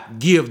 I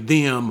give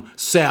them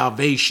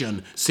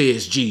salvation,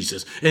 says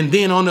Jesus. And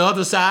then on the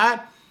other side,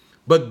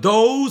 but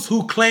those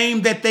who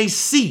claim that they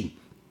see,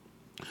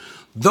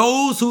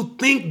 those who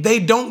think they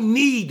don't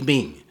need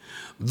me,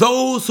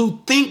 those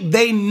who think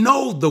they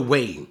know the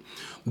way,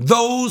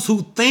 those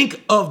who think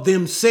of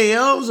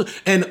themselves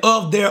and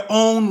of their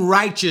own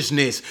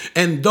righteousness,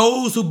 and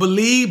those who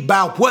believe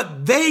by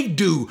what they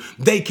do,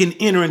 they can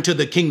enter into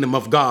the kingdom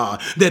of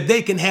God, that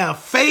they can have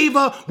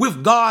favor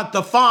with God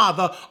the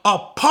Father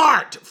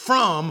apart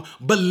from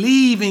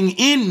believing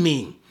in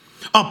me.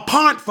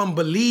 Apart from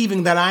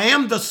believing that I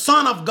am the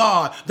Son of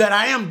God, that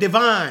I am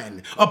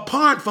divine,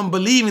 apart from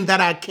believing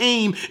that I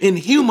came in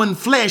human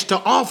flesh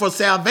to offer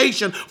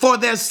salvation for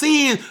their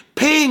sins,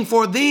 paying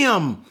for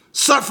them,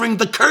 suffering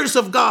the curse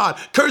of God.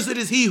 Cursed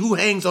is he who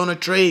hangs on a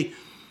tree.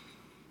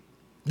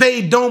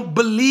 They don't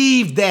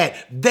believe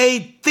that.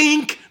 They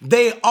think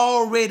they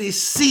already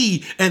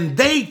see, and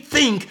they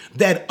think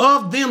that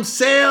of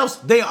themselves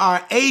they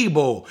are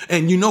able.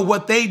 And you know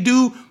what they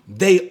do?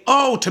 They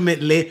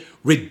ultimately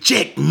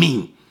reject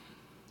me.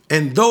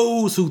 And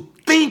those who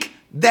think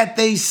that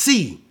they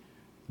see,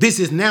 this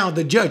is now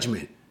the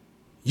judgment.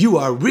 You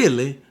are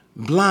really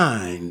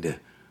blind.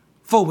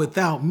 For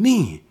without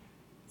me,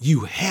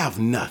 you have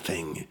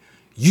nothing.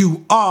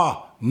 You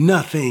are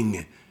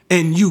nothing,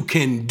 and you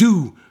can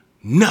do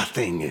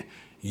nothing.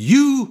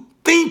 You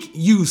think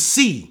you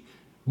see,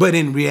 but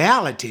in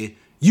reality,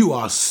 you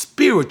are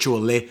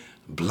spiritually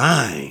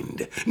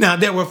blind. Now,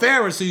 there were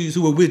Pharisees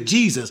who were with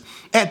Jesus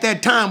at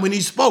that time when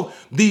he spoke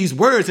these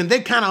words, and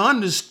they kind of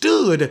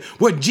understood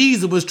what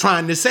Jesus was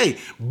trying to say,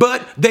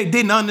 but they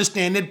didn't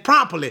understand it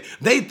properly.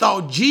 They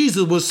thought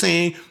Jesus was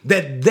saying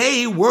that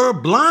they were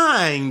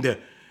blind.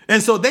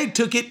 And so they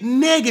took it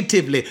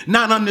negatively,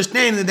 not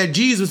understanding that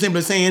Jesus was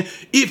simply saying,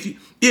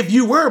 if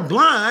you were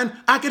blind,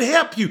 I could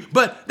help you.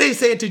 But they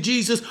said to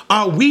Jesus,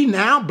 are we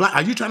now blind?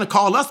 Are you trying to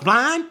call us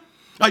blind?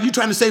 Are you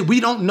trying to say we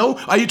don't know?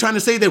 Are you trying to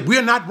say that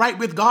we're not right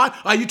with God?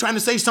 Are you trying to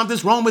say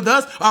something's wrong with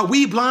us? Are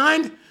we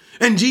blind?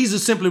 And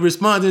Jesus simply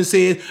responded and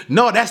said,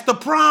 no, that's the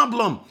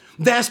problem.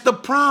 That's the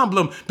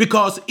problem.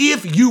 Because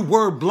if you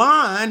were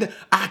blind,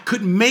 I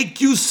could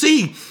make you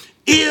see.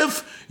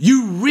 If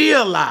you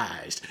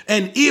realized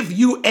and if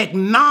you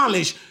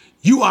acknowledge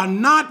you are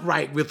not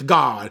right with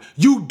God,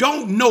 you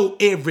don't know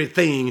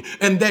everything,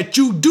 and that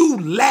you do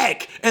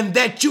lack, and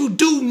that you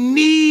do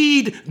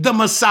need the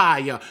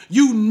Messiah.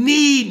 You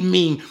need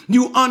me.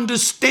 You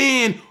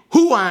understand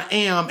who I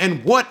am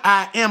and what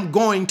I am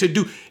going to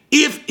do.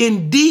 If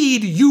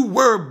indeed you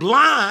were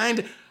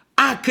blind,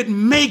 I could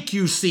make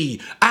you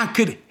see. I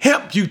could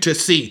help you to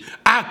see.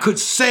 I could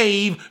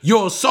save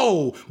your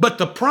soul. But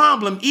the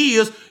problem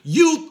is,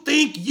 you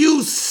think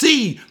you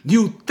see.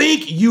 You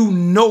think you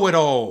know it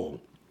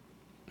all.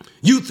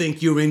 You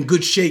think you're in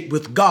good shape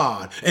with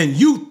God, and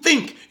you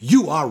think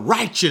you are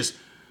righteous.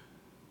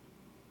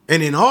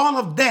 And in all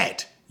of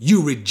that,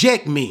 you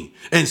reject me.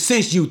 And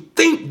since you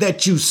think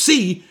that you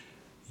see,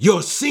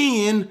 your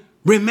sin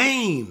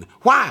remain.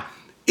 Why?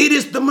 It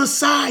is the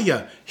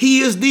Messiah. He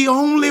is the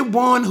only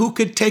one who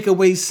could take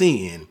away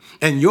sin.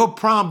 And your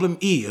problem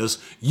is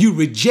you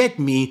reject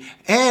me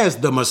as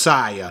the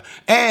Messiah,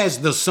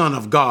 as the Son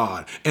of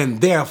God, and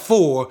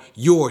therefore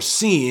your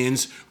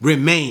sins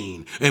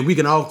remain. And we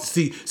can all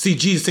see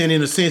Jesus saying,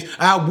 in a sense,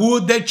 I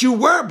would that you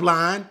were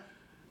blind.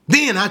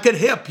 Then I could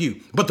help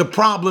you. But the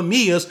problem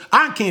is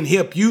I can't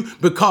help you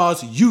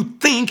because you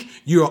think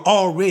you're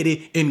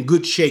already in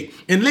good shape.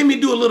 And let me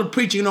do a little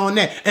preaching on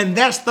that. And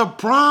that's the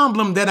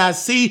problem that I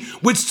see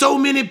with so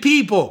many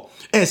people,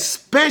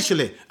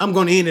 especially, I'm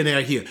going to end it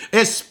there here,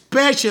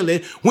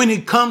 especially when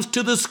it comes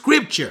to the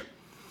scripture.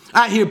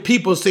 I hear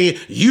people saying,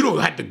 you don't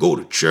have to go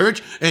to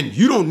church and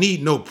you don't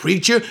need no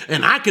preacher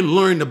and I can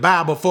learn the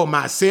Bible for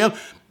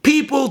myself.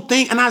 People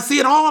think, and I see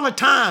it all the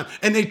time,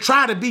 and they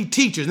try to be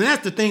teachers. And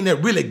that's the thing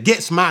that really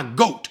gets my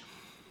goat.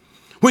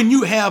 When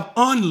you have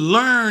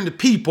unlearned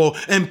people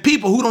and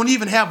people who don't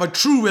even have a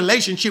true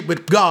relationship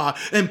with God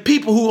and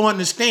people who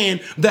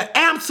understand the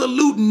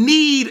absolute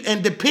need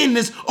and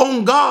dependence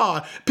on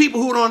God,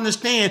 people who don't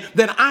understand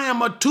that I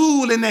am a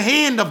tool in the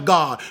hand of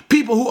God,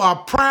 people who are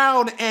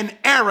proud and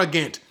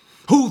arrogant,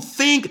 who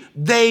think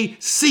they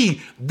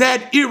see.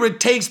 That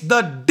irritates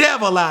the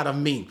devil out of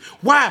me.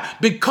 Why?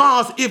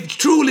 Because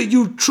if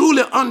you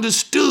truly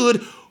understood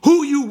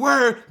who you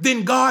were,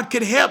 then God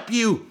could help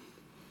you.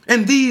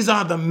 And these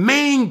are the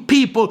main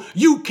people.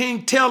 You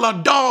can't tell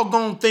a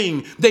doggone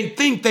thing. They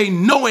think they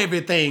know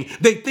everything.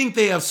 They think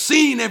they have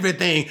seen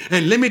everything.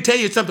 And let me tell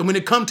you something. When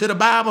it comes to the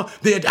Bible,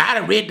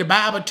 I've read the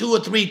Bible 2 or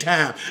 3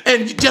 times.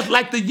 And just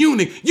like the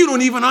eunuch, you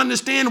don't even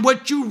understand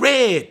what you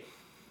read.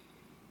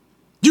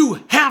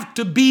 You have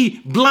to be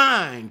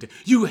blind.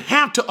 You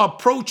have to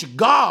approach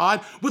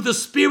God with a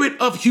spirit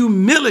of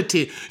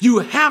humility. You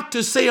have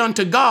to say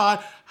unto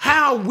God,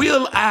 how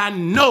will I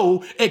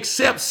know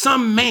except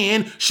some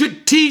man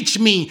should teach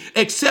me,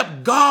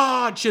 except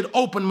God should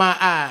open my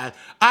eyes?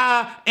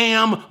 I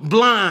am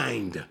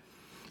blind.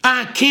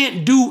 I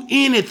can't do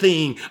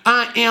anything.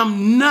 I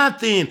am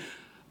nothing.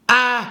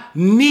 I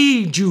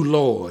need you,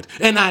 Lord,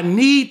 and I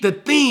need the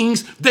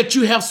things that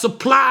you have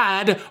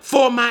supplied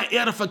for my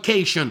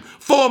edification,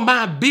 for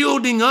my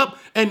building up,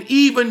 and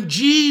even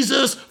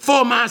Jesus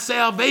for my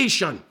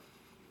salvation.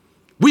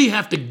 We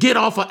have to get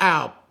off of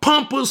our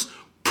pompous,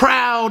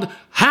 proud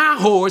high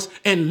horse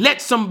and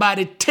let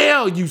somebody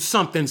tell you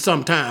something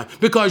sometime,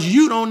 because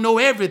you don't know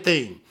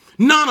everything.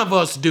 None of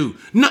us do.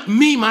 Not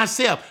me,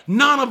 myself.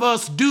 None of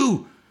us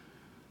do.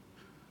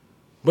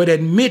 But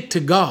admit to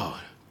God,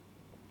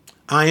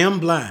 I am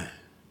blind,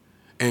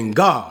 and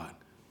God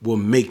will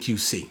make you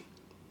see.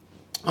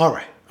 All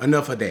right,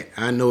 enough of that.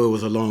 I know it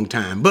was a long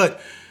time, but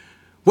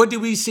what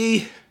did we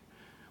see?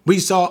 We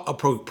saw a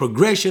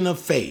progression of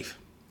faith.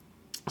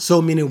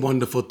 So many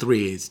wonderful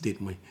threads,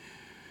 didn't we?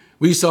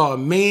 We saw a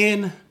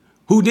man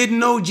who didn't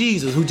know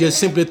Jesus, who just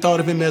simply thought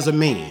of him as a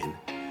man.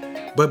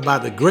 But by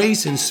the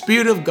grace and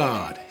Spirit of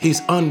God,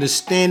 his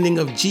understanding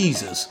of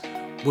Jesus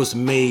was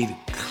made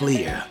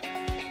clear.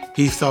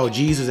 He saw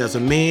Jesus as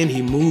a man.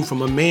 He moved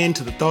from a man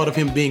to the thought of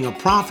him being a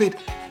prophet.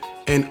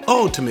 And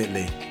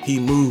ultimately, he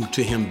moved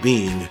to him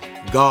being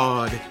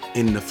God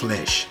in the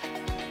flesh.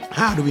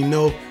 How do we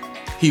know?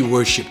 He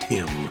worshiped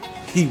him.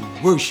 He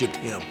worshiped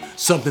him,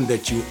 something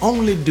that you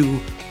only do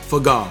for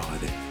God.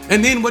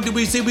 And then what did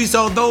we see? We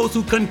saw those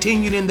who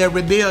continued in their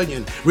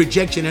rebellion,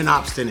 rejection, and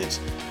obstinance.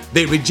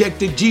 They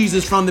rejected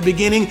Jesus from the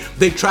beginning.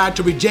 They tried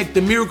to reject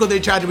the miracle. They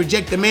tried to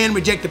reject the man,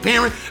 reject the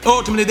parent.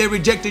 Ultimately, they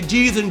rejected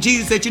Jesus. And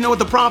Jesus said, you know what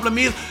the problem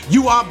is?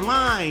 You are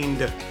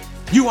blind.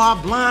 You are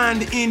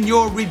blind in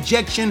your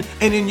rejection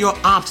and in your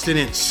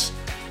obstinance.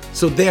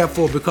 So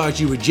therefore,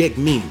 because you reject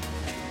me,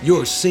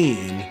 your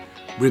sin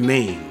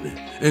remains.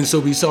 And so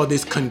we saw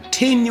this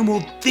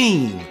continual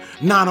theme,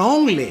 not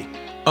only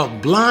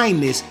of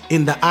blindness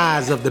in the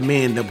eyes of the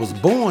man that was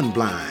born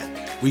blind.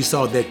 We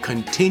saw that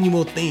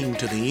continual theme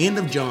to the end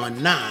of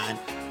John 9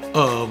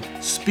 of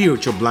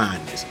spiritual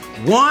blindness.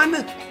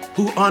 One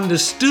who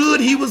understood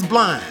he was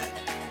blind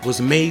was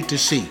made to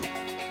see.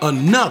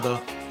 Another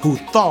who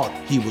thought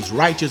he was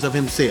righteous of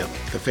himself,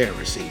 the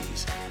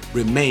Pharisees,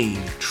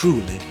 remained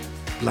truly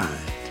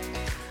blind.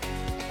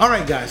 All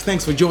right, guys,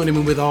 thanks for joining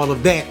me with all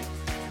of that.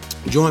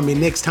 Join me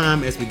next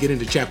time as we get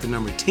into chapter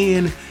number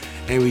 10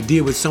 and we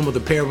deal with some of the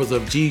parables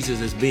of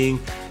Jesus as being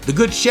the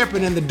good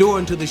shepherd and the door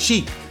into the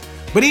sheep.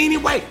 But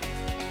anyway,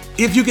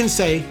 if you can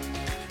say,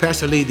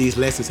 Pastor Lee, these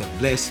lessons have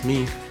blessed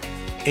me,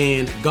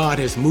 and God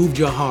has moved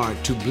your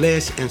heart to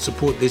bless and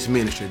support this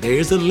ministry, there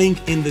is a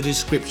link in the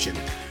description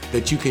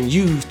that you can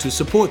use to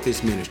support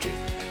this ministry.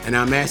 And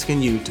I'm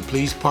asking you to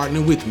please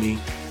partner with me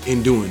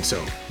in doing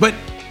so. But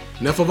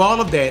enough of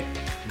all of that.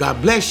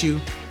 God bless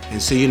you,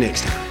 and see you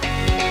next time.